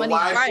stuff, putting money.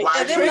 Right.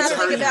 And then when I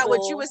think about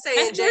what you were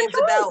saying, James,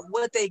 about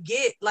what they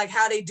get, like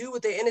how they do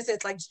with their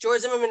innocence, like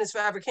George Zimmerman is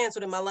forever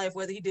canceled in my life,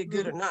 whether he did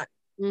good or not.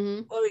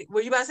 Mm-hmm.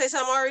 Were you about to say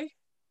something, Ari?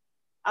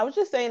 I was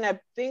just saying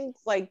that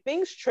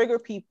things trigger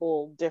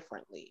people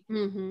differently,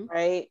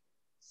 right?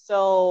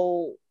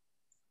 So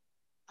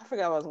I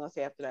forgot what I was going to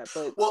say after that,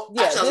 but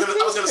yeah, actually,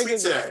 I was going to speak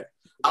to that.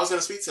 I was going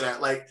to speak to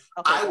that. Like,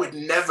 okay. I would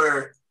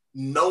never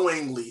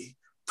knowingly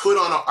put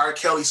on an R.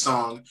 Kelly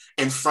song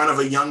in front of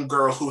a young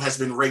girl who has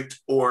been raped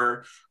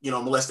or,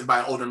 molested by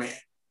an older man.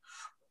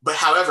 But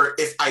however,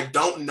 if I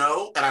don't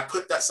know and I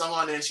put that song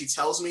on and she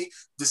tells me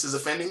this is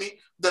offending me,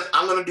 then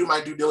I'm going to do my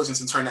due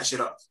diligence and turn that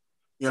shit off.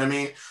 You know what I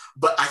mean?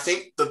 But I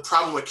think the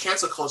problem with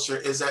cancel culture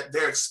is that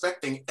they're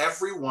expecting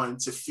everyone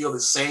to feel the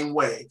same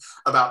way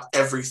about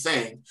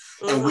everything.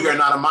 And we are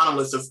not a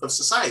monolith of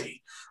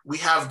society. We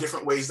have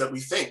different ways that we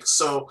think.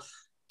 So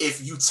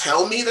if you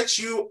tell me that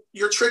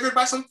you're triggered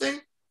by something,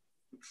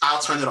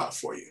 I'll turn it off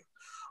for you.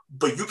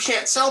 But you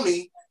can't tell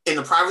me in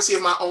the privacy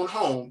of my own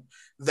home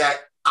that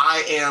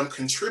I am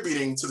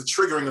contributing to the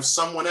triggering of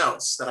someone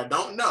else that I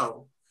don't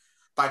know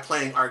by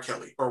playing R.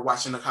 Kelly or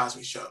watching The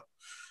Cosby Show.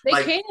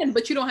 They can,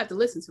 but you don't have to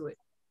listen to it.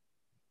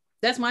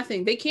 That's my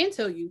thing. They can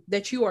tell you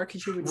that you are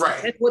contributing.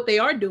 Right. That's what they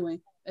are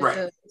doing,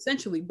 right.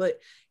 Essentially. But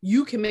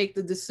you can make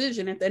the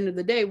decision at the end of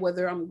the day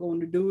whether I'm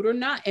going to do it or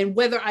not, and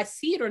whether I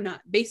see it or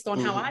not, based on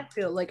how I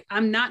feel. Like,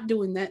 I'm not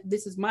doing that.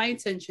 This is my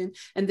intention,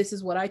 and this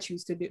is what I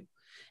choose to do.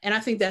 And I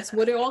think that's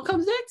what it all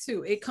comes back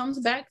to. It comes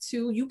back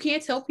to, you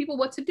can't tell people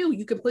what to do.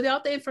 You can put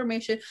out the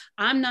information.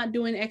 I'm not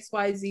doing X,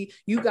 Y, Z.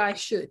 You guys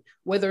should.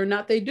 Whether or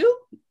not they do,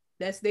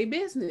 that's their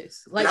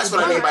business. Like, that's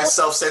what I mean by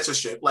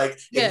self-censorship. Like,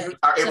 if you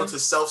are able to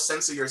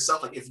self-censor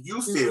yourself, like if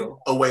you feel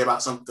a way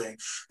about something,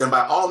 then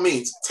by all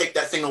means, take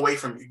that thing away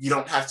from you. You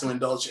don't have to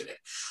indulge in it.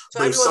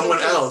 So but if someone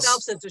else,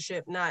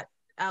 self-censorship, not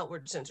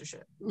outward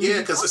censorship. Yeah,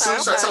 because as soon as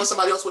you start telling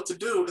somebody else what to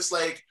do, it's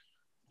like,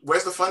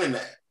 where's the fun in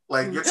that?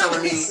 Like, you're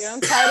telling me you're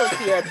entitled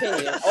to your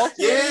opinion.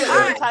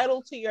 You're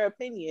entitled to your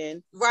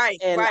opinion, right?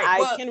 And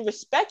I can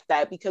respect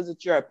that because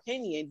it's your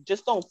opinion.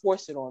 Just don't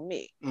force it on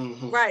me,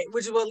 right?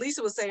 Which is what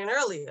Lisa was saying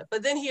earlier.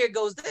 But then here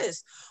goes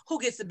this: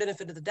 who gets the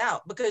benefit of the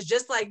doubt? Because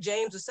just like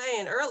James was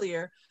saying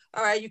earlier,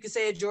 all right, you could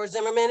say a George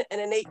Zimmerman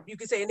and you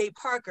could say a Nate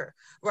Parker,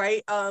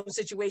 right?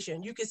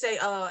 Situation. You could say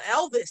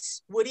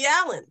Elvis, Woody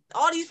Allen.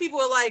 All these people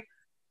are like,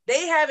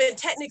 they haven't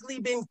technically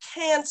been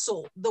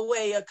canceled the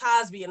way a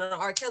Cosby and an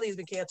R. Kelly has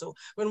been canceled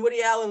when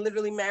Woody Allen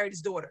literally married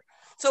his daughter.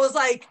 So it's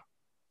like,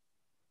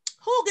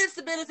 who gets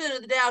the benefit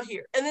of the doubt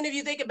here? And then if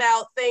you think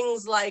about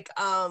things like,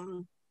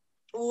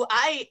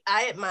 I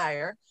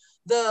admire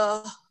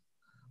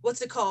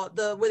what's it called?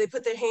 Where they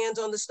put their hands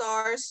on the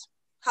stars.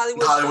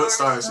 Hollywood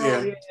stars,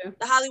 yeah.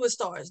 The Hollywood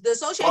stars. The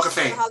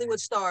Association of Hollywood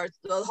Stars,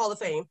 the Hall of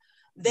Fame.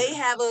 they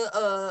have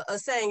a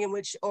saying in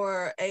which,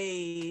 or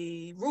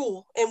a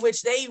rule in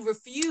which they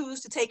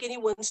refuse to take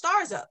anyone's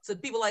stars up. So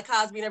people like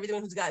Cosby and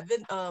everyone who's got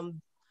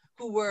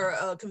who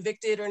were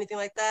convicted or anything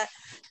like that,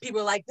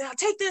 people are like, now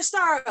take their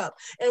star up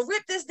and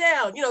rip this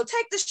down, you know,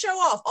 take this show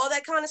off, all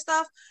that kind of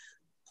stuff.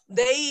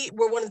 They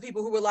were one of the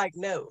people who were like,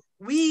 no,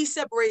 we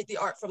separate the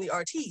art from the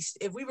artiste.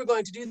 If we were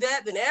going to do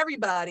that, then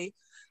everybody,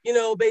 you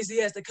know,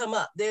 basically has to come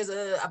up. There's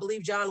I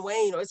believe John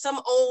Wayne or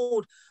some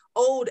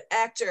old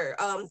actor.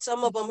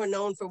 Some of them are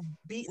known for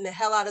beating the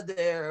hell out of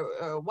their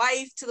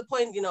wife to the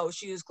point, you know,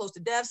 she was close to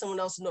death. Someone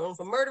else is known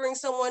for murdering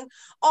someone,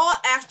 all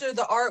after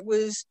the art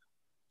was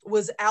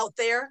out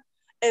there.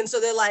 And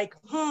so they're like,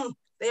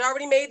 they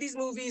already made these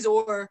movies,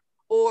 or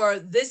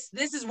this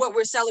is what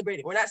we're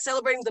celebrating. We're not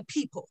celebrating the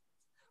people.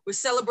 We're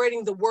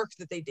celebrating the work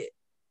that they did.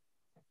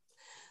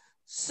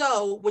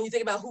 So when you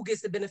think about who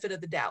gets the benefit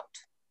of the doubt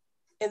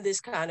in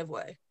this kind of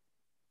way.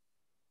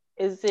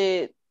 Is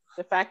it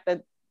the fact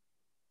that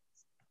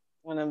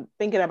when I'm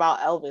thinking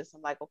about Elvis,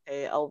 I'm like,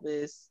 okay,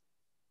 Elvis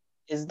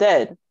is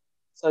dead.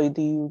 So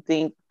do you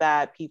think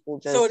that people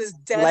just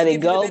let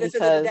it go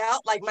because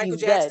doubt, like Michael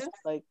Jackson? Dead?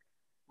 Like,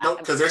 nope,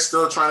 because they're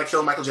still trying to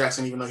kill Michael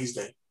Jackson even though he's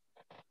dead.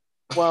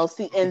 Well,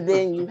 see, and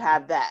then you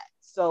have that.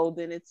 So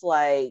then it's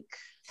like,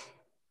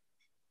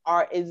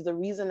 is the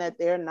reason that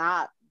they're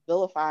not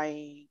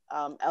vilifying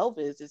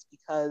Elvis is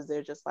because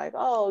they're just like,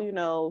 oh, you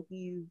know,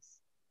 he's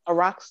a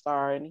rock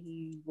star and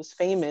he was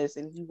famous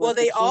and he was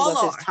they all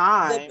are. His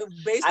time.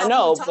 I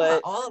know,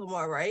 but all of them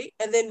are, right?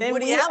 And then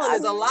Woody Allen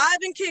is alive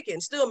and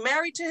kicking, still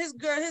married to his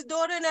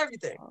daughter and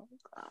everything.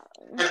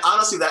 And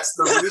honestly, that's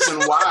the reason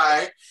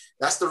why.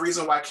 That's the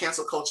reason why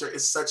cancel culture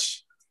is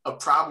such a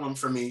problem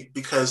for me,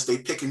 because they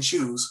pick and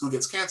choose who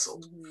gets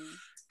canceled. Mm-hmm.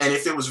 And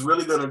if it was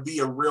really going to be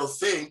a real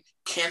thing,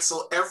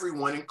 cancel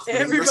everyone,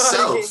 including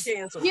yourself.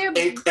 Yeah,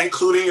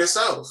 including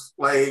yourself.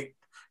 Like,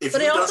 if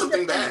you've done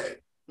something bad.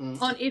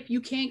 On if you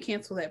can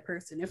cancel that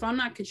person. If I'm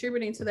not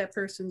contributing to that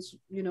person's,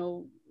 you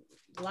know,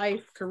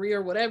 life,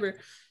 career, whatever,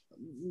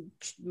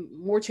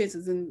 more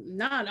chances than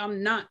not,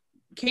 I'm not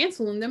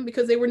canceling them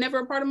because they were never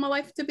a part of my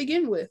life to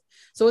begin with.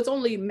 So it's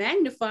only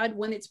magnified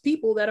when it's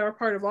people that are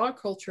part of our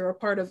culture, or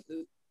part of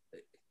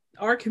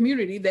our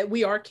community, that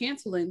we are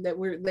canceling,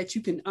 that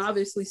you can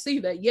obviously see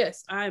that,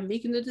 yes, I am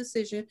making the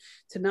decision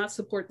to not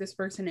support this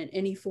person in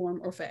any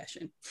form or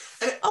fashion.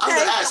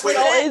 Okay, so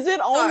is it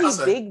only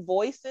big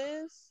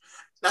voices?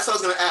 That's what I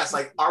was going to ask.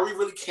 Like, are we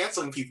really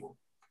canceling people?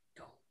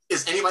 No.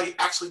 Is anybody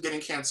actually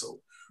getting canceled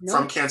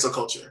from cancel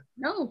culture?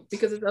 No,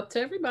 because it's up to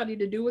everybody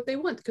to do what they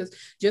want. Because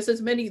just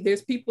as many,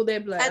 there's people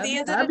that like, at the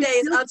end of the day,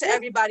 it's up to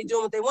everybody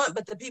doing what they want.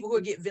 But the people who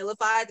get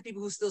vilified, the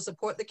people who still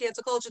support the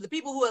cancel culture, the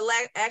people who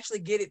actually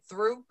get it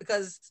through,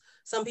 because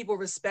some people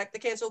respect the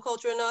cancel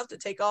culture enough to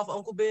take off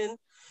Uncle Ben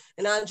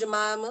and Aunt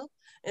Jemima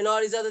and all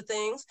these other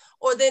things.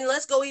 Or then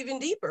let's go even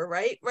deeper,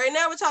 right? Right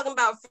now we're talking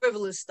about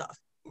frivolous stuff,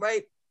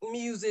 right?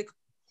 Music,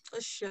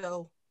 a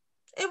show.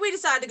 And we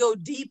decide to go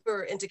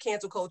deeper into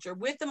cancel culture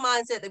with the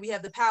mindset that we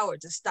have the power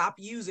to stop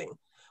using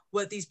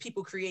what these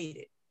people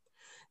created.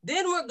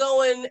 Then we're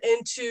going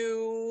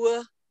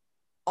into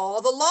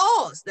all the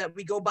laws that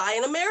we go by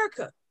in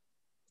America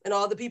and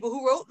all the people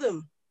who wrote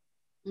them.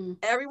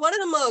 Every one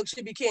of the mugs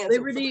should be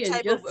canceled for the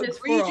type of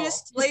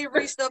egregious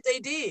slavery stuff they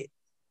did.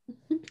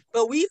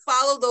 But we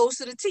follow those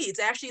to the T. It's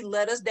actually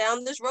led us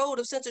down this road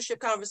of censorship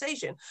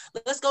conversation.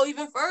 Let's go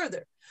even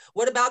further.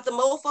 What about the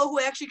mofo who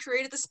actually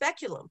created the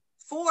speculum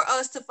for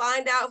us to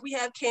find out if we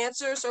have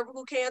cancer,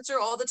 cervical cancer,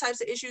 all the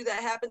types of issues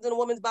that happens in a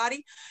woman's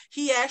body?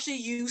 He actually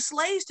used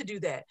slaves to do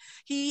that.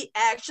 He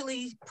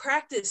actually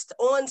practiced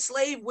on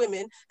slave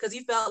women because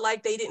he felt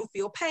like they didn't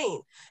feel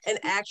pain, and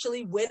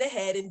actually went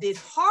ahead and did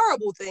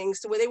horrible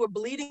things to where they were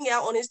bleeding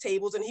out on his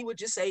tables, and he would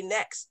just say,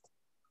 next.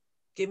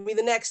 Give me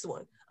the next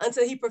one,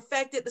 until he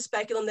perfected the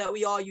speculum that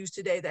we all use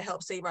today that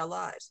helps save our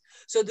lives.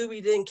 So do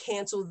we then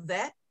cancel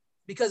that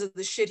because of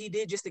the shit he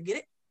did just to get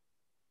it?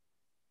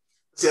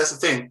 See, that's the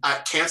thing.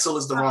 Cancel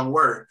is the wrong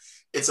word.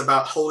 It's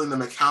about holding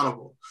them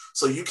accountable.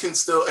 So you can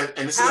still,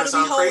 and this is going to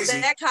sound crazy. How do we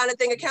hold that kind of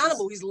thing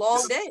accountable? He's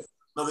long dead.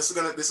 No, this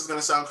is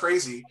gonna sound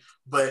crazy,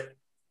 but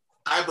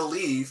I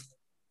believe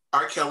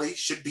R. Kelly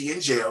should be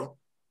in jail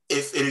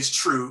if it is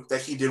true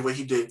that he did what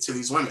he did to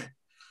these women.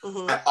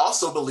 Mm-hmm. I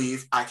also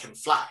believe I can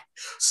fly.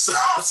 So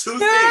two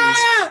things.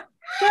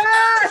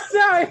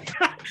 Sorry,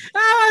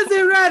 I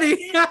wasn't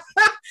ready.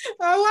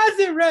 I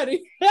wasn't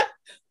ready.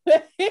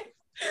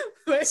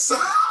 So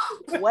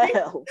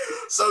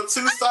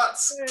two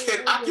thoughts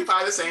can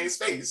occupy the same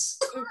space.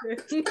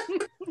 Okay.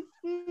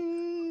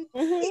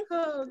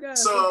 Oh, God.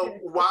 So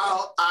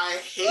while I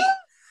hate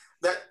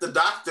that the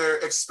doctor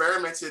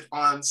experimented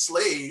on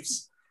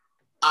slaves,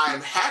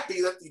 I'm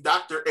happy that the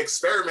doctor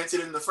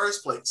experimented in the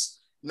first place.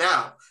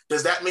 Now,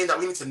 does that mean that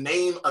we need to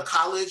name a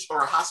college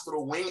or a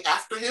hospital wing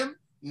after him?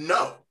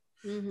 No.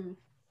 Mm-hmm.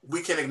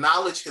 We can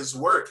acknowledge his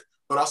work,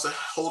 but also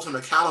hold him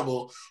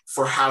accountable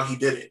for how he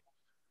did it.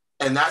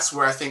 And that's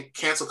where I think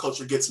cancel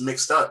culture gets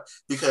mixed up,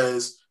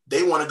 because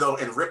they want to go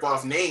and rip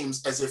off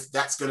names as if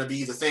that's going to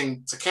be the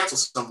thing to cancel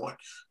someone.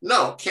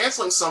 No,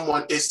 canceling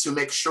someone is to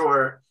make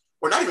sure,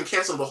 or not even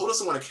canceling, but holding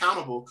someone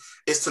accountable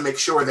is to make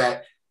sure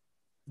that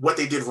what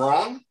they did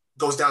wrong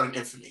goes down in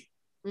infamy.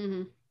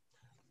 Mm-hmm.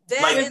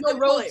 That is the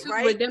point,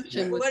 right?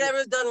 Redemption. Yeah.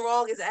 Whatever's done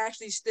wrong is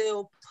actually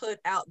still put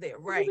out there,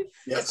 right?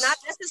 Yes. It's not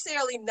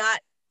necessarily not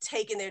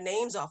taking their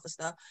names off of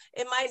stuff.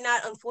 It might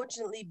not,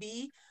 unfortunately,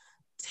 be,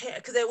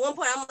 because at one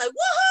point I'm like,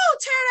 woohoo,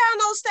 tear down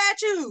those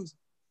statues.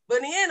 But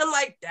in the end, I'm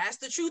like, that's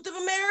the truth of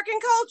American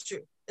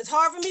culture. It's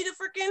hard for me to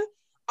freaking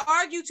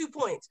argue 2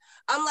 points.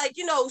 I'm like,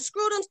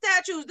 screw them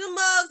statues. Them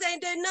mugs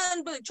ain't did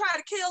nothing but try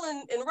to kill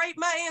and rape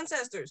my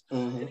ancestors.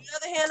 Mm-hmm. On the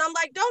other hand, I'm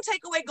like, don't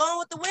take away Gone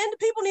with the Wind. The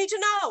people need to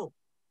know.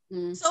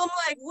 Mm-hmm. So I'm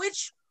like,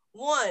 which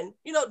one?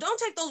 Don't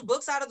take those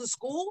books out of the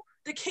school.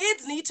 The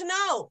kids need to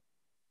know.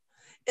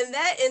 In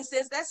that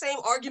instance, that same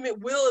argument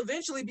will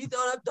eventually be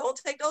thrown up. Don't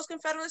take those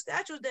Confederate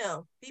statues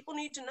down. People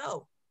need to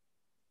know.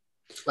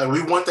 Like,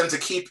 we want them to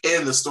keep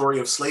in the story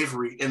of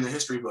slavery in the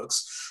history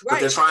books, right. But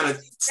they're trying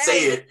to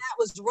say it. That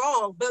was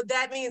wrong, but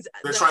that means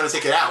they're trying to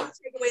take it out.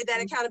 Take away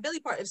that accountability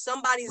part. If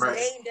somebody's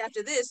named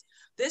after this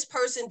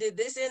person did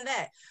this and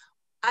that.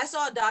 I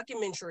saw a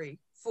documentary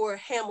for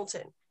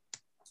Hamilton,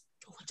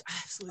 which I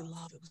absolutely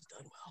love. It was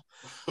done well.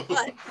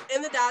 But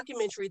in the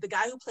documentary, the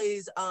guy who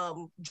plays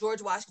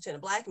George Washington, a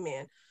Black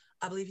man,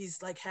 I believe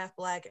he's like half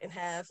Black and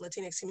half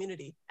Latinx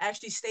community,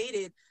 actually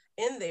stated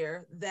in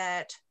there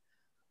that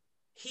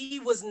he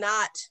was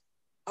not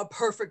a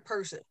perfect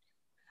person.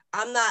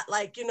 I'm not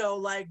like,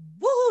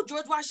 woohoo,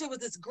 George Washington was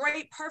this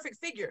great, perfect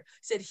figure.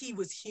 Said he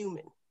was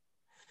human.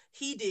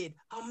 He did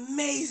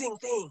amazing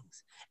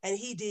things and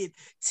he did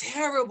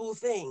terrible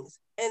things.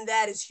 And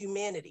that is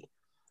humanity.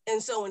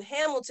 And so in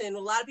Hamilton, a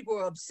lot of people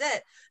are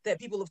upset that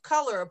people of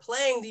color are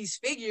playing these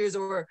figures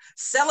or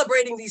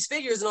celebrating these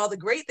figures and all the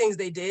great things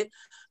they did.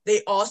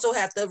 They also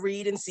have to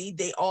read and see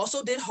they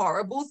also did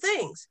horrible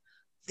things.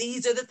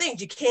 These are the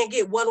things. You can't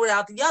get one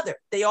without the other.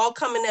 They all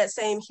come in that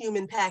same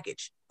human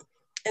package.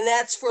 And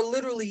that's for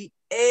literally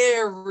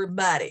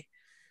everybody.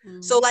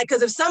 Mm-hmm. So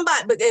because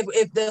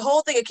if the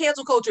whole thing of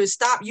cancel culture is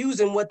stop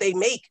using what they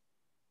make,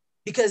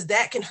 because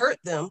that can hurt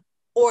them,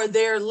 or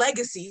their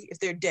legacy, if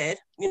they're dead,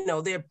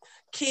 their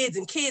kids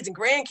and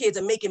grandkids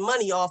are making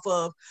money off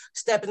of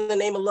Step in the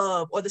Name of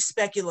Love or the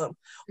Speculum.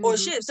 Mm-hmm. Or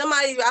shit,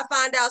 I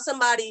find out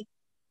somebody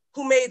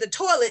who made the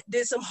toilet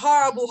did some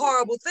horrible,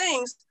 horrible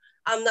things,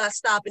 I'm not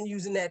stopping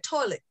using that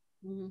toilet.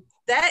 Mm-hmm.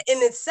 That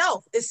in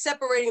itself is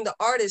separating the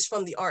artist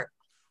from the art.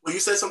 Well, you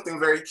said something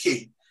very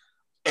key,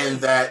 and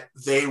that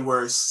they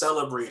were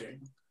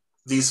celebrating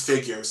these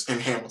figures in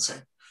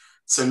Hamilton.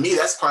 To me,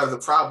 that's part of the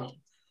problem.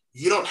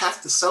 You don't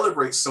have to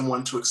celebrate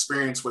someone to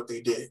experience what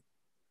they did.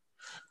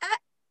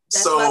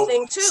 That's my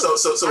thing too.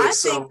 I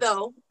think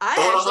though,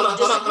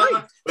 hold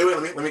on.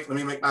 Wait, let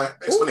me make my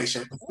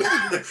explanation. Go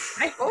ahead.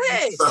 Go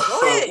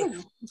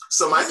ahead.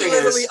 So my thing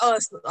is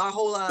us, our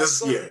whole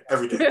lives.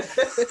 Every day.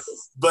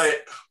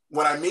 But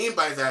what I mean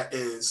by that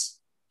is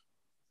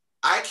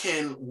I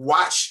can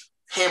watch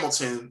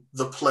Hamilton,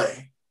 the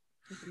play,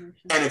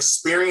 and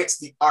experience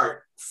the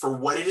art for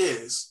what it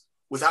is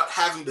without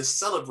having to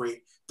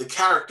celebrate the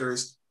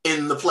characters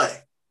in the play.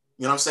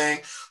 You know what I'm saying?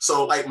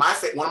 So like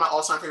one of my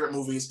all-time favorite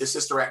movies is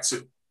Sister Act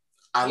 2.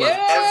 I love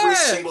every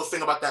single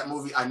thing about that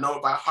movie. I know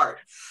it by heart.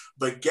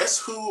 But guess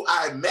who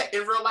I met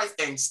in real life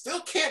and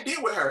still can't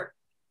deal with her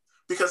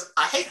because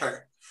I hate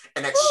her?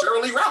 And that's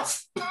Shirley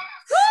Ralph.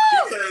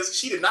 Because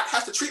she did not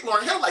have to treat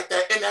Lauryn Hill like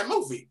that in that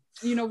movie.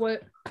 You know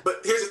what?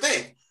 But here's the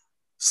thing.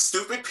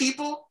 Stupid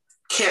people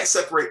can't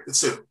separate the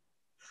two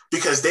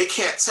because they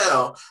can't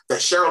tell that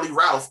Shirley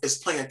Ralph is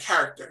playing a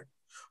character.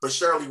 But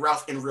Shirley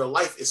Ralph in real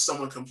life is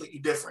someone completely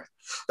different.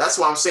 That's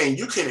why I'm saying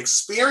you can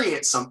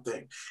experience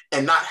something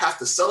and not have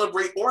to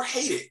celebrate or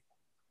hate it.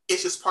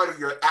 It's just part of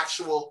your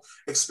actual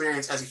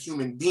experience as a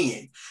human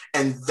being.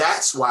 And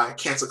that's why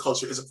cancel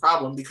culture is a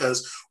problem,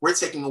 because we're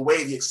taking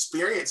away the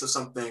experience of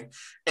something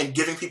and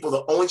giving people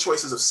the only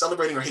choices of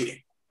celebrating or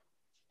hating.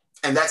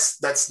 And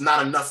that's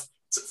not enough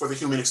for the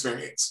human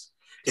experience.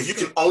 If you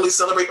can only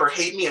celebrate or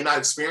hate me and not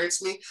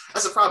experience me,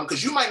 that's a problem,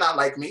 because you might not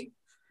like me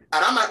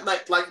and I might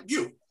not like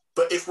you.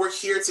 But if we're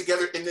here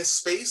together in this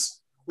space,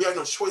 we have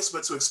no choice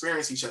but to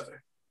experience each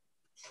other.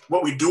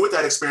 What we do with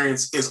that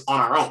experience is on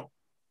our own.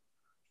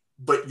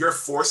 But you're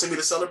forcing me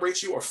to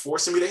celebrate you or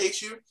forcing me to hate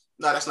you?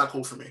 No, that's not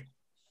cool for me.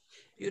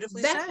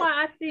 Beautifully That's said.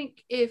 why I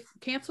think if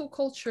cancel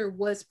culture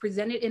was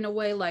presented in a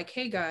way like,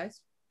 hey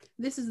guys,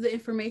 this is the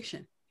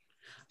information.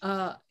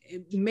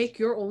 Make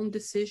your own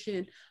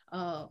decision.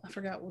 I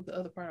forgot what the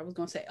other part I was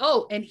going to say.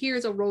 Oh, and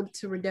here's a road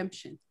to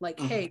redemption. Like,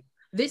 hey,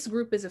 this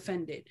group is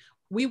offended.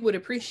 We would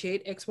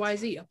appreciate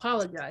XYZ.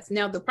 Apologize.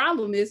 Now, the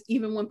problem is,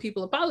 even when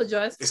people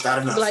apologize, it's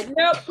not enough. Like,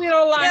 nope, we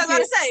don't like it. I was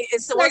going to say,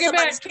 so when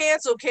somebody's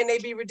canceled, can they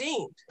be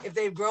redeemed if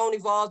they've grown,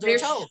 evolved, or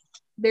changed?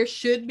 There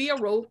should be a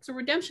road to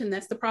redemption.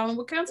 That's the problem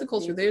with cancel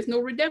culture. There's no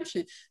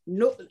redemption.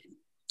 No,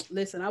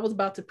 Listen, I was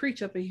about to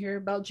preach up in here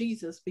about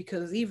Jesus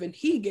because even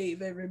he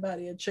gave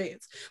everybody a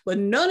chance. But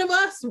none of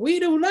us, we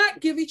do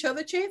not give each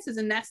other chances.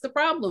 And that's the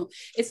problem.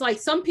 It's like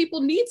some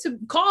people need to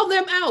call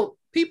them out.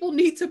 People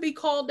need to be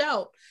called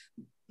out.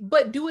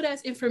 But do it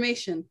as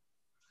information.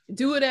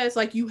 Do it as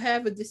like you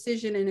have a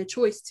decision and a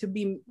choice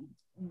to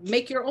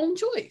make your own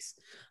choice.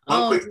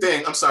 One quick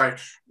thing. I'm sorry.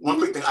 One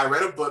quick thing. I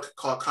read a book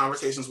called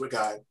Conversations with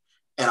God.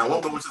 And I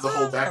won't go into the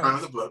whole background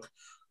of the book,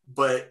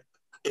 but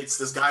it's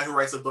this guy who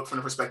writes a book from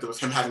the perspective of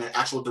him having an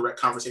actual direct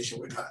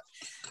conversation with God.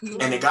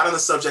 And it got on the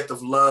subject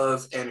of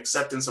love and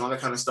acceptance and all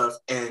that kind of stuff.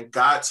 And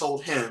God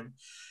told him,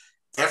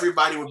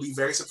 everybody would be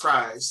very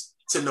surprised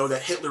to know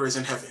that Hitler is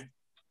in heaven.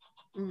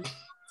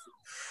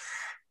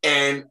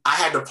 And I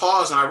had to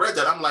pause when I read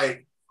that. I'm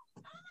like,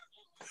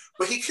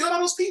 but he killed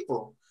all those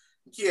people.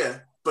 Yeah,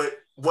 but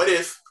what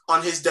if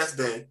on his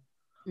deathbed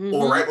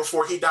or right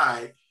before he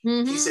died,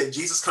 he said,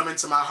 Jesus, come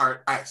into my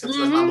heart. I accept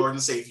you as my Lord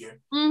and Savior.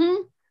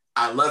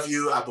 I love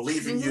you. I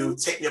believe in you.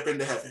 Take me up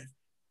into heaven.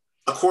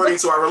 According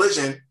to our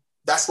religion,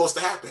 that's supposed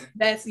to happen.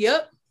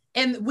 Yep.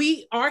 And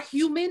we are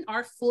human,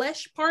 our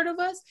flesh part of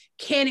us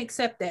can't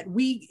accept that.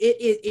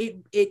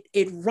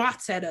 It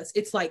rots at us.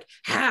 It's like,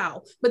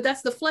 how? But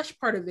that's the flesh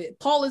part of it.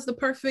 Paul is the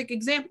perfect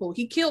example.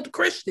 He killed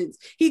Christians.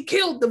 He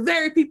killed the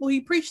very people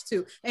he preached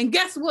to. And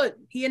guess what?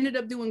 He ended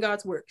up doing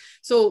God's work.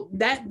 So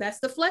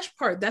that's the flesh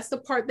part. That's the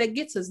part that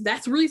gets us.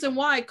 That's the reason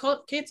why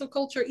cancel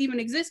culture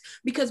even exists,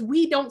 because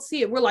we don't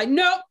see it. We're like,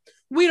 nope,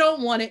 we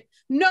don't want it.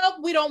 Nope,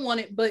 we don't want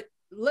it. But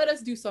let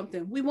us do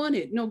something. We want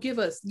it. No, give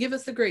us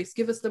the grace,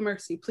 give us the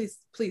mercy.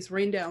 Please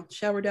rain down,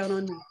 shower down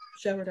on me,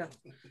 shower down.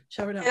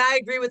 And I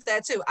agree with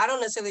that too. I don't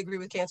necessarily agree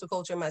with cancel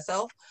culture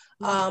myself,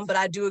 but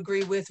I do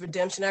agree with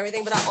redemption and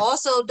everything. But I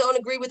also don't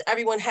agree with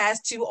everyone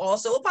has to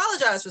also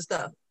apologize for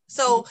stuff.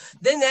 So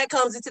then that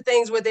comes into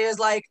things where there's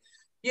like,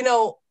 I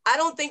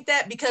don't think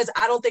that, because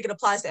I don't think it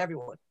applies to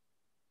everyone.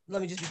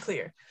 Let me just be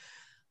clear.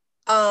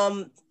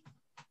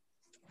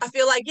 I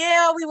feel like,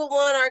 yeah, we would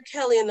want R.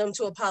 Kelly and them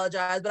to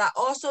apologize, but I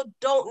also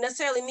don't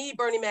necessarily need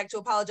Bernie Mac to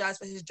apologize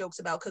for his jokes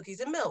about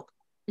cookies and milk.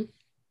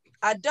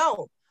 I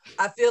don't.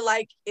 I feel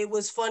like it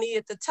was funny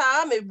at the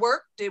time. It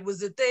worked. It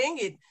was a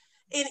thing.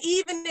 And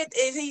even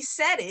if he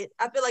said it,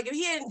 I feel like if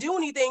he didn't do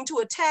anything to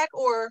attack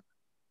or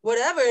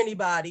whatever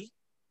anybody,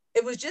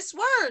 it was just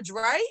words,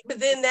 right? But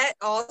then that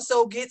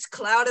also gets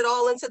clouded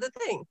all into the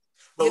thing.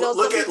 But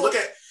look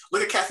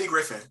at Kathy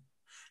Griffin.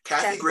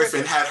 Kathy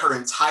Griffin had her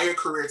entire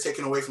career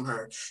taken away from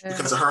her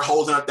because of her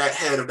holding up that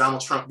head of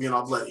Donald Trump being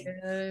all bloody.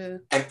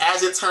 And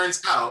as it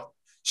turns out,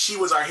 she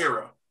was our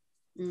hero.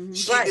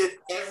 She did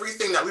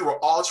everything that we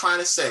were all trying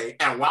to say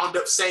and wound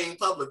up saying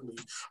publicly,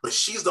 but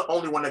she's the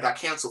only one that got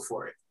canceled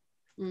for it.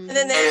 And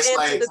then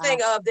the thing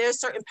of there's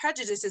certain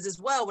prejudices as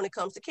well when it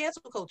comes to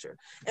cancel culture.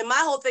 And my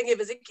whole thing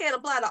is it can't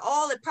apply to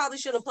all. It probably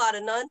shouldn't apply to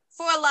none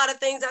for a lot of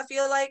things, I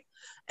feel like.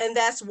 And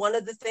that's one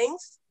of the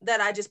things that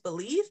I just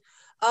believe.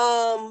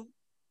 And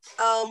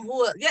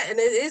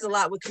it is a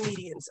lot with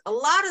comedians. A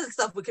lot of the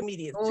stuff with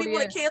comedians. People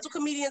want to cancel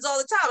comedians all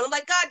the time. And I'm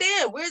like, God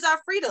damn, where's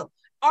our freedom?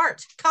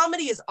 Art.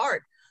 Comedy is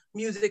art.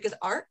 Music is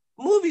art.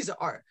 Movies are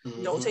art.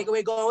 Don't take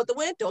away Gone with the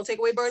Wind. Don't take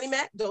away Bernie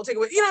Mac. Don't take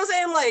away, you know what I'm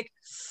saying? Like,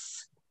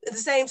 at the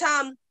same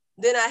time,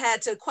 then I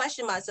had to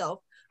question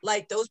myself.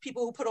 Like, those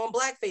people who put on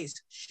blackface,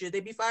 should they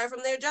be fired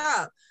from their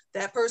job?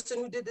 That person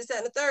who did this, that,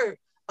 and the third,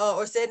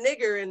 or said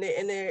nigger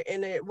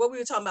in their what we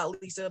were talking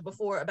about, Lisa,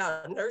 before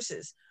about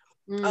nurses.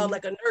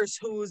 Like a nurse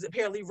who's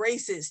apparently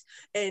racist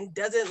and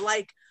doesn't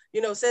like,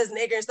 says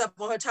nigger and stuff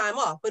on her time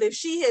off. But if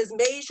she has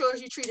made sure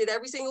she treated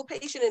every single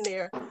patient in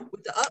there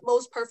with the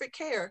utmost perfect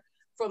care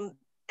from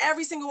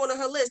every single one on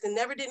her list and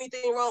never did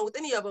anything wrong with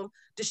any of them,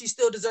 does she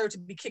still deserve to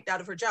be kicked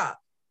out of her job?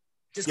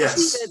 Just because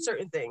she said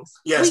certain things.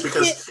 Yes,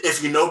 because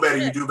if you know better,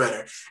 you do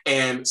better.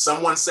 And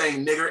someone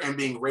saying nigger and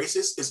being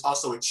racist is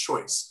also a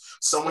choice.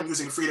 Someone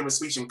using freedom of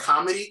speech in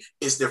comedy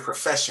is their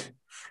profession.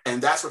 And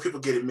that's where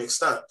people get it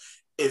mixed up.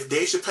 If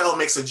Dave Chappelle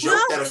makes a joke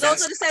that offends,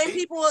 those are the same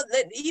people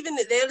that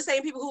they're the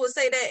same people who would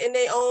say that in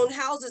their own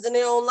houses in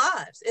their own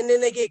lives, and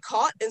then they get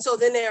caught, and so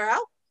then they're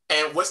out.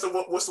 And what's the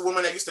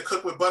woman that used to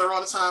cook with butter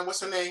all the time? What's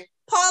her name?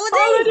 Paula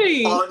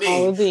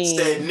Deen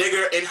said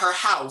nigger in her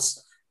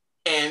house,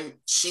 and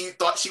she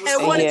thought she was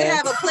and wanted to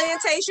have a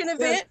plantation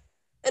event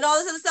and all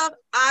this other stuff.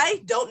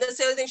 I don't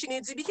necessarily think she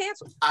needs to be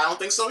canceled. I don't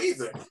think so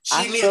either.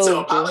 She needs to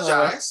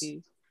apologize.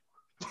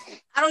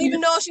 I don't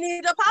even know if she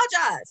needed to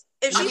apologize.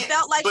 If she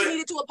felt like she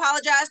needed to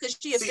apologize because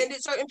she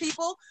offended certain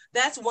people,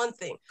 that's one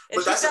thing.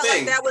 If she felt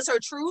like that was her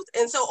truth,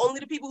 and so only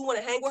the people who want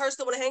to hang with her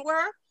still want to hang with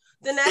her,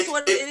 then that's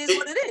what it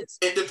is.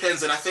 It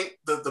depends. And I think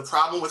the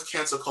problem with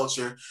cancel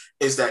culture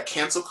is that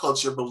cancel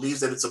culture believes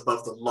that it's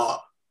above the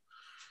law.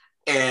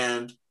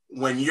 And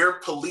when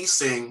you're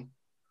policing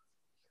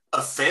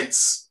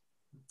offense,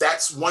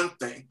 that's one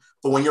thing.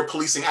 But when you're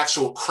policing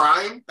actual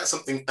crime, that's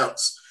something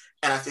else.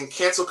 And I think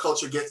cancel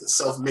culture gets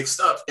itself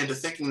mixed up into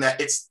thinking that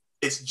it's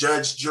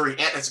judge, jury,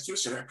 and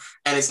executioner.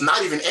 And it's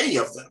not even any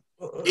of them.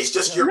 It's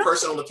just your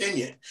personal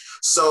opinion.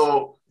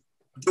 So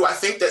do I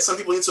think that some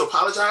people need to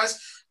apologize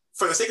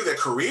for the sake of their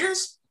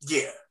careers?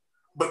 Yeah.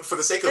 But for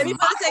the sake of maybe for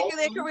the sake of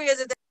their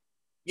careers,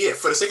 yeah,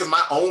 for the sake of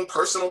my own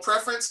personal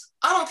preference,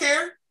 I don't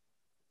care.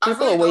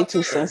 People are way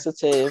too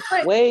sensitive.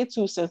 Way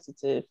too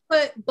sensitive.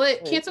 But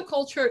cancel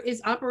culture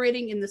is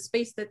operating in the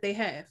space that they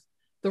have.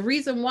 The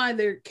reason why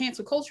they're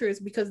cancel culture is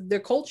because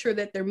their culture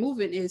that they're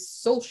moving is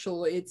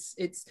social. It's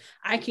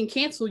I can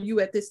cancel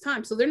you at this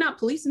time. So they're not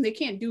policing. They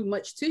can't do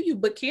much to you,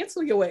 but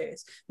cancel your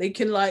ass. They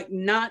can like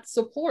not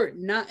support,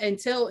 not and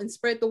tell and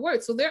spread the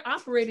word. So they're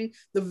operating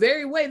the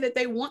very way that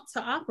they want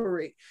to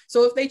operate.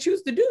 So if they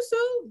choose to do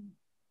so,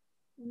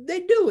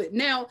 they do it.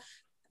 Now,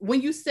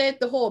 when you said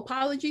the whole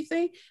apology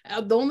thing,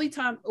 the only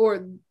time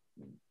or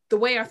the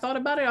way I thought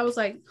about it, I was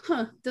like,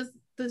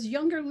 does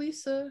younger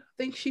Lisa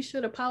think she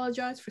should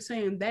apologize for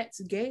saying that's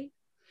gay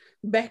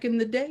back in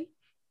the day?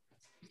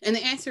 And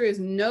the answer is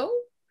no,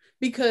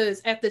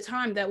 because at the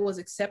time that was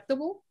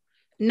acceptable.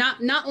 Not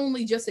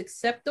only just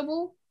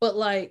acceptable, but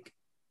like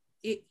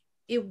it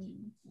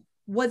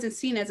wasn't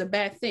seen as a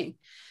bad thing.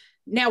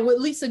 Now, would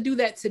Lisa do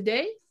that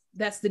today?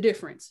 That's the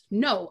difference.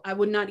 No, I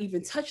would not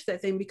even touch that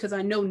thing because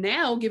I know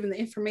now, given the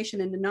information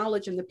and the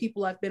knowledge and the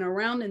people I've been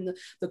around and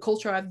the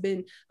culture I've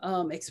been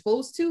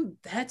exposed to,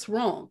 that's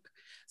wrong.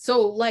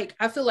 So like,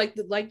 I feel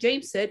like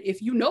James said,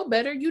 if you know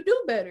better, you do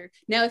better.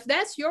 Now, if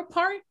that's your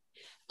part,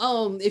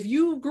 if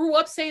you grew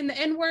up saying the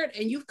N-word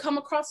and you've come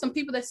across some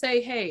people that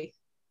say, hey,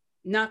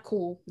 not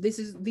cool.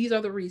 These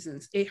are the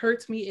reasons. It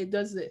hurts me. It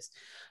does this.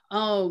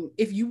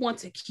 If you want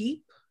to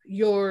keep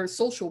your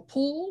social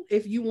pool,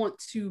 if you want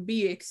to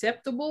be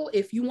acceptable,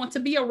 if you want to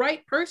be a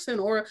right person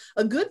or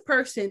a good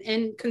person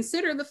and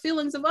consider the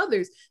feelings of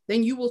others,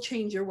 then you will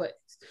change your ways.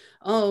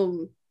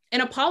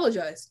 And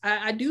apologize.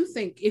 I do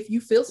think if you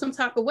feel some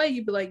type of way,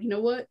 you'd be like, you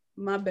know what?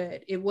 My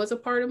bad. It was a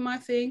part of my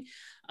thing.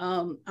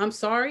 I'm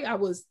sorry. I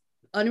was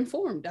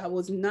uninformed. I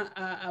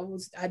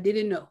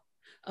didn't know.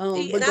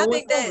 And I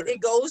think that it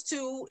goes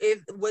to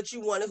if what you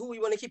want, who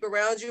you want to keep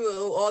around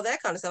you, all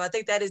that kind of stuff. I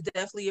think that is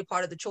definitely a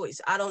part of the choice.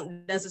 I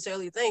don't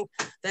necessarily think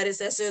that it's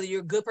necessarily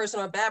you're a good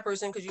person or a bad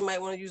person because you might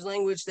want to use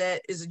language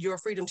that is your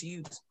freedom to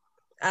use.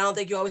 I don't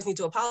think you always need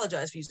to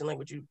apologize for using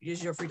language.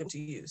 It's your freedom to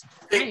use,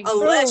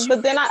 unless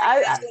but then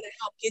that's going to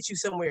help get you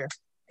somewhere.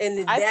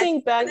 And I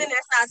think that then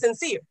that's not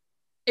sincere.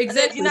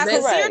 Exactly. If you're not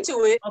sincere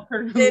to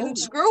it, then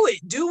screw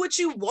it. Do what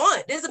you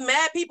want. There's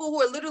mad people who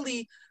are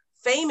literally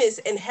famous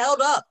and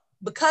held up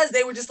because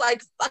they were just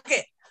like, fuck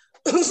it.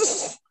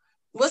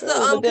 What's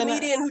the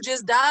comedian who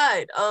just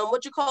died?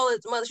 What you call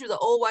it? Mother, she was an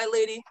old white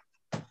lady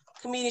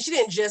comedian. She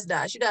didn't just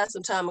die. She died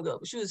some time ago,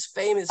 but she was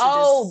famous.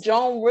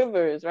 Joan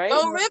Rivers, right?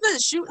 Joan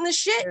Rivers shooting the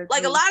shit.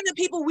 Like a lot of the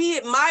people we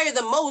admire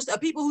the most are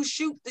people who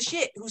shoot the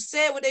shit, who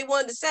said what they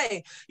wanted to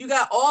say. You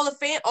got all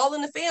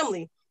in the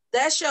Family.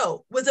 That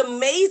show was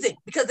amazing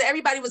because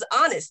everybody was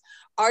honest.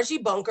 Archie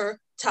Bunker,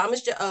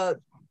 Thomas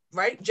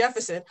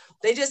Jefferson.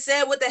 They just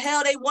said what the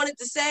hell they wanted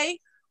to say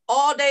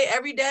all day,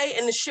 every day,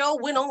 and the show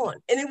went on.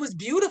 And it was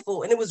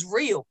beautiful and it was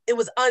real. It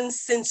was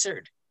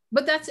uncensored.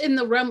 But that's in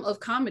the realm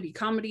of comedy.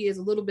 Comedy is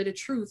a little bit of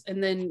truth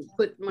and then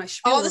put my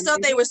spiel. All the stuff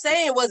they were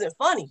saying wasn't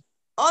funny.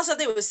 All the stuff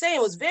they were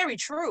saying was very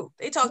true.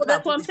 They talked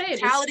about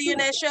brutality in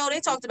that show. They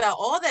talked about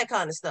all that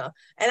kind of stuff.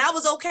 And I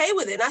was okay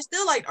with it. And I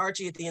still liked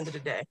Archie at the end of the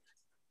day.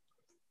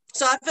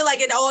 So I feel like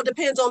it all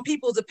depends on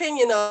people's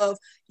opinion of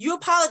you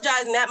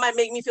apologize and that might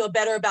make me feel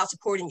better about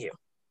supporting you.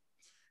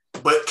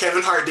 But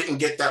Kevin Hart didn't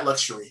get that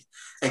luxury.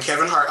 And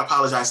Kevin Hart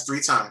apologized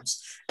 3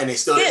 times. And they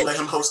still didn't let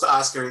him host the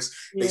Oscars.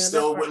 They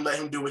still wouldn't let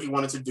him do what he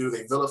wanted to do.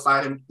 They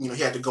vilified him. You know,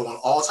 he had to go on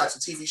all types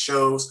of TV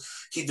shows.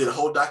 He did a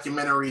whole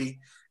documentary.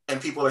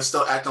 And people are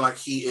still acting like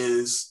he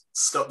is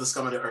the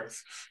scum of the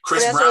earth.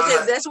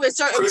 That's where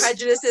certain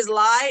prejudices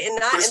lie. And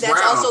that's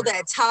also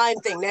that time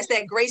thing. That's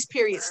that grace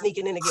period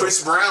sneaking in again.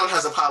 Chris Brown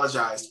has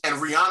apologized. And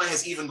Rihanna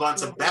has even gone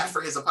to bat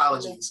for his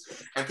apologies.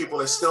 And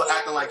people are still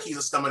acting like he's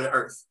a scum of the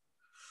earth.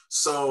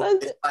 So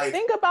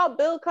think about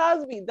Bill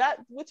Cosby. That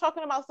we're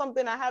talking about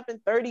something that happened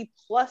 30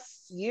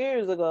 plus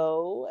years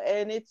ago,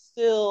 and it's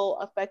still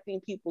affecting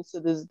people to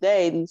this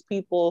day. These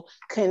people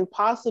can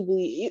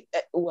possibly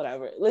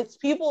whatever.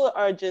 People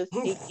are just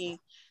icky.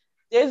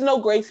 There's no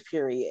grace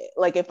period.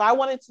 Like if I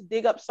wanted to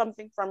dig up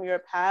something from your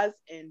past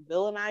and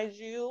villainize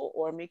you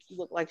or make you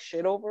look like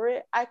shit over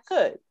it, I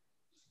could.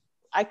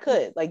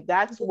 Like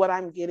that's what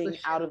I'm getting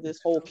out of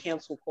this whole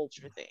cancel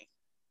culture thing.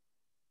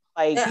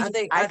 Like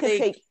I could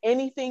take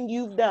anything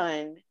you've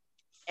done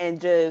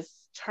and just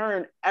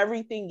turn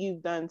everything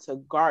you've done to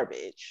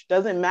garbage.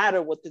 Doesn't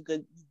matter what the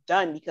good you've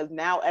done because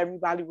now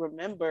everybody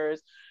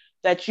remembers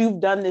that you've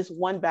done this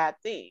one bad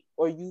thing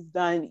or you've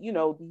done,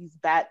 these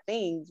bad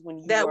things when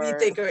we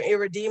think are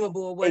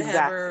irredeemable or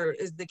whatever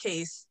is the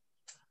case.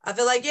 I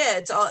feel like,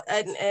 it's all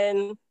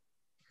and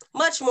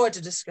much more to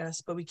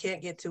discuss, but we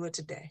can't get to it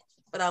today.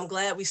 But I'm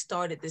glad we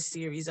started this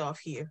series off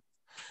here.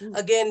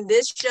 Again,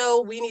 this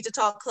show, We Need to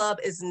Talk Club,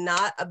 is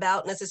not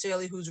about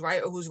necessarily who's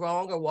right or who's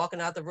wrong or walking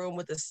out the room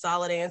with a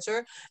solid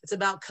answer. It's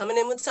about coming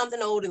in with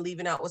something old and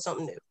leaving out with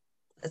something new.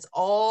 That's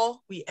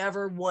all we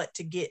ever want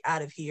to get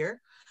out of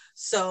here.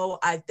 So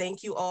I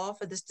thank you all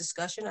for this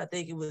discussion. I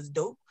think it was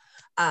dope.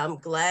 I'm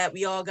glad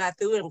we all got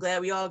through it. I'm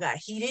glad we all got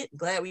heated.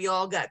 Glad we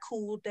all got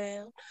cooled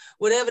down.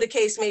 Whatever the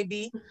case may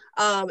be,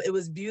 it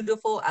was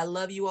beautiful. I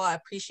love you all. I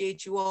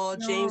appreciate you all.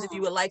 James, if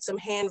you would like some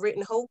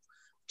handwritten hope,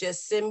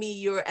 just send me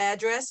your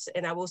address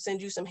and I will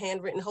send you some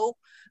handwritten hope.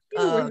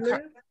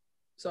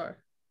 Sorry.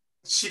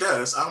 She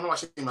does. I don't know why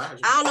she named my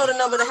address. I don't know the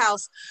number of the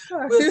house.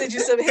 We'll send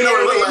you some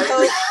handwritten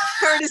hope,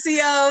 courtesy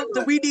of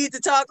the We Need to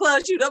Talk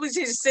Club. Shoot, nobody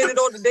just send it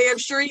on the damn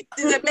street.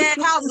 There's a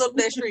mad house up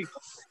that street.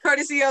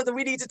 Courtesy of the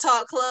We Need to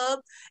Talk Club.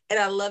 And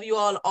I love you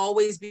all, and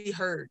always be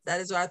heard.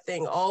 That is our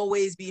thing.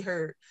 Always be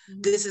heard.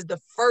 Mm-hmm. This is the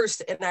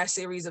first in our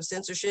series of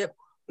censorship.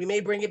 We may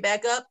bring it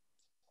back up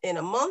in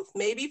a month,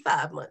 maybe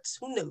 5 months.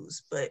 Who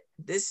knows? But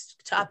this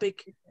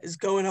topic is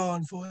going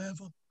on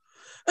forever.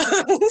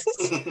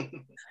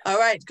 All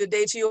right. Good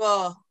day to you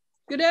all.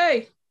 Good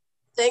day.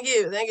 Thank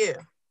you.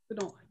 Good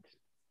night.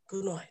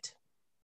 Good night.